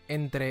diferencia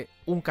entre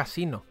un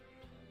casino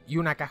y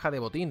una caja de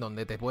botín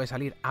donde te puede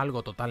salir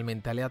algo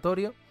totalmente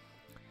aleatorio.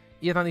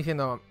 Y están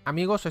diciendo,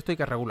 amigos, esto hay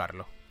que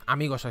regularlo.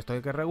 Amigos, esto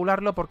hay que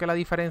regularlo porque la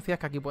diferencia es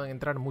que aquí pueden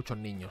entrar muchos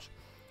niños.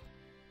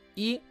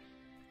 Y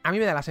a mí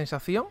me da la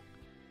sensación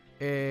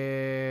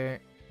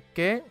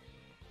que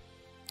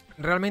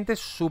realmente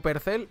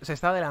Supercell se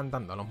está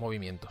adelantando a los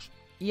movimientos.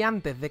 Y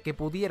antes de que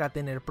pudiera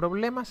tener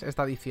problemas,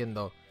 está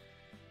diciendo,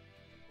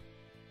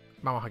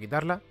 vamos a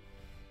quitarla,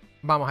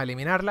 vamos a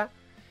eliminarla.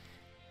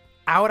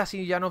 Ahora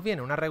si ya nos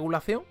viene una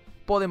regulación,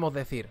 podemos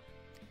decir,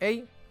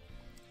 hey,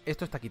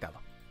 esto está quitado.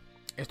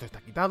 Esto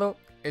está quitado,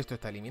 esto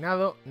está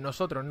eliminado,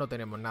 nosotros no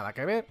tenemos nada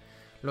que ver,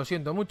 lo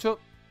siento mucho,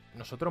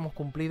 nosotros hemos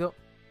cumplido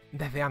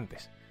desde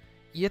antes.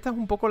 Y esta es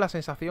un poco la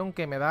sensación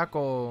que me da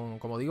con,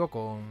 como digo,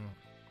 con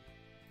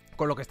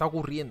lo que está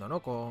ocurriendo,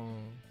 ¿no?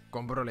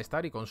 Con Brawl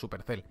Stars y con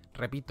Supercell.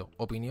 Repito,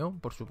 opinión,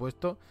 por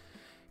supuesto,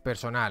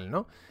 personal,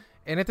 ¿no?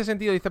 En este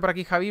sentido, dice por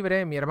aquí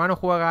Javibre, mi hermano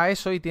juega a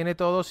eso y tiene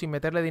todo sin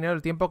meterle dinero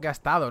el tiempo que ha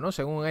estado, ¿no?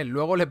 Según él.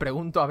 Luego le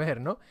pregunto a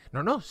ver, ¿no?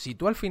 No, si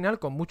tú al final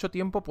con mucho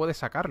tiempo puedes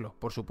sacarlo,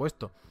 por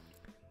supuesto.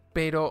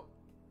 Pero,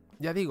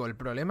 ya digo, el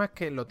problema es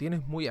que lo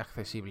tienes muy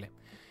accesible.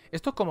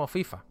 Esto es como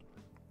FIFA.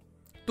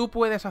 ¿Tú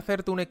puedes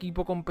hacerte un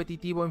equipo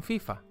competitivo en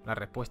FIFA? La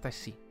respuesta es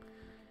sí.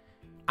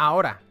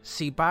 Ahora,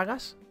 si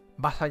pagas,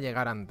 vas a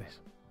llegar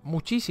antes.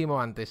 Muchísimo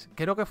antes.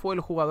 Creo que fue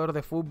el jugador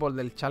de fútbol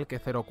del Schalke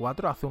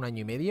 04 hace un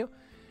año y medio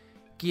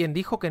quien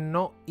dijo que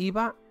no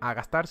iba a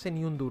gastarse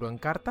ni un duro en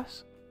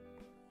cartas,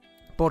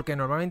 porque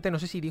normalmente, no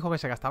sé si dijo que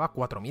se gastaba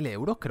 4.000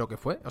 euros, creo que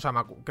fue. O sea,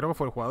 creo que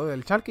fue el jugador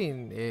del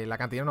Schalke, la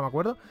cantidad no me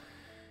acuerdo,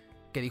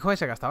 que dijo que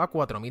se gastaba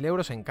 4.000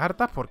 euros en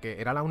cartas porque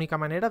era la única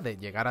manera de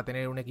llegar a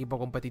tener un equipo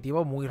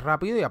competitivo muy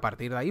rápido y a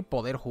partir de ahí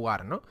poder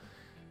jugar, ¿no?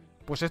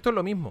 Pues esto es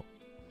lo mismo.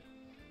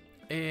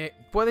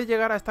 ¿Puedes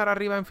llegar a estar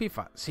arriba en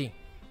FIFA? Sí,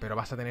 pero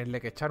vas a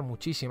tenerle que echar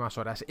muchísimas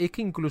horas. Es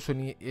que incluso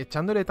ni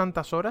echándole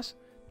tantas horas,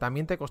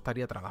 también te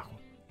costaría trabajo.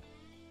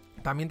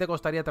 También te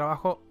costaría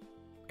trabajo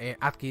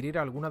adquirir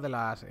algunas de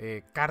las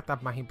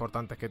cartas más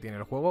importantes que tiene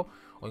el juego,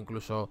 o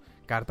incluso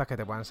cartas que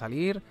te puedan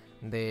salir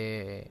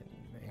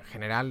en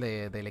general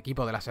del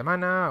equipo de la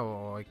semana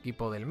o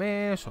equipo del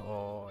mes,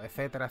 o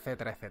etcétera,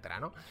 etcétera, etcétera,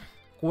 ¿no?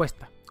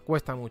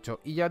 Cuesta mucho.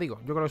 Y ya digo,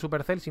 yo creo que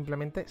Supercell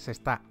simplemente se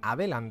está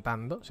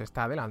adelantando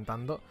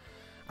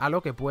a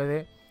lo que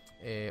puede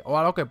o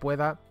a lo que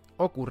pueda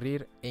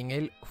ocurrir en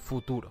el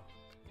futuro.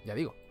 Ya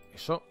digo,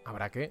 eso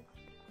habrá que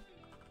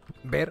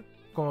ver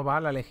cómo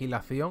va la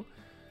legislación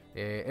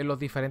en los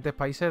diferentes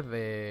países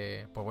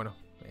pues bueno,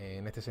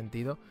 en este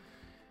sentido,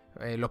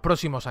 los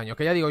próximos años,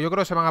 que ya digo, yo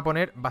creo que se van a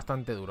poner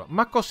bastante duros.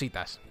 Más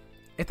cositas.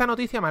 Esta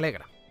noticia me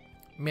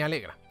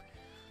alegra.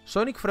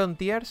 Sonic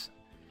Frontiers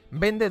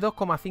vende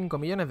 2,5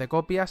 millones de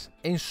copias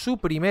en su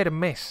primer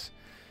mes.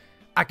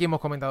 Aquí hemos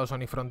comentado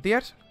Sonic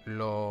Frontiers,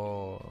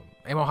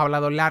 hemos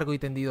hablado largo y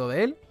tendido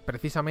de él,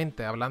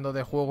 precisamente hablando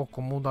de juegos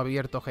con mundo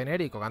abierto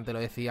genérico, que antes lo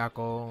decía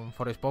con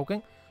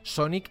Forspoken.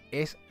 Sonic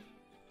es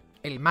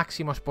el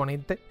máximo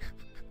exponente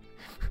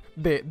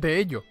de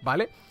ello,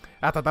 ¿vale?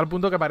 Hasta tal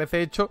punto que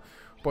parece hecho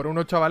por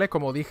unos chavales,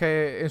 como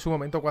dije en su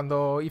momento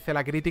cuando hice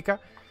la crítica,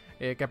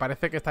 que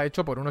parece que está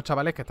hecho por unos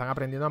chavales que están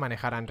aprendiendo a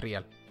manejar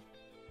Unreal.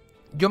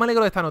 Yo me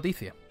alegro de esta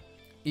noticia,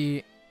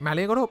 y me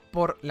alegro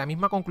por la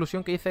misma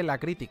conclusión que hice en la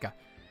crítica.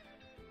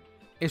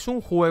 Es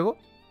un juego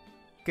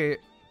que,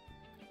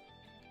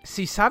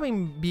 si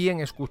saben bien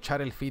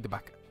escuchar el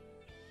feedback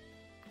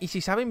y si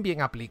saben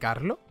bien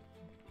aplicarlo,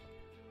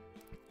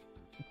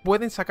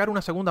 pueden sacar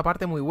una segunda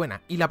parte muy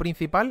buena. Y la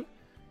principal,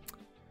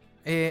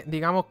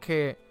 digamos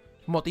que,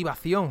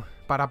 motivación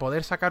para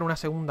poder sacar una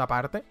segunda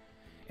parte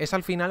es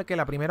al final que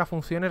la primera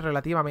funcione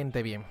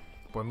relativamente bien.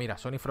 Pues mira,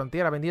 Sonic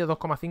Frontier ha vendido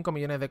 2,5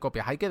 millones de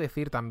copias. Hay que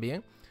decir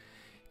también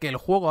que el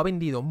juego ha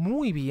vendido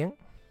muy bien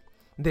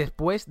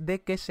después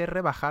de que se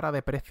rebajara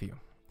de precio.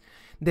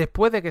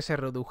 Después de que se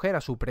redujera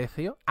su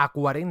precio a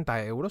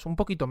 40 euros, un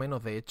poquito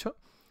menos de hecho,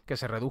 que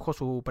se redujo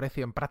su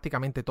precio en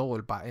prácticamente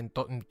en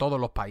todos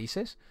los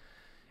países,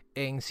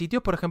 en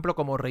sitios, por ejemplo,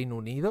 como Reino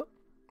Unido,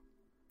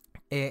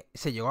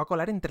 se llegó a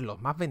colar entre los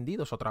más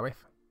vendidos otra vez,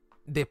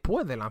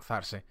 después de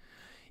lanzarse.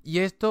 Y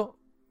esto,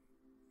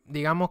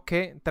 digamos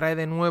que trae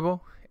de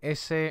nuevo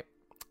ese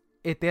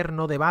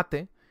eterno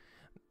debate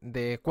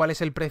de cuál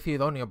es el precio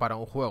idóneo para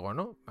un juego,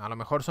 ¿no? A lo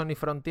mejor Sonic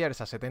Frontiers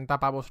a 70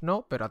 pavos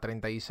no, pero a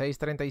 36,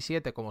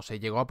 37, como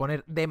se llegó a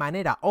poner de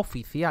manera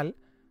oficial,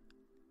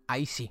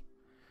 ahí sí.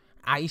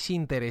 Ahí sí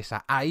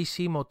interesa, ahí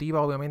sí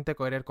motiva obviamente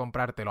querer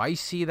comprártelo, ahí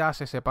sí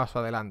das ese paso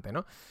adelante,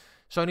 ¿no?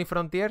 Sonic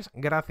Frontiers,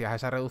 gracias a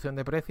esa reducción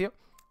de precio,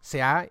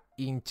 se ha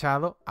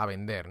hinchado a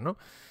vender, ¿no?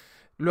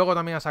 Luego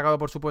también ha sacado,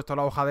 por supuesto,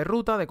 la hoja de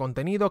ruta de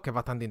contenido, que es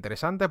bastante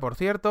interesante, por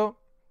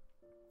cierto,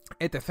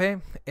 etc,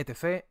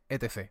 etc,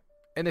 etc.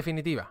 En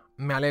definitiva,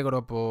 me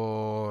alegro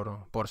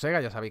por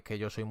Sega, ya sabéis que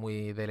yo soy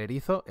muy del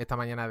erizo. Esta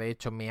mañana, de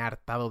hecho, me he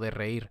hartado de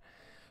reír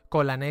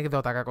con la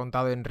anécdota que ha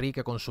contado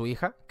Enrique con su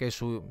hija, que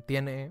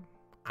tiene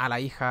a la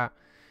hija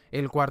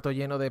el cuarto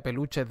lleno de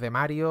peluches de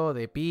Mario,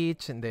 de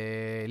Peach,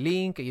 de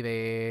Link y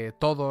de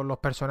todos los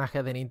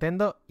personajes de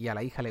Nintendo, y a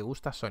la hija le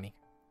gusta Sonic.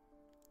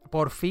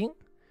 Por fin,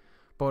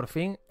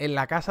 en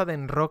la casa de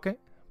Enroque,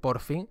 por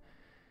fin,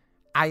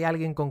 hay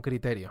alguien con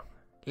criterio.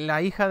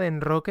 La hija de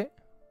Enroque,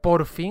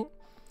 por fin,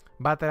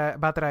 va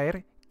a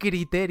traer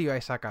criterio a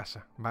esa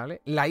casa,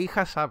 ¿vale? La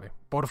hija sabe,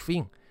 por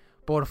fin,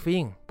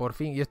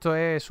 y esto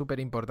es súper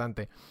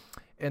importante.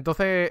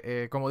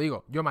 Entonces, como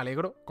digo, yo me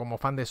alegro como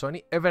fan de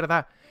Sony. Es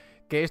verdad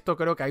que esto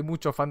creo que hay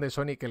muchos fans de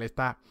Sony que le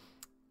está,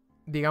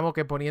 digamos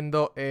que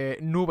poniendo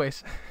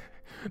nubes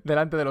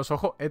delante de los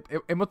ojos.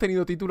 Hemos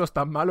tenido títulos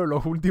tan malos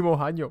los últimos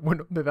años,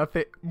 bueno, desde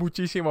hace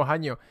muchísimos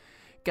años,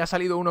 que ha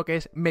salido uno que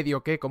es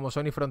medio que, como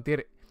Sonic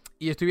Frontier,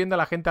 y estoy viendo a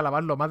la gente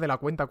alabarlo más de la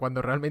cuenta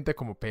cuando realmente es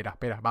como,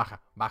 espera,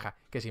 baja,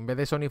 que si en vez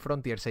de Sonic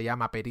Frontier se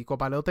llama Perico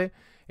Palote,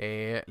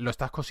 lo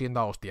estás cosiendo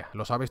a hostia,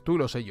 lo sabes tú y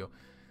lo sé yo.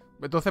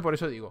 Entonces por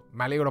eso digo,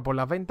 me alegro por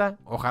las ventas,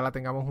 ojalá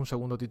tengamos un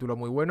segundo título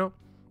muy bueno,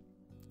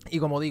 y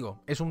como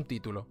digo, es un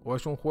título o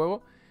es un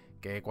juego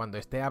que cuando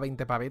esté a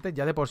 20 pavetes,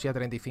 ya de por sí a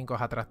 35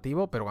 es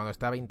atractivo, pero cuando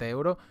esté a 20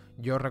 euros,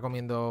 yo os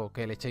recomiendo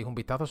que le echéis un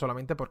vistazo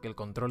solamente porque el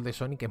control de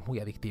Sonic es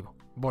muy adictivo.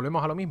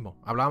 Volvemos a lo mismo,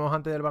 hablábamos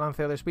antes del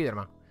balanceo de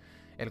Spider-Man.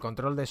 El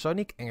control de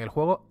Sonic en el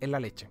juego es la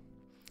leche.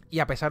 Y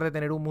a pesar de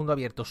tener un mundo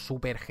abierto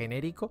súper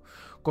genérico,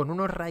 con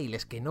unos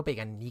raíles que no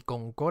pegan ni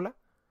con cola,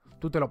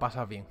 tú te lo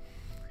pasas bien.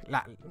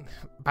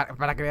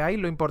 Para que veáis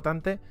lo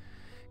importante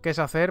que es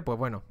hacer, pues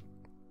bueno,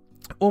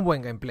 un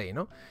buen gameplay,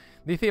 ¿no?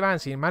 Dice Iván,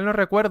 si mal no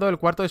recuerdo, el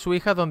cuarto de su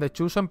hija donde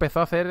Chuso empezó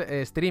a hacer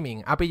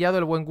streaming. Ha pillado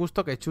el buen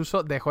gusto que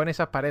Chuso dejó en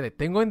esas paredes.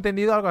 Tengo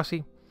entendido algo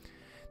así.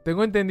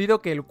 Tengo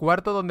entendido que el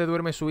cuarto donde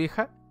duerme su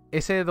hija,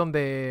 ese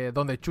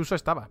donde Chuso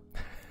estaba.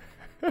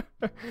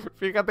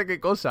 Fíjate qué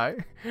cosa,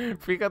 ¿eh?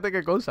 Fíjate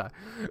qué cosa.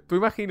 Tú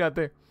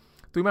imagínate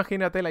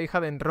la hija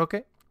de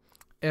Enroque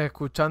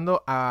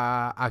escuchando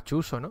a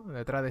Chuso, ¿no?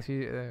 Detrás de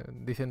sí,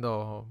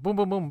 diciendo bum,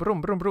 bum, bum,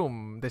 brum, brum,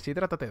 brum,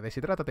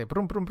 deshidrátate,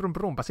 brum, brum, brum,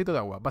 brum, vasito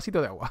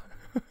de agua.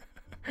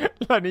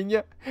 La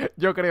niña,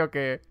 yo creo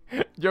que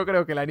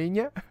la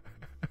niña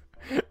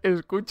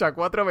escucha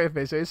 4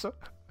 veces eso,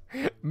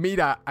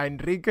 mira a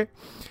Enrique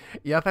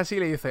y hace así y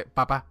le dice,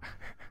 papá,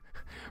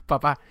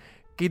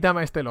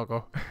 quítame a este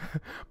loco.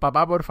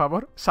 Papá, por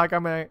favor,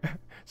 sácame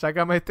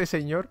a este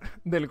señor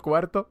del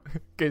cuarto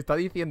que está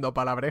diciendo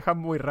palabrejas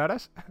muy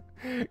raras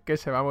que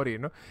se va a morir,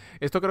 ¿no?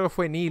 Esto creo que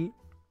fue Neil.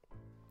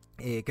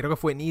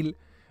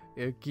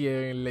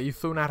 Quien le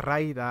hizo una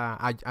raid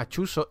a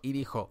Chuso y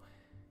dijo,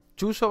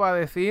 Chuso va a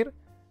decir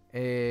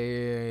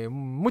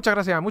muchas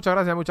gracias,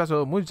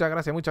 muchachos, muchas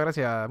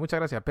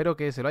gracias, espero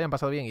que se lo hayan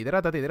pasado bien,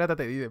 hidrátate.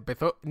 Y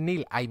empezó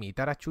Neil a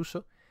imitar a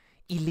Chuso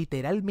y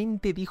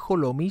literalmente dijo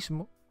lo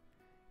mismo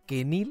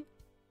que Neil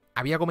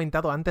había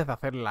comentado antes de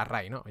hacer la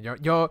raid, ¿no?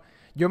 Yo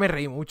me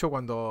reí mucho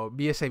cuando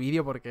vi ese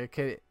vídeo porque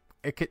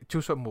es que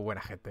Chuso es muy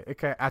buena gente. Es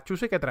que a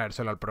Chuso hay que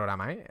traérselo al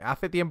programa, ¿eh?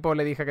 Hace tiempo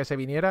le dije que se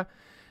viniera,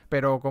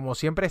 pero como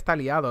siempre está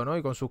liado, ¿no?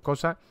 Y con sus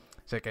cosas,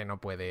 sé que no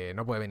puede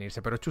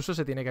venirse. Pero Chuso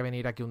se tiene que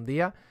venir aquí un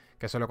día,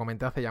 que se lo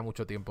comenté hace ya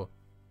mucho tiempo.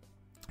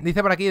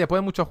 Dice por aquí, después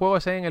de muchos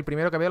juegos, en el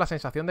primero que veo la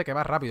sensación de que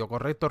va rápido,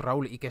 correcto,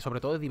 Raúl, y que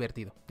sobre todo es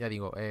divertido. Ya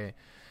digo,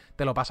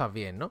 te lo pasas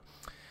bien, ¿no?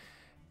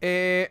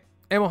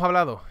 Hemos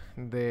hablado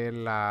de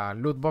las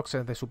loot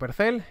boxes de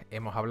Supercell,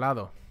 hemos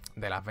hablado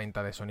de las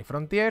ventas de Sonic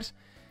Frontiers.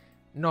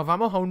 Nos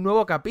vamos a un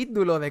nuevo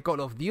capítulo de Call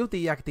of Duty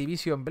y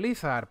Activision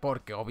Blizzard,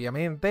 porque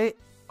obviamente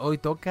hoy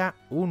toca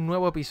un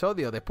nuevo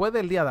episodio. Después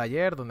del día de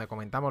ayer, donde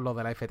comentamos lo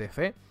de la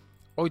FTC,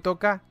 hoy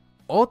toca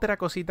otra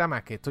cosita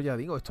más, que esto ya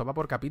digo, esto va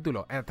por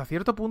capítulo. Hasta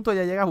cierto punto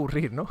ya llega a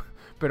aburrir, ¿no?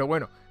 Pero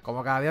bueno,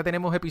 como cada día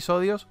tenemos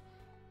episodios,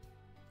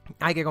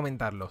 hay que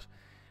comentarlos.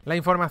 La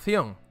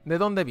información, ¿de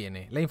dónde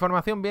viene? La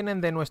información viene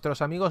de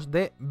nuestros amigos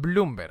de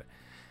Bloomberg.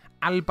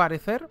 Al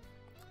parecer,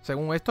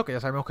 según esto, que ya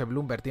sabemos que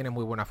Bloomberg tiene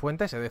muy buenas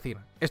fuentes, es decir,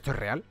 esto es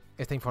real,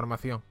 esta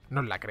información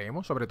nos la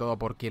creemos, sobre todo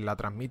por quien la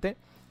transmite.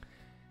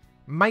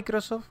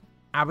 Microsoft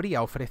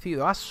habría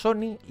ofrecido a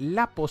Sony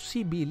la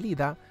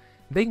posibilidad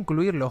de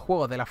incluir los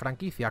juegos de la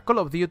franquicia Call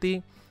of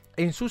Duty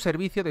en su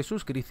servicio de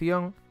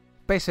suscripción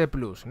PS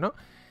Plus, ¿no?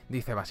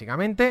 Dice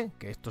básicamente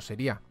que esto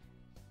sería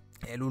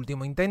el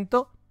último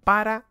intento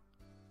para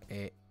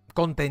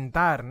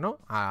contentar, ¿no?,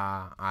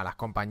 a las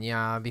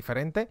compañías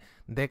diferentes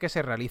de que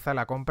se realiza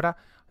la compra,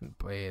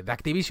 pues, de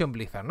Activision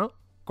Blizzard, ¿no?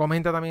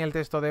 Comenta también el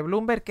texto de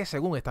Bloomberg que,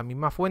 según estas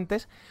mismas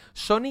fuentes,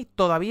 Sony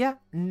todavía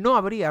no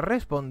habría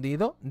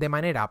respondido de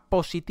manera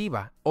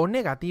positiva o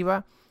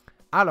negativa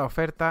a la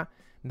oferta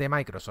de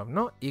Microsoft,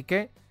 ¿no? Y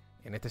que,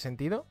 en este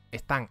sentido,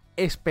 están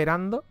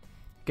esperando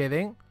que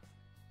den,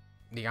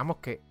 digamos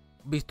que,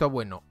 visto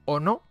bueno o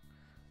no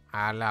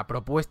a la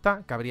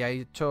propuesta que habría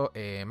hecho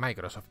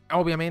Microsoft.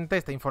 Obviamente,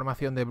 esta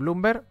información de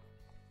Bloomberg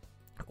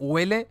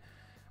huele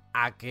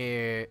a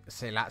que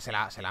se la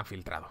han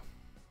filtrado.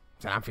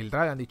 Se la han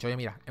filtrado y han dicho, oye,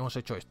 mira, hemos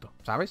hecho esto,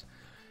 ¿sabes?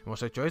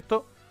 Hemos hecho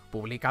esto,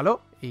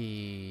 públicalo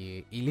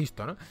y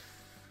listo, ¿no?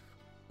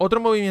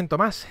 Otro movimiento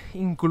más,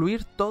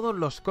 incluir todos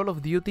los Call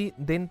of Duty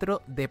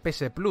dentro de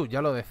PS Plus.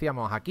 Ya lo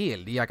decíamos aquí,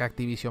 el día que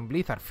Activision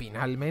Blizzard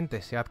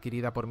finalmente sea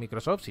adquirida por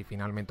Microsoft, si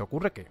finalmente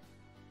ocurre, que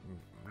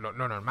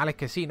lo normal es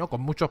que sí, ¿no?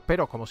 Con muchos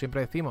peros, como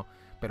siempre decimos,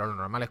 pero lo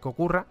normal es que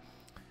ocurra.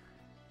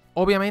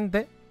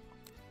 Obviamente,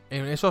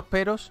 en esos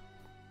peros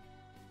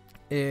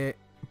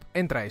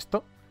entra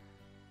esto.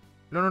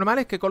 Lo normal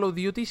es que Call of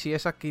Duty, si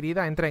es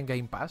adquirida, entre en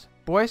Game Pass.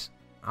 Pues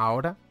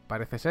ahora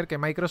parece ser que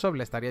Microsoft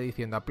le estaría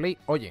diciendo a Play,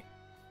 oye,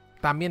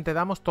 también te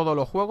damos todos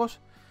los juegos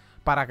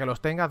para que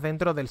los tengas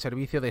dentro del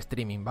servicio de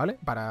streaming, ¿vale?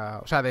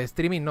 O sea, de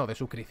streaming no, de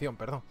suscripción,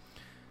 perdón.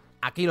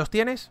 Aquí los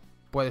tienes,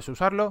 puedes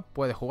usarlo,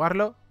 puedes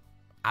jugarlo,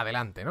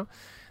 adelante, ¿no?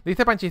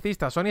 Dice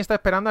Panchicista, Sony está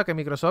esperando a que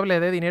Microsoft le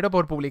dé dinero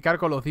por publicar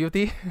Call of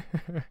Duty.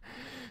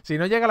 Si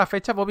no llega la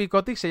fecha, Bobby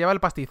Kotick se lleva el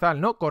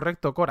pastizal, ¿no?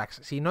 Correcto, Corax.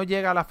 Si no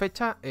llega la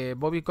fecha,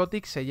 Bobby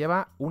Kotick se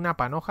lleva una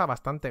panoja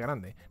bastante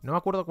grande. No me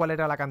acuerdo cuál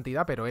era la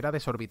cantidad, pero era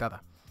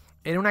desorbitada.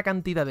 Era una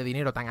cantidad de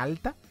dinero tan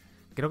alta,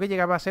 creo que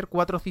llegaba a ser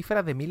 4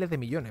 cifras de miles de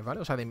millones,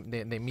 ¿vale? O sea, de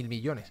 1.000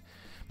 millones.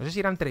 No sé si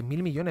eran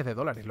 3.000 millones de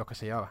dólares los que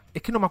se llevaba.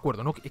 Es que no me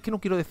acuerdo, no, es que no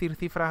quiero decir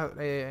cifras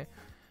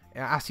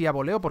así a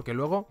voleo, porque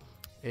luego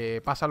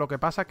pasa lo que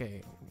pasa,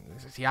 que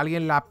si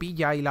alguien la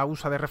pilla y la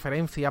usa de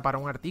referencia para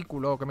un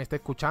artículo que me esté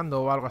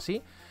escuchando o algo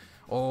así,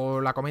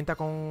 o la comenta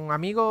con un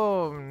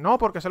amigo, no,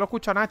 porque se lo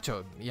escucha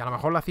Nacho, y a lo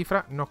mejor la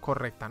cifra no es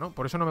correcta, ¿no?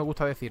 Por eso no me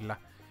gusta decirla.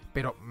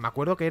 Pero me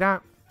acuerdo que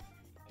era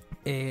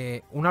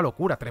una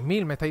locura.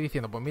 3.000 me estáis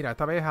diciendo. Pues mira,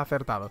 esta vez he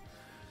acertado.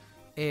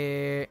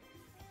 3.000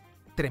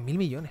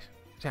 millones.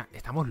 O sea,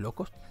 ¿estamos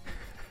locos?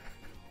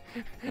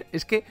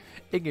 Es que,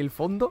 en el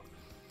fondo,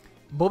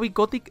 Bobby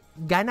Kotick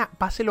gana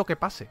pase lo que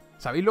pase.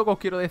 ¿Sabéis lo que os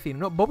quiero decir,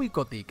 no? Bobby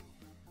Kotick,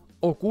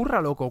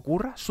 ocurra lo que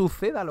ocurra,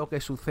 suceda lo que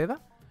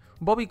suceda,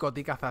 Bobby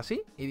Kotick hace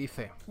así y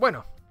dice,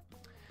 bueno,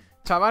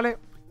 chavales,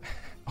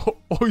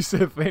 hoy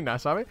se cena,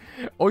 ¿sabes?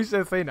 Hoy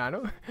se cena,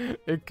 ¿no?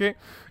 Es que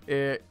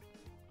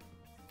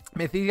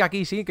me decís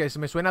aquí, sí, que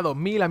me suena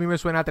 2.000, a mí me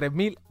suena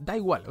 3.000, da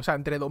igual, o sea,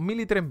 entre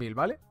 2.000 y 3.000,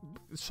 ¿vale?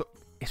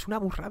 Es una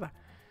burrada.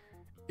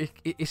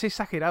 Es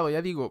exagerado,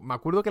 ya digo, me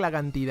acuerdo que la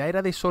cantidad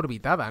era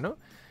desorbitada, ¿no?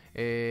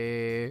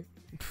 Es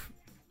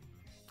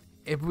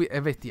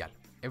bestial,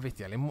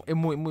 es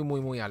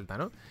muy alta,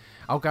 ¿no?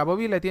 Aunque a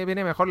Bobby le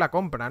viene mejor la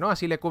compra, ¿no?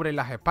 Así le cubren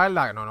las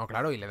espaldas, no,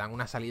 claro, y le dan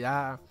una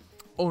salida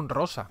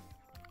honrosa,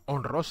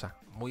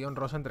 muy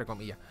honrosa entre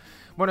comillas.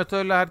 Bueno, esto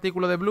es el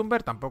artículo de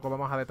Bloomberg, tampoco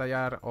vamos a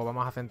detallar o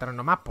vamos a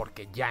centrarnos más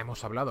porque ya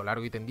hemos hablado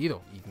largo y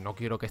tendido y no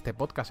quiero que este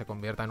podcast se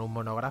convierta en un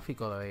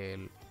monográfico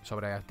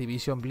sobre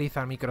Activision,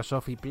 Blizzard,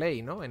 Microsoft y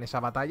Play, ¿no? En esa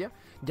batalla.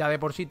 Ya de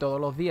por sí todos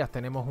los días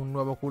tenemos un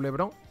nuevo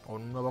culebrón o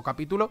un nuevo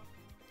capítulo.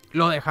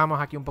 Lo dejamos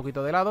aquí un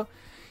poquito de lado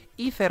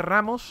y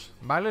cerramos,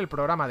 ¿vale? El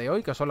programa de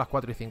hoy, que son las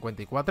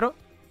 4:54,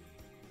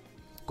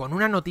 con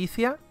una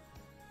noticia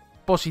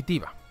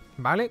positiva,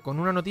 ¿vale? Con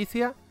una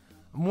noticia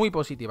muy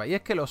positiva, y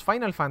es que los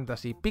Final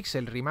Fantasy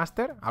Pixel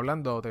Remaster,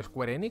 hablando de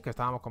Square Enix, que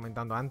estábamos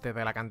comentando antes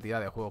de la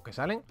cantidad de juegos que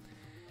salen,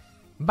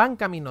 van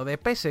camino de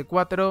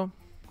PS4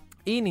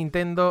 y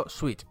Nintendo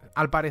Switch.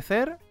 Al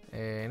parecer,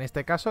 en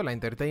este caso, la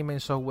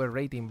Entertainment Software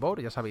Rating Board,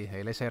 ya sabéis,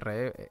 el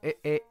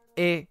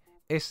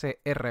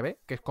ESRB,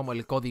 que es como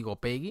el código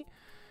PEGI,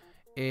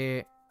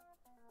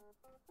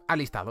 ha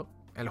listado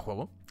el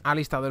juego. Ha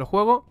listado el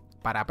juego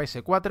para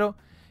PS4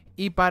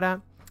 y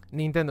para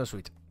Nintendo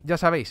Switch. Ya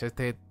sabéis,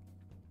 este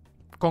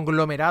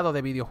conglomerado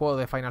de videojuegos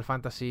de Final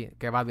Fantasy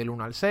que va del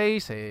 1 al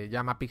 6, se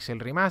llama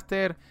Pixel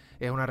Remaster,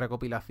 es una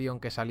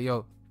recopilación que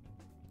salió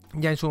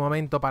ya en su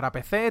momento para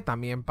PC,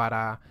 también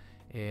para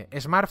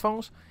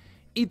smartphones,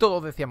 y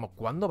todos decíamos,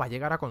 ¿cuándo va a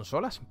llegar a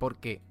consolas?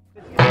 Porque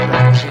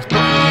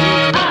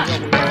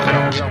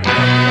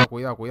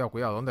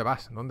Cuidado, ¿dónde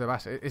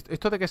vas?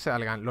 Esto de que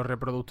salgan los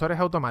reproductores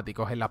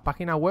automáticos en las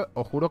páginas web,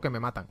 os juro que me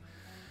matan.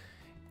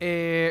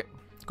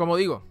 Como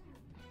digo,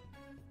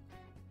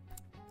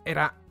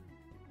 era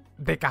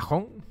de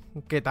cajón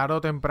que tarde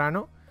o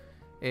temprano,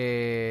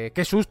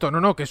 qué susto,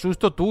 qué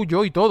susto tú,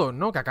 yo y todos,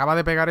 ¿no? Que acaba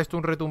de pegar esto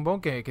un retumbón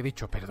que he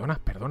dicho,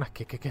 perdona,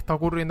 ¿qué está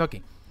ocurriendo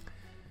aquí?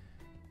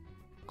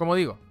 como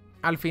digo,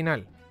 al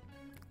final,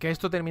 que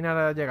esto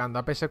terminara llegando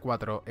a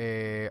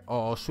PS4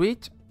 o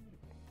Switch,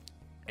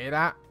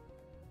 era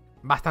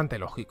bastante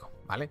lógico,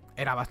 ¿vale?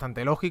 Era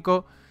bastante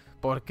lógico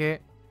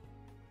porque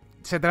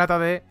se trata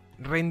de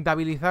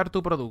rentabilizar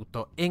tu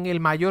producto en el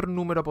mayor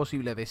número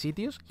posible de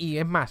sitios. Y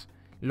es más,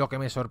 lo que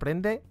me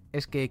sorprende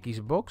es que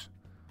Xbox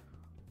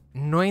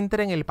no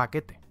entra en el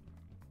paquete.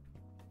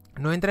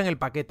 No entra en el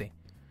paquete.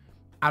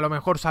 A lo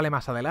mejor sale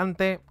más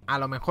adelante, a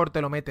lo mejor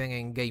te lo meten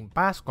en Game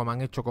Pass, como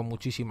han hecho con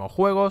muchísimos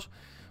juegos.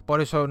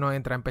 Por eso no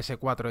entra en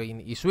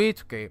PS4 y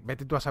Switch, que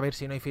vete tú a saber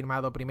si no hay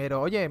firmado primero.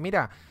 Oye,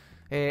 mira,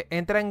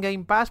 entra en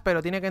Game Pass,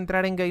 pero tiene que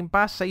entrar en Game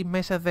Pass 6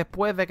 meses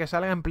después de que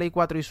salga en Play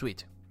 4 y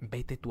Switch.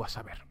 Vete tú a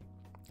saber,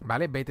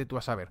 ¿vale? Vete tú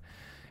a saber.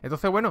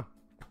 Entonces, bueno,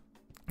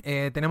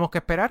 tenemos que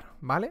esperar,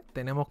 ¿vale?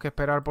 Tenemos que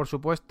esperar, por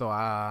supuesto,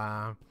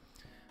 a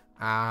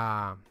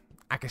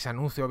que se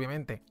anuncie,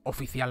 obviamente,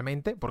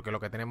 oficialmente, porque lo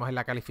que tenemos es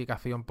la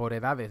calificación por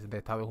edades de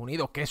Estados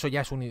Unidos, que eso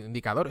ya es un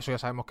indicador, eso ya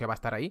sabemos que va a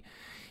estar ahí.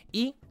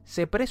 Y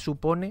se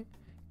presupone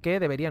que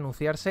debería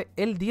anunciarse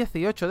el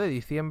 18 de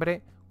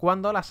diciembre,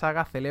 cuando la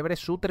saga celebre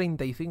su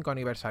 35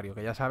 aniversario,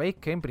 que ya sabéis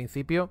que en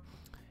principio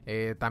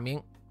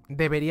también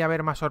debería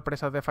haber más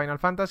sorpresas de Final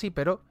Fantasy,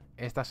 pero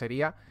esta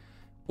sería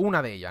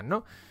una de ellas,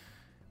 ¿no?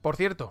 Por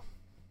cierto,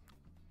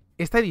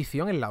 esta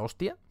edición es la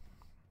hostia,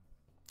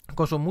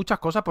 con sus muchas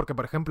cosas, porque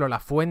por ejemplo la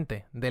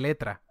fuente de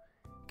letra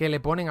que le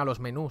ponen a los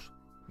menús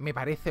me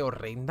parece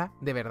horrenda,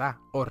 de verdad,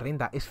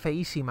 horrenda, es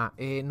feísima,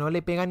 no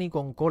le pega ni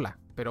con cola.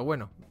 Pero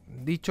bueno,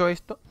 dicho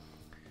esto,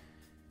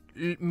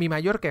 mi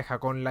mayor queja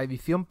con la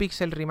edición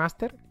Pixel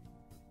Remaster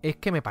es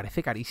que me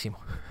parece carísimo.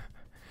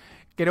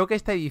 Creo que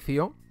esta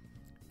edición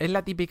es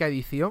la típica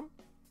edición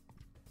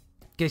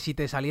que si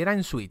te saliera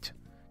en Switch,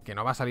 que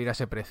no va a salir a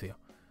ese precio,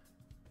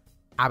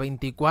 a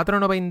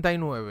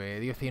 24,99,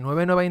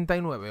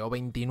 19,99 o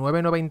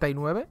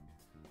 29,99,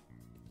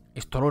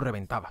 esto lo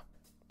reventaba.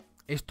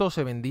 Esto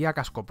se vendía a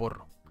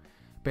cascoporro.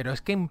 Pero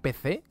es que en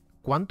PC,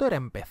 ¿cuánto era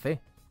en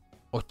PC?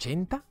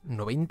 ¿80?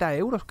 ¿90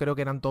 euros creo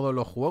que eran todos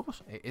los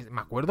juegos?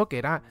 Me acuerdo que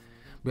era...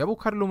 Voy a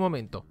buscarlo un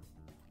momento.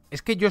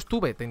 Es que yo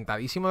estuve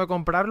tentadísimo de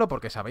comprarlo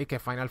porque sabéis que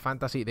Final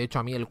Fantasy, de hecho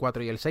a mí el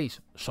 4 y el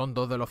 6 son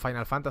dos de los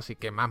Final Fantasy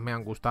que más me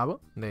han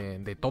gustado,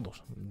 de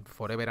todos,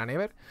 Forever and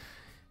Ever.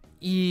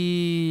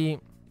 Y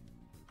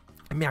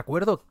me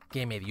acuerdo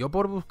que me dio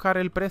por buscar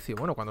el precio.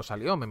 Bueno, cuando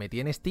salió me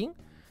metí en Steam,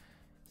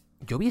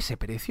 yo vi ese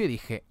precio y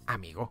dije,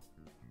 amigo,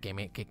 ¿qué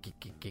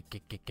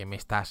me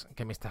estás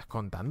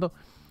contando?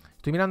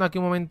 Estoy mirando aquí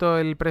un momento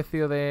el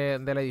precio de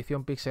la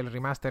edición Pixel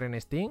Remaster en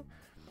Steam.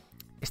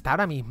 Está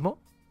ahora mismo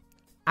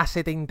a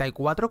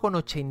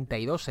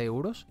 74,82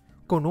 euros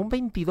con un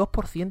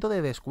 22%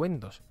 de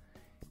descuentos.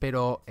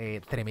 Pero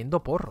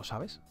tremendo porro,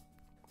 ¿sabes?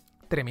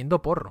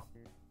 Tremendo porro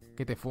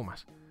que te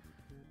fumas.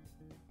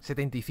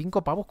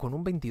 75 pavos con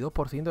un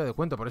 22% de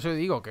descuento. Por eso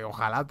digo que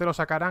ojalá te lo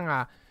sacaran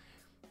a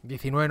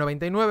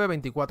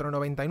 19,99,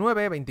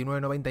 24,99,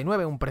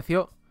 29,99. Un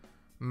precio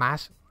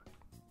más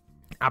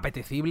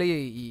apetecible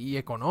y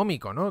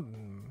económico, ¿no?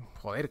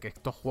 Joder, que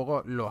estos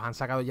juegos los han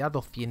sacado ya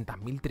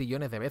 200.000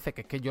 trillones de veces,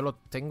 que es que yo los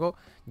tengo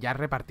ya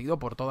repartido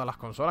por todas las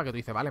consolas, que tú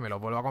dices, vale, me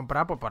los vuelvo a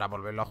comprar pues para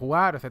volverlo a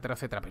jugar, etcétera,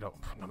 etcétera, pero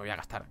no me voy a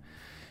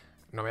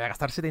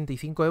gastar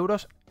 75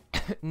 euros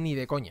ni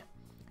de coña.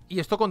 Y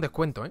esto con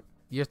descuento, ¿eh?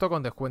 Y esto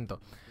con descuento.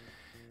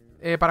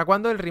 ¿Para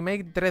cuándo el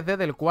remake 3D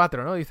del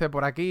 4, no? Dice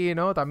por aquí,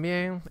 ¿no?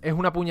 También es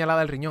una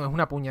puñalada el riñón, es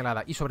una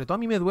puñalada. Y sobre todo a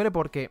mí me duele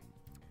porque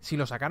si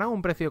lo sacaran a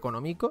un precio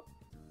económico,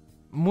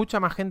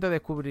 mucha más gente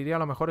descubriría a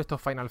lo mejor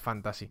estos Final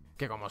Fantasy.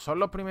 Que como son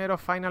los primeros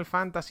Final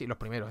Fantasy, los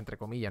primeros entre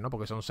comillas, ¿no?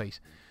 Porque son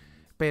 6.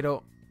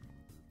 Pero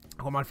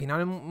como al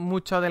final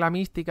mucha de la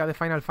mística de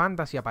Final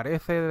Fantasy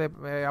aparece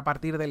a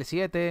partir del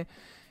 7,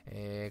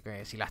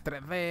 que si las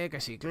 3D, que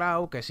si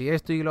Cloud, que si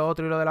esto y lo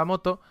otro y lo de la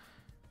moto,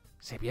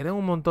 se pierden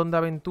un montón de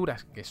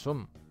aventuras que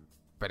son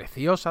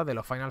preciosas de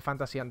los Final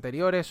Fantasy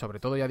anteriores. Sobre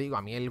todo, ya digo,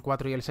 a mí el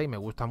 4 y el 6 me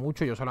gusta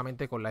mucho. Yo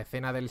solamente con la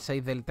escena del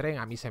 6 del tren,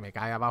 a mí se me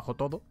cae abajo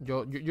todo.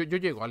 Yo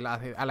llego a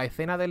la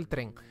escena del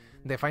tren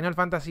de Final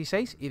Fantasy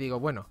 6 y digo,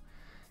 bueno,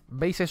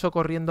 ¿veis eso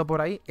corriendo por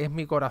ahí? Es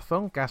mi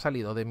corazón que ha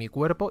salido de mi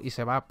cuerpo y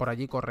se va por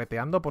allí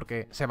correteando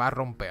porque se va a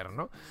romper,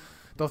 ¿no?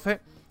 Entonces,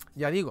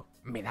 ya digo,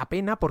 me da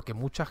pena porque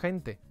mucha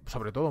gente,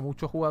 sobre todo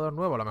mucho jugador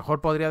nuevo, a lo mejor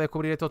podría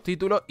descubrir estos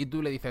títulos y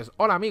tú le dices,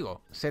 hola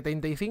amigo,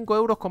 75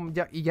 euros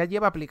y ya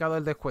lleva aplicado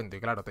el descuento. Y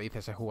claro, te dice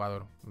ese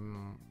jugador,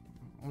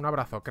 un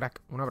abrazo,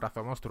 crack, un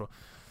abrazo, monstruo.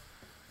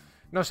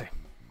 No sé.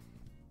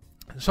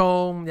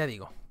 Son, ya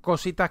digo,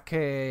 cositas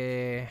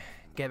que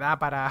da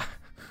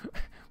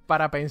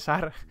para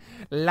pensar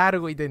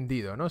largo y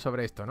tendido, ¿no?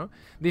 Sobre esto, ¿no?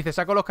 Dice,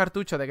 saco los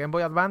cartuchos de Game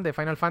Boy Advance de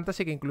Final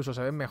Fantasy que incluso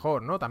se ven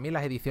mejor, ¿no? También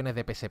las ediciones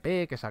de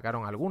PSP que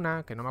sacaron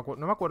algunas, que no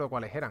me acuerdo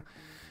cuáles eran.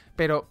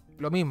 Pero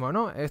lo mismo,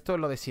 ¿no? Esto es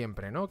lo de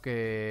siempre, ¿no?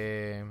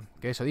 Que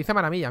eso. Dice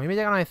Maravilla, a mí me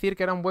llegan a decir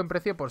que era un buen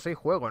precio por 6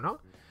 juegos, ¿no?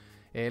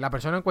 La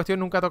persona en cuestión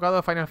nunca ha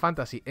tocado Final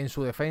Fantasy. En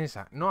su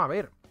defensa. No, a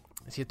ver,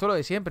 si esto es lo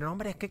de siempre, ¿no?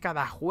 Hombre, es que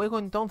cada juego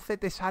entonces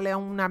te sale a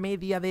una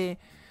media de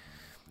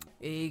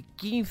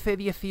 15,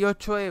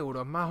 18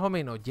 euros, más o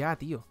menos. Ya,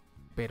 tío.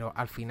 pero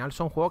al final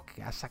son juegos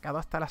que has sacado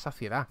hasta la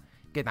saciedad.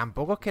 Que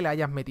tampoco es que le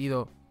hayas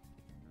metido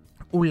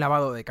un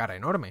lavado de cara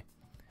enorme.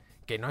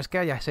 Que no es que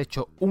hayas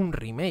hecho un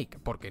remake,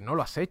 porque no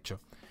lo has hecho.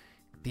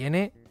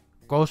 Tiene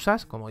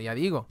cosas, como ya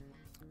digo,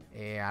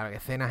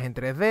 escenas en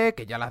 3D,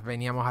 que ya las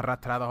veníamos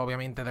arrastradas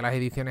obviamente de las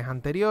ediciones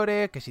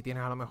anteriores, que si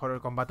tienes a lo mejor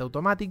el combate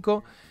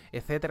automático,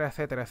 etcétera,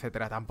 etcétera,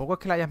 etcétera. Tampoco es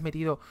que le hayas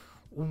metido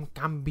un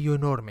cambio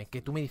enorme,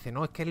 que tú me dices,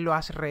 no, es que lo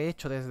has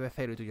rehecho desde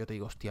cero, y yo te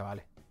digo, hostia,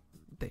 vale.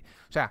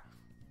 O sea,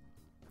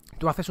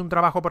 tú haces un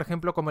trabajo, por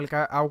ejemplo, como el que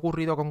ha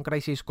ocurrido con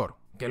Crisis Core,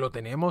 que lo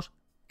tenemos,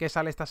 que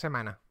sale esta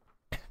semana.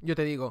 Yo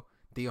te digo,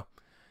 tío,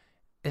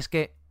 es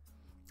que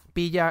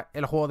pilla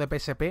el juego de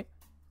PSP,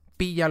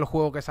 pilla el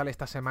juego que sale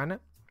esta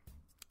semana,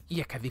 y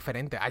es que es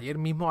diferente. Ayer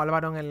mismo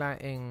Álvaro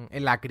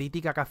en la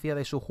crítica que hacía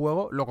de su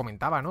juego lo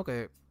comentaba, ¿no?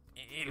 Que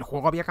el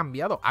juego había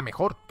cambiado a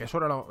mejor, que eso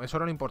era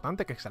lo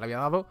importante, que se le había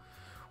dado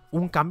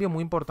un cambio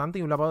muy importante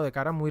y un lavado de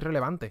cara muy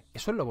relevante.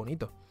 Eso es lo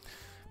bonito.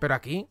 Pero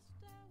aquí,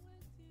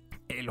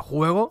 el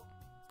juego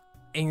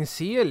en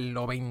sí, el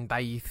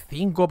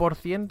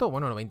 95%,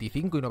 bueno,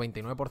 95 y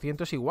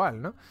 99% es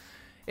igual, ¿no?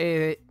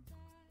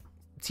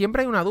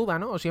 Siempre hay una duda,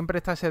 ¿no? O siempre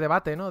está ese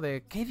debate, ¿no?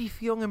 De ¿qué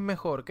edición es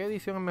mejor? ¿Qué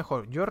edición es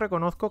mejor? Yo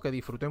reconozco que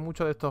disfruté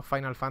mucho de estos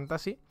Final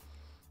Fantasy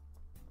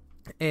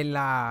en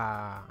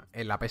la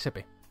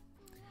PSP.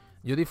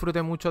 Yo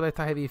disfruté mucho de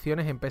estas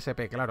ediciones en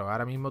PSP. Claro,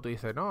 ahora mismo tú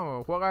dices,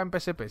 no, juega en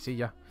PSP. Sí,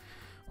 ya,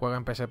 juega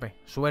en PSP.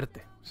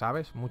 Suerte,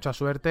 ¿sabes? Mucha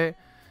suerte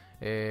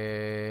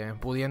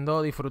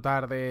pudiendo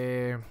disfrutar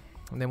de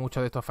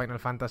muchos de estos Final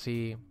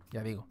Fantasy,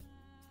 ya digo,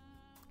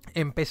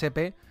 en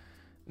PSP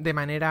de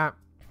manera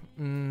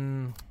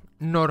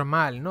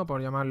normal, ¿no?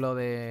 Por llamarlo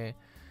de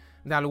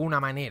alguna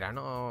manera,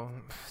 ¿no?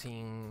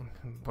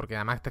 Porque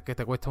además es que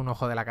te cuesta un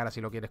ojo de la cara si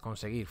lo quieres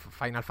conseguir.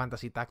 Final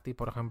Fantasy Tactics,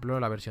 por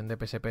ejemplo, la versión de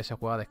PSP se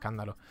juega de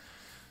escándalo.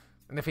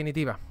 En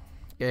definitiva,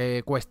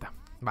 que cuesta,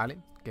 ¿vale?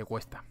 Que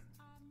cuesta.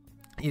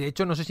 Y de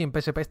hecho no sé si en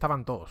PSP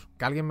estaban todos.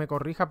 Que alguien me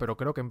corrija, pero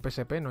creo que en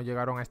PSP no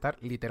llegaron a estar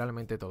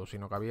literalmente todos,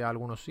 sino que había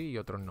algunos sí y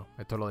otros no.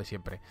 Esto es lo de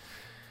siempre.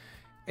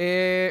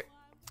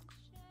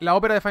 La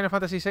ópera de Final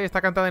Fantasy VI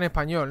está cantada en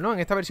español, ¿no? En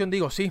esta versión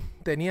digo, sí.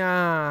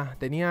 Tenía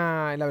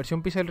en la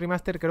versión Pixel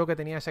Remaster creo que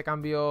tenía ese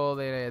cambio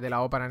de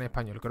la ópera en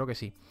español. Creo que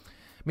sí.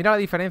 Mira la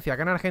diferencia.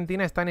 Acá en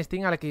Argentina está en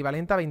Steam al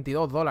equivalente a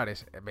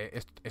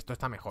 $22. Esto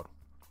está mejor.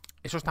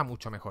 Eso está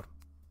mucho mejor.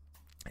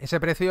 Ese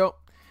precio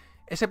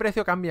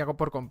cambia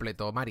por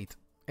completo, Marit.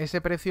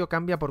 Ese precio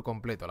cambia por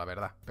completo, la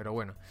verdad. Pero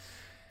bueno.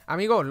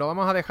 Amigos, lo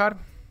vamos a dejar.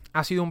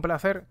 Ha sido un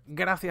placer.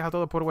 Gracias a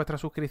todos por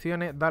vuestras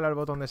suscripciones. Dale al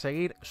botón de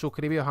seguir.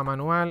 Suscribíos a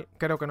Manual.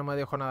 Creo que no me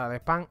dejo nada de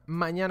spam.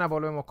 Mañana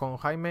volvemos con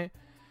Jaime.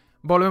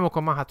 Volvemos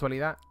con más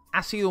actualidad.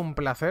 Ha sido un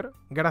placer.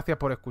 Gracias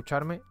por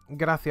escucharme.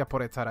 Gracias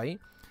por estar ahí.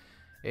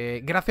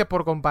 Gracias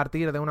por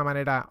compartir de una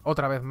manera,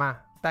 otra vez más,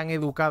 tan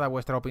educada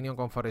vuestra opinión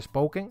con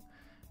Forspoken.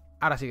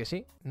 Ahora sí que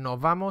sí. Nos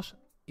vamos.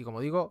 Y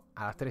como digo,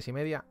 a las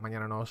 3:30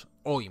 mañana nos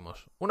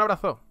oímos. Un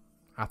abrazo.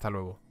 Hasta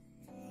luego.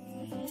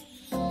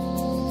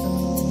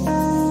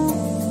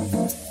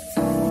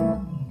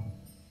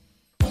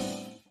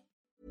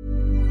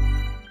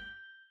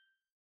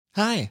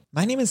 Hi,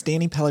 my name is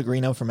Danny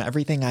Pellegrino from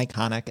Everything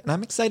Iconic, and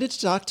I'm excited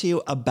to talk to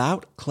you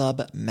about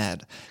Club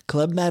Med.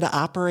 Club Med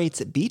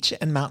operates beach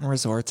and mountain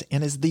resorts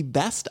and is the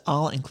best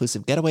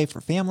all-inclusive getaway for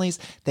families.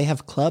 They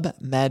have Club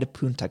Med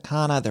Punta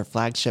Cana, their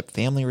flagship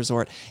family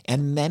resort,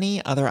 and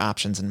many other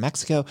options in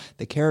Mexico,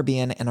 the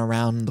Caribbean, and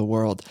around the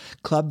world.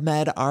 Club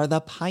Med are the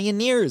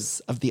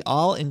pioneers of the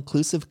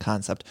all-inclusive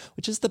concept,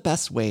 which is the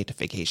best way to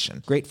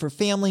vacation. Great for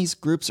families,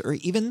 groups, or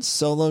even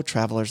solo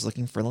travelers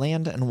looking for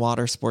land and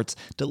water sports,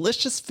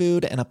 delicious food,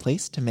 and a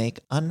place to make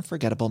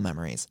unforgettable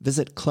memories.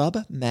 Visit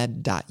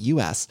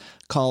clubmed.us,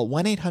 call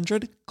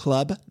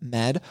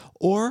 1-800-CLUB-MED,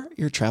 or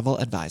your travel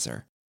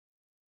advisor.